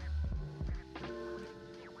system.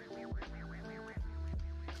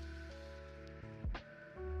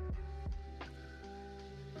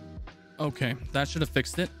 Okay, that should have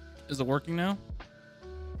fixed it. Is it working now?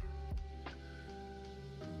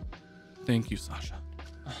 Thank you, Sasha.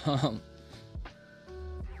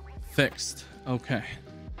 Fixed. Okay.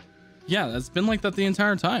 Yeah, that's been like that the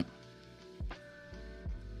entire time.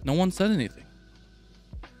 No one said anything.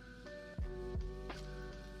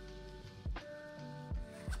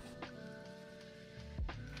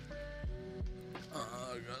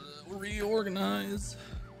 Gotta reorganize.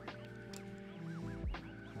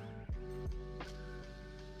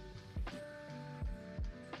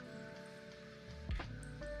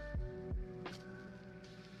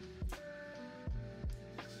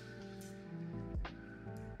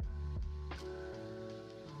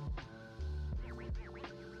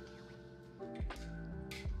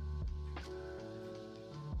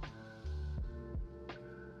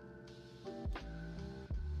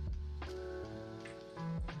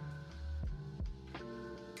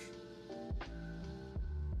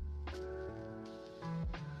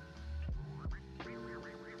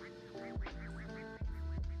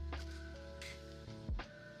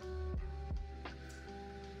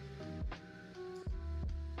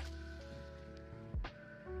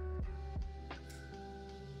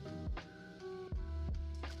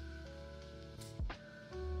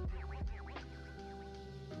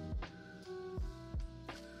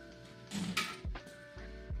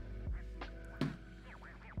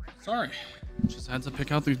 Sorry, just had to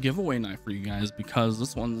pick out the giveaway knife for you guys because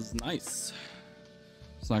this one's nice.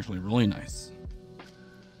 It's actually really nice.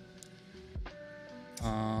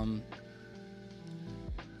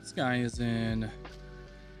 This guy is in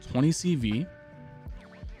 20 CV,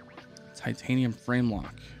 titanium frame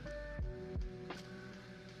lock.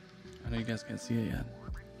 I know you guys can't see it yet,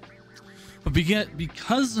 but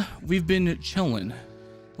because we've been chilling,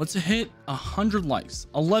 let's hit 100 likes,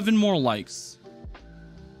 11 more likes.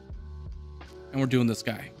 And we're doing this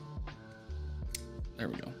guy. There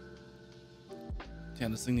we go.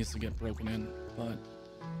 Damn, this thing needs to get broken in, but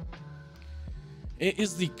it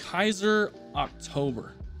is the Kaiser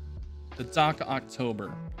October. The Doc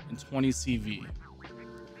October in 20 CV.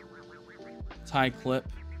 Tie clip.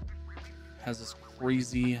 Has this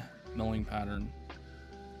crazy milling pattern.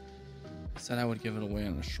 I said I would give it away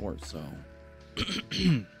on a short, so.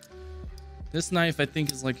 This knife I think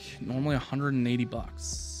is like normally 180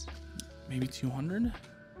 bucks. Maybe 200.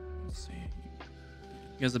 Let's see.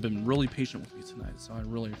 You guys have been really patient with me tonight, so I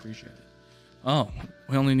really appreciate it. Oh,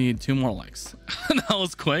 we only need 2 more likes. That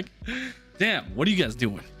was quick. Damn, what are you guys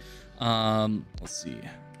doing? Let's see.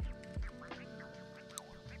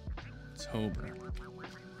 October.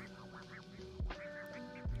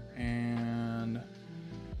 And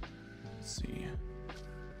let's see.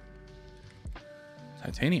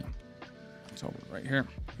 Titanium. October, right here.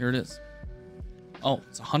 Here it is. Oh,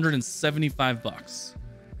 it's 175 bucks.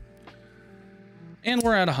 And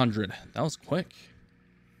we're at 100. That was quick.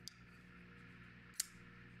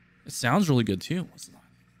 It sounds really good too. Listen.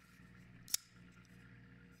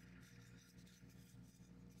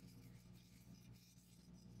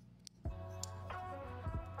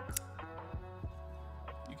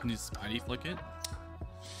 You can just Spidey flick it.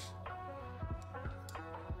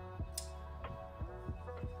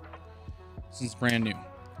 This is brand new,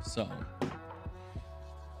 so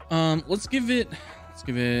let's give it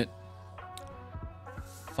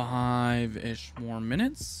 5-ish more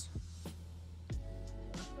minutes.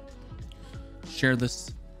 Share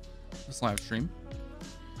this live stream,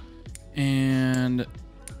 and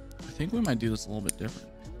I think we might do this a little bit different.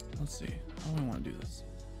 Let's see, how do we want to do this?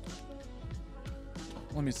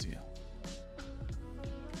 Let me see.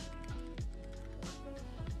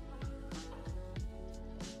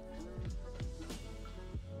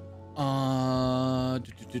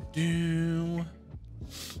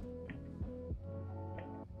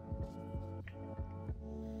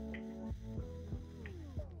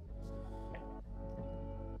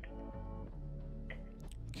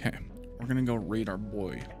 Okay, we're gonna go raid our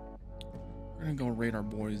boy. We're gonna go raid our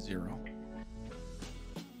boy Zero.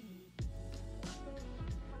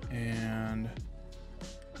 And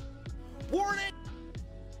warn it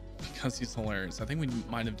because he's hilarious. I think we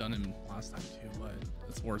might have done him last time too, but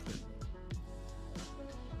it's worth it.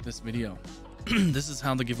 This video. This is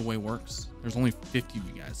how the giveaway works. There's only 50 of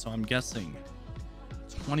you guys, so I'm guessing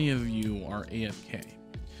 20 of you are AFK.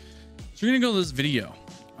 So you're gonna go to this video.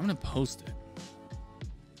 I'm gonna post it.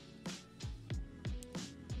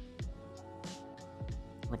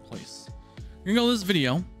 Replace. You're gonna go to this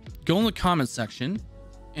video, go in the comment section,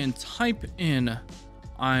 and type in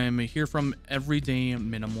I'm here from Everyday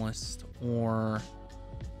Minimalist or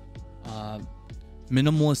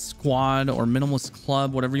Minimalist Squad or Minimalist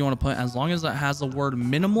Club, whatever you want to put, as long as it has the word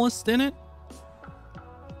minimalist in it,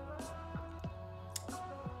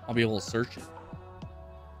 I'll be able to search it.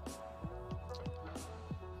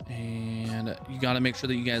 And you got to make sure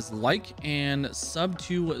that you guys like and sub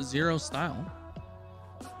to Zero Style.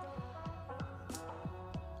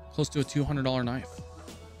 Close to a $200 knife.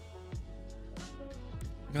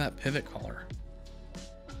 Look at that pivot collar.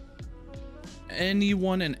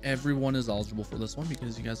 Anyone and everyone is eligible for this one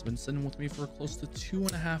because you guys have been sitting with me for close to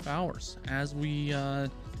 2.5 hours as we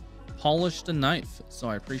polished a knife. So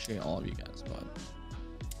I appreciate all of you guys, bud.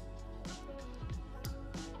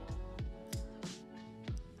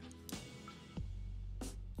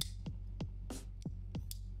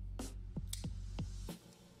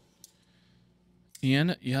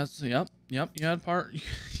 Ian, yes, yep, you had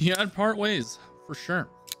part ways for sure.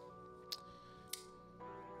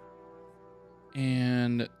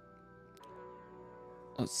 And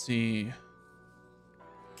let's see.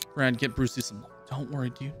 Brad, get Brucey some. Don't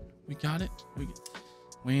worry, dude. We got it.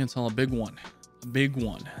 Wait until a big one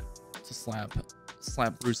to slap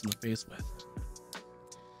Bruce in the face with.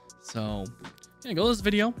 So yeah, go to this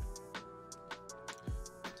video.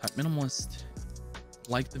 Type minimalist,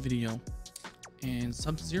 like the video, and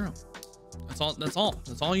sub to Zero. That's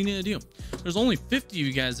all you need to do. There's only 50 of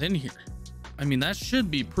you guys in here. I mean, that should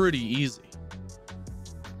be pretty easy.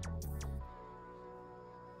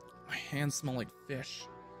 My hands smell like fish.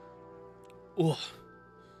 Ugh.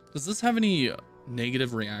 Does this have any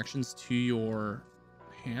negative reactions to your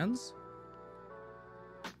hands?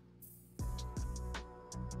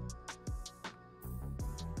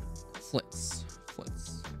 Flits.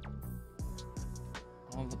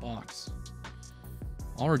 Out of the box.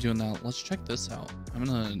 While we're doing that, let's check this out. I'm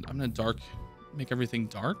gonna make everything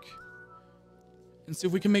dark and see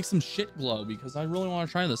if we can make some shit glow, because I really want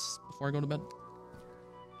to try this before I go to bed.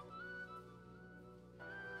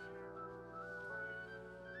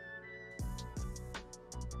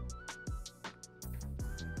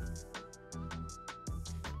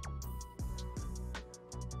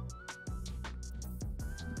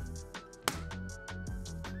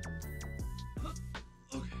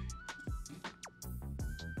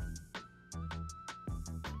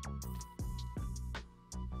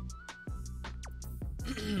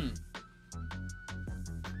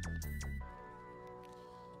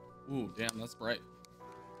 Ooh, damn, that's bright.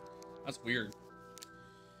 That's weird.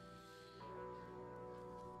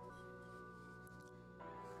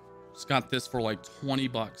 Just got this for like 20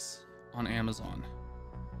 bucks on Amazon.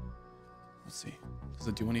 Let's see. Does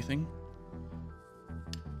it do anything?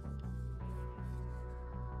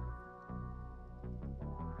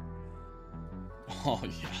 Oh,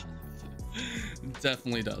 yeah. It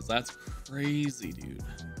definitely does. That's crazy, dude.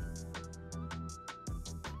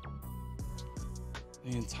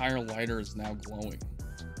 The entire lighter is now glowing.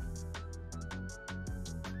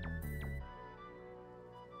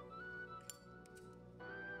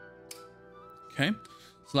 Okay,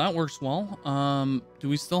 So that works well. Do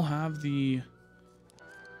we still have the...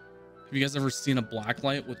 Have you guys ever seen a black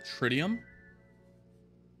light with tritium?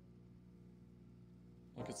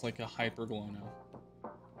 Look, it's like a hyper glow now.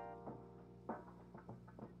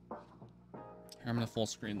 Here, I'm gonna full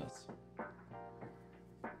screen this.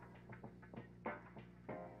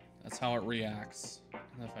 That's how it reacts.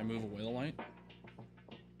 And if I move away the light.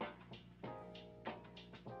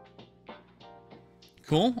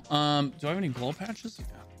 Cool. Do I have any glow patches? Yeah.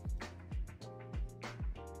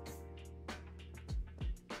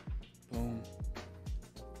 Boom.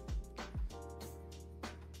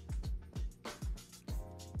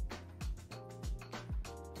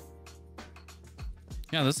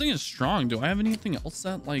 Yeah, this thing is strong. Do I have anything else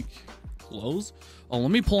that like glows? Oh,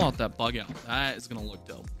 let me pull out that bug out. That is gonna look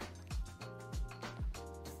dope.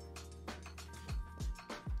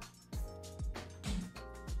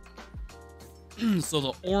 So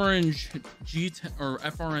the orange G10 or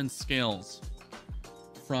FRN scales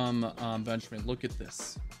from Benchmade. Look at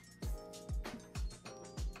this.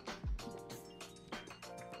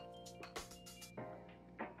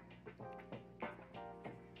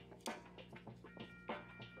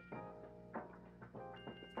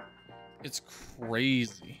 It's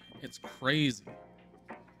crazy. It's crazy.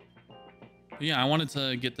 But yeah, I wanted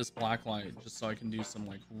to get this black light just so I can do some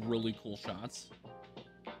like really cool shots.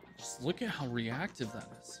 Just look at how reactive that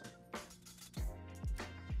is.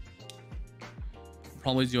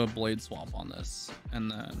 Probably do a blade swap on this,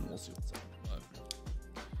 and then we'll see what's up. But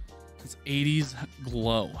it's 80s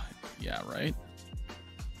glow. Yeah, right?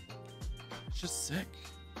 It's just sick.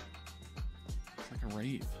 It's like a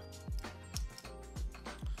rave.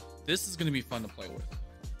 This is going to be fun to play with.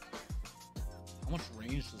 How much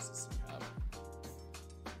range does this thing have?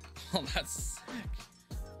 Oh, that's sick.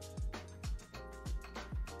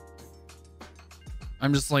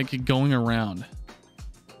 I'm just like going around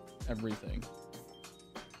everything.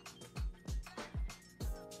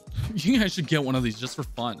 You guys should get one of these just for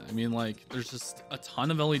fun. I mean, like, there's just a ton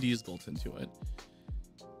of LEDs built into it.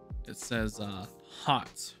 It says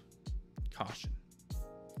hot caution.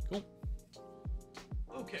 Cool.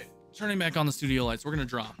 Okay, turning back on the studio lights. We're gonna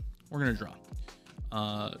draw. We're gonna draw.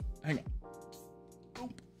 Hang on. Boop.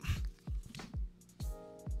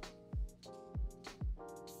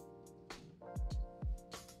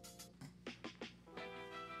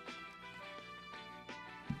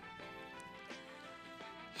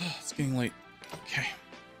 It's getting late. Okay.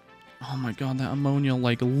 Oh my god, that ammonia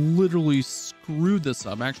like literally screwed this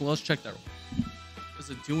up. Actually, let's check that. Is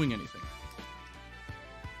it doing anything?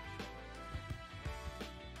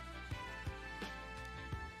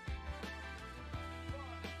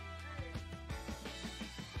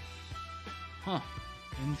 Huh.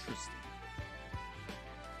 Interesting.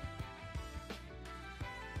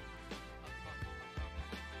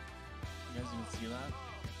 You guys even see that?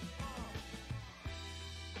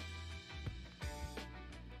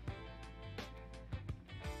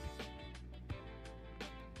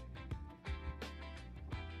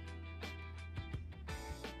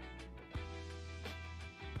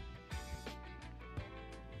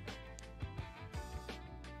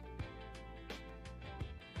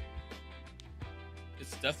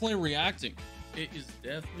 It's definitely reacting. It is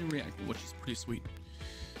definitely reacting, which is pretty sweet.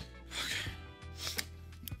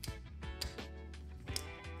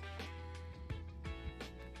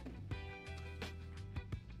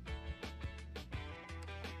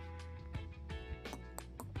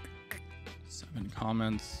 Okay. Seven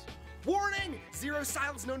comments. Warning! Zero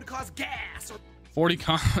silence known to cause gas. 40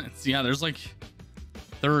 comments. Yeah, there's like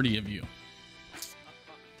 30 of you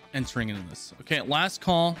entering into this. Okay, last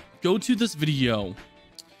call. Go to this video.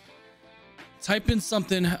 Type in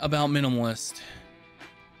something about minimalist,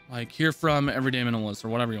 like hear from everyday minimalist or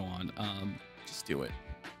whatever you want. Just do it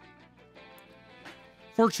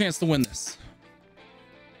for a chance to win this.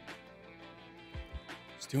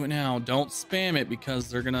 Just do it now. Don't spam it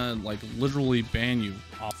because they're gonna like literally ban you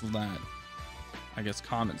off of that, I guess,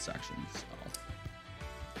 comment section. So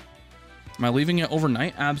am I leaving it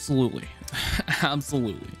overnight? Absolutely.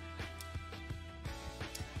 Absolutely.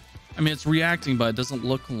 I mean, it's reacting, but it doesn't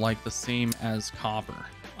look like the same as copper.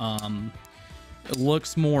 It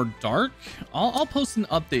looks more dark. I'll post an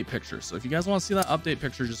update picture. So if you guys want to see that update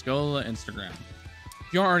picture, just go to Instagram.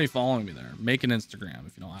 If you aren't already following me there, make an Instagram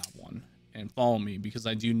if you don't have one, and follow me because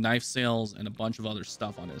I do knife sales and a bunch of other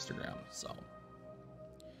stuff on Instagram. So,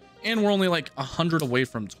 and we're only like 100 away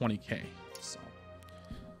from 20K. So,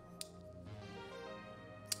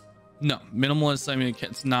 no, minimalist. I mean,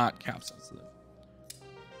 it's not cap sensitive.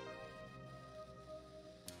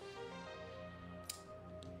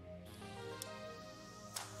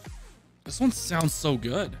 This one sounds so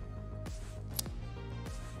good.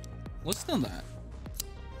 Listen to that.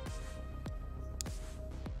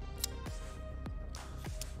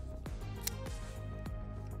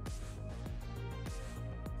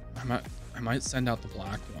 I might send out the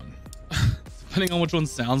black one. Depending on which one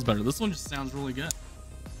sounds better. This one just sounds really good.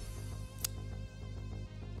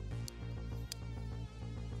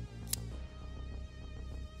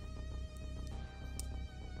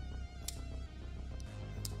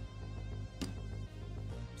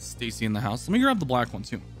 Stacy in the house. Let me grab the black one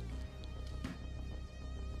too.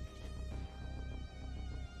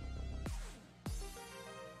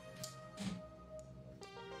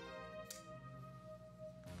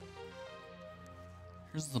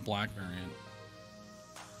 Here's the black variant.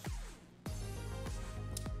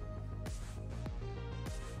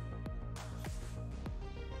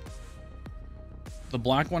 The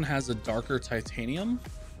black one has a darker titanium.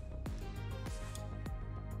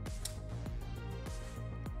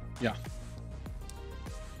 Yeah.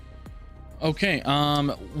 Okay,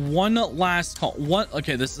 one last call.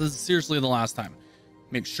 Okay, this is seriously the last time.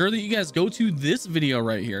 Make sure that you guys go to this video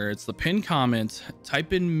right here. It's the pinned comment.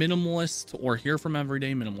 Type in minimalist or hear from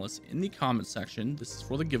everyday minimalist in the comment section. This is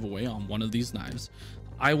for the giveaway on one of these knives.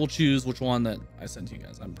 I will choose which one that I send to you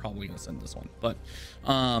guys. I'm probably gonna send this one, but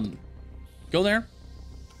go there,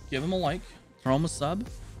 give him a like, throw him a sub.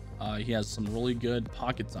 He has some really good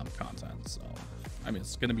pocket dump content, so I mean,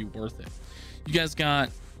 it's gonna be worth it. You guys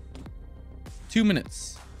got 2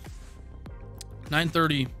 minutes,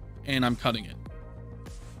 9:30, and I'm cutting it.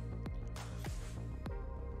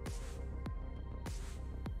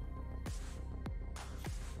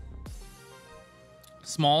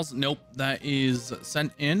 Smalls, nope, that is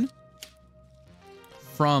sent in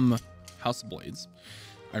from House of Blades.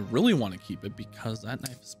 I really want to keep it because that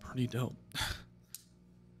knife is pretty dope.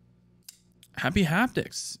 Happy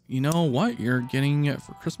haptics. You know what you're getting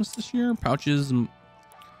for Christmas this year? Pouches,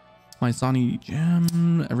 my Sony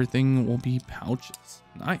gem, everything will be pouches.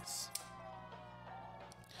 Nice.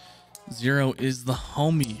 Zero is the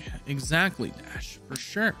homie. Exactly, Dash, for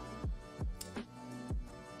sure.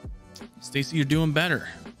 Stacy, you're doing better.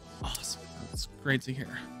 Awesome. That's great to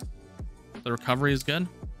hear. The recovery is good.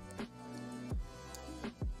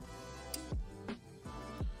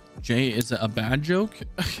 Jay, is it a bad joke?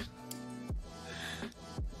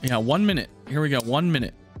 Yeah, 1 minute. Here we go. 1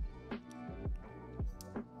 minute.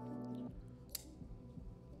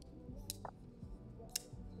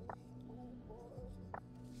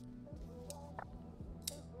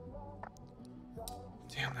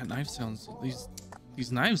 Damn, that knife sounds...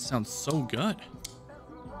 These knives sound so good.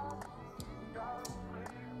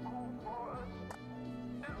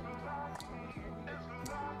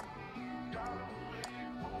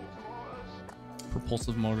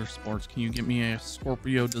 Propulsive Motorsports, can you get me a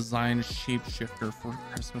Scorpio design shapeshifter for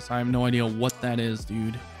Christmas? I have no idea what that is,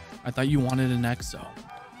 dude. I thought you wanted an EXO.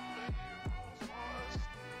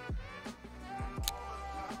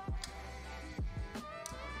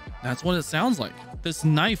 That's what it sounds like. This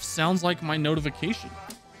knife sounds like my notification.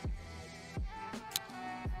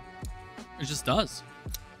 It just does.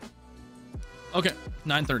 Okay,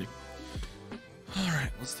 9:30. All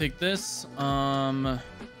right, let's take this.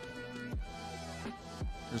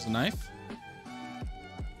 There's a knife.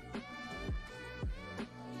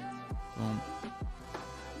 Boom.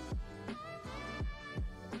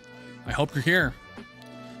 I hope you're here.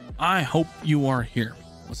 I hope you are here.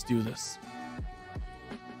 Let's do this.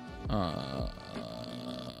 Boom.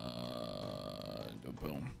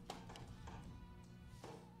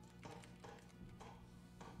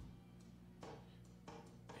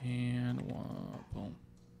 And one, boom.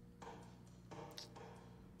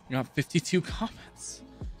 You got 52 comments.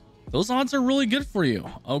 Those odds are really good for you.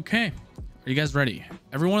 Okay. Are you guys ready?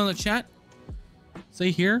 Everyone in the chat,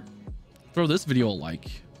 say here. Throw this video a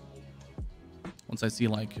like. Once I see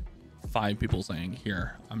like 5 people saying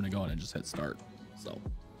here, I'm going to go ahead and just hit start. So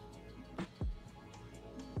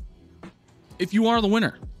if you are the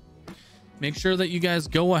winner, make sure that you guys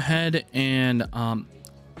go ahead and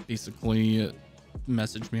basically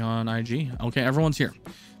message me on IG. Okay, everyone's here.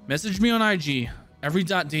 Message me on IG,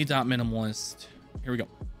 every.day.minimalist. Here we go.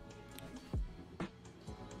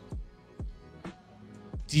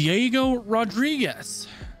 Diego Rodriguez.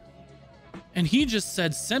 And he just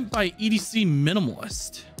said sent by EDC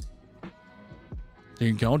Minimalist. There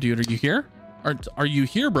you go, dude. Are you here? Are you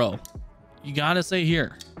here, bro? You gotta say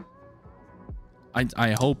here.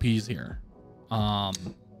 I hope he's here.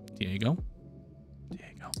 Diego.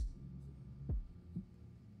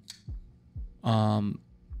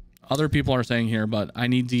 Other people are saying here, but I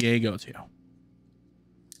need Diego too.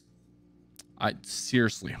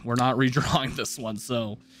 Seriously, we're not redrawing this one.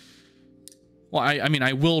 So, well, I mean,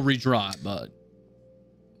 I will redraw it, but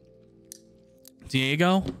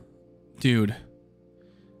Diego, dude.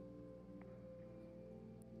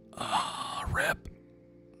 Rip.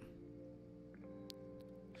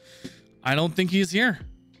 I don't think he's here.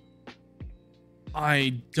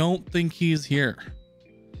 I don't think he's here.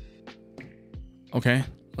 Okay,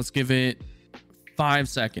 let's give it 5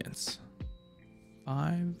 seconds.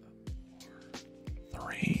 5, 4,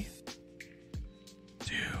 3,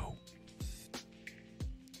 2.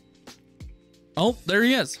 Oh, there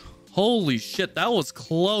he is. Holy shit, that was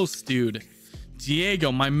close, dude.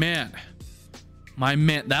 Diego, my man. My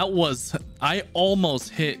man, that was... I almost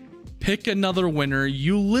hit pick another winner.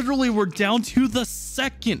 You literally were down to the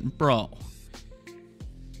second, bro.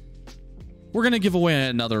 We're going to give away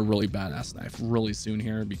another really badass knife really soon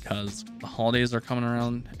here because the holidays are coming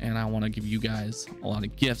around and I want to give you guys a lot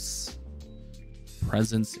of gifts,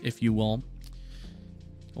 presents, if you will.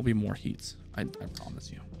 There'll be more heats. I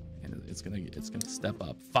promise you. And it's going to step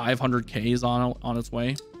up. 500K is on its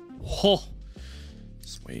way. Whoa.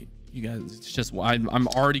 Just wait. You guys, it's just, I'm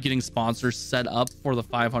already getting sponsors set up for the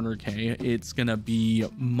 500K. It's going to be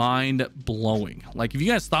mind blowing. Like if you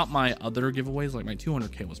guys thought my other giveaways, like my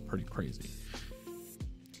 200K was pretty crazy.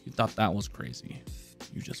 You thought that was crazy.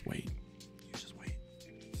 You just wait. You just wait.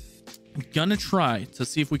 I'm going to try to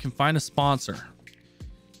see if we can find a sponsor.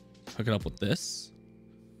 Hook it up with this.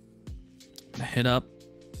 I'm gonna hit up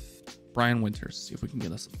Brian Winters. See if we can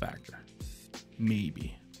get us a factor.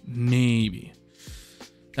 Maybe.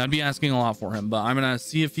 That'd be asking a lot for him, but I'm gonna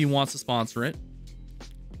see if he wants to sponsor it.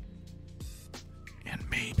 And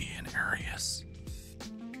maybe an Arius.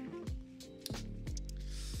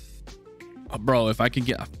 Oh, bro, if I could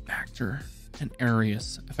get a factor, an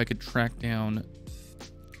Arius, if I could track down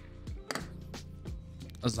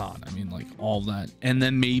a Zon, I mean, like all that, and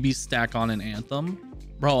then maybe stack on an Anthem.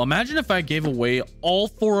 Bro, imagine if I gave away all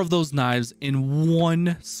 4 of those knives in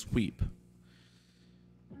one sweep.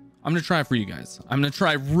 I'm gonna try for you guys. I'm gonna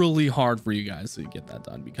try really hard for you guys to get that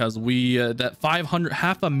done because we that 500,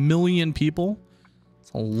 500,000 people.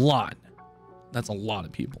 It's a lot. That's a lot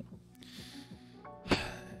of people.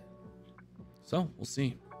 So we'll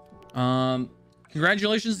see.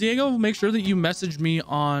 Congratulations, Diego. Make sure that you message me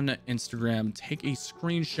on Instagram. Take a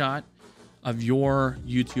screenshot of your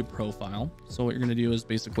YouTube profile. So what you're gonna do is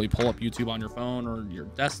basically pull up YouTube on your phone or your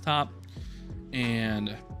desktop,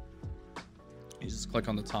 and you just click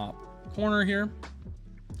on the top corner here,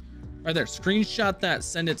 right there. Screenshot that,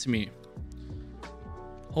 send it to me.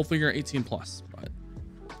 Hopefully you're 18 plus,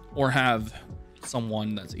 or have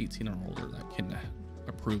someone that's 18 or older that can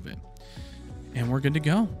approve it, and we're good to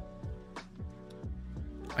go.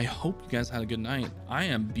 I hope you guys had a good night. I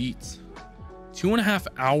am beat. 2.5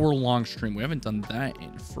 hour long stream. We haven't done that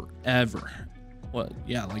in forever. What?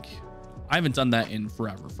 Yeah, like I haven't done that in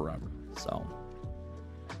forever. So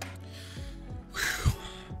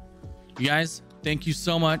you guys, thank you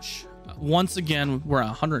so much. Once again, we're at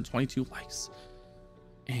 122 likes,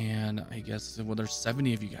 and I guess, well, there's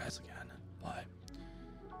 70 of you guys again. But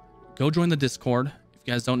go join the Discord. If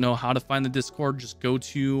you guys don't know how to find the Discord, just go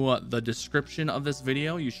to the description of this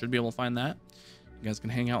video. You should be able to find that. You guys can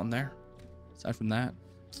hang out in there. Aside from that,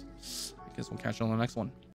 I guess we'll catch you on the next one.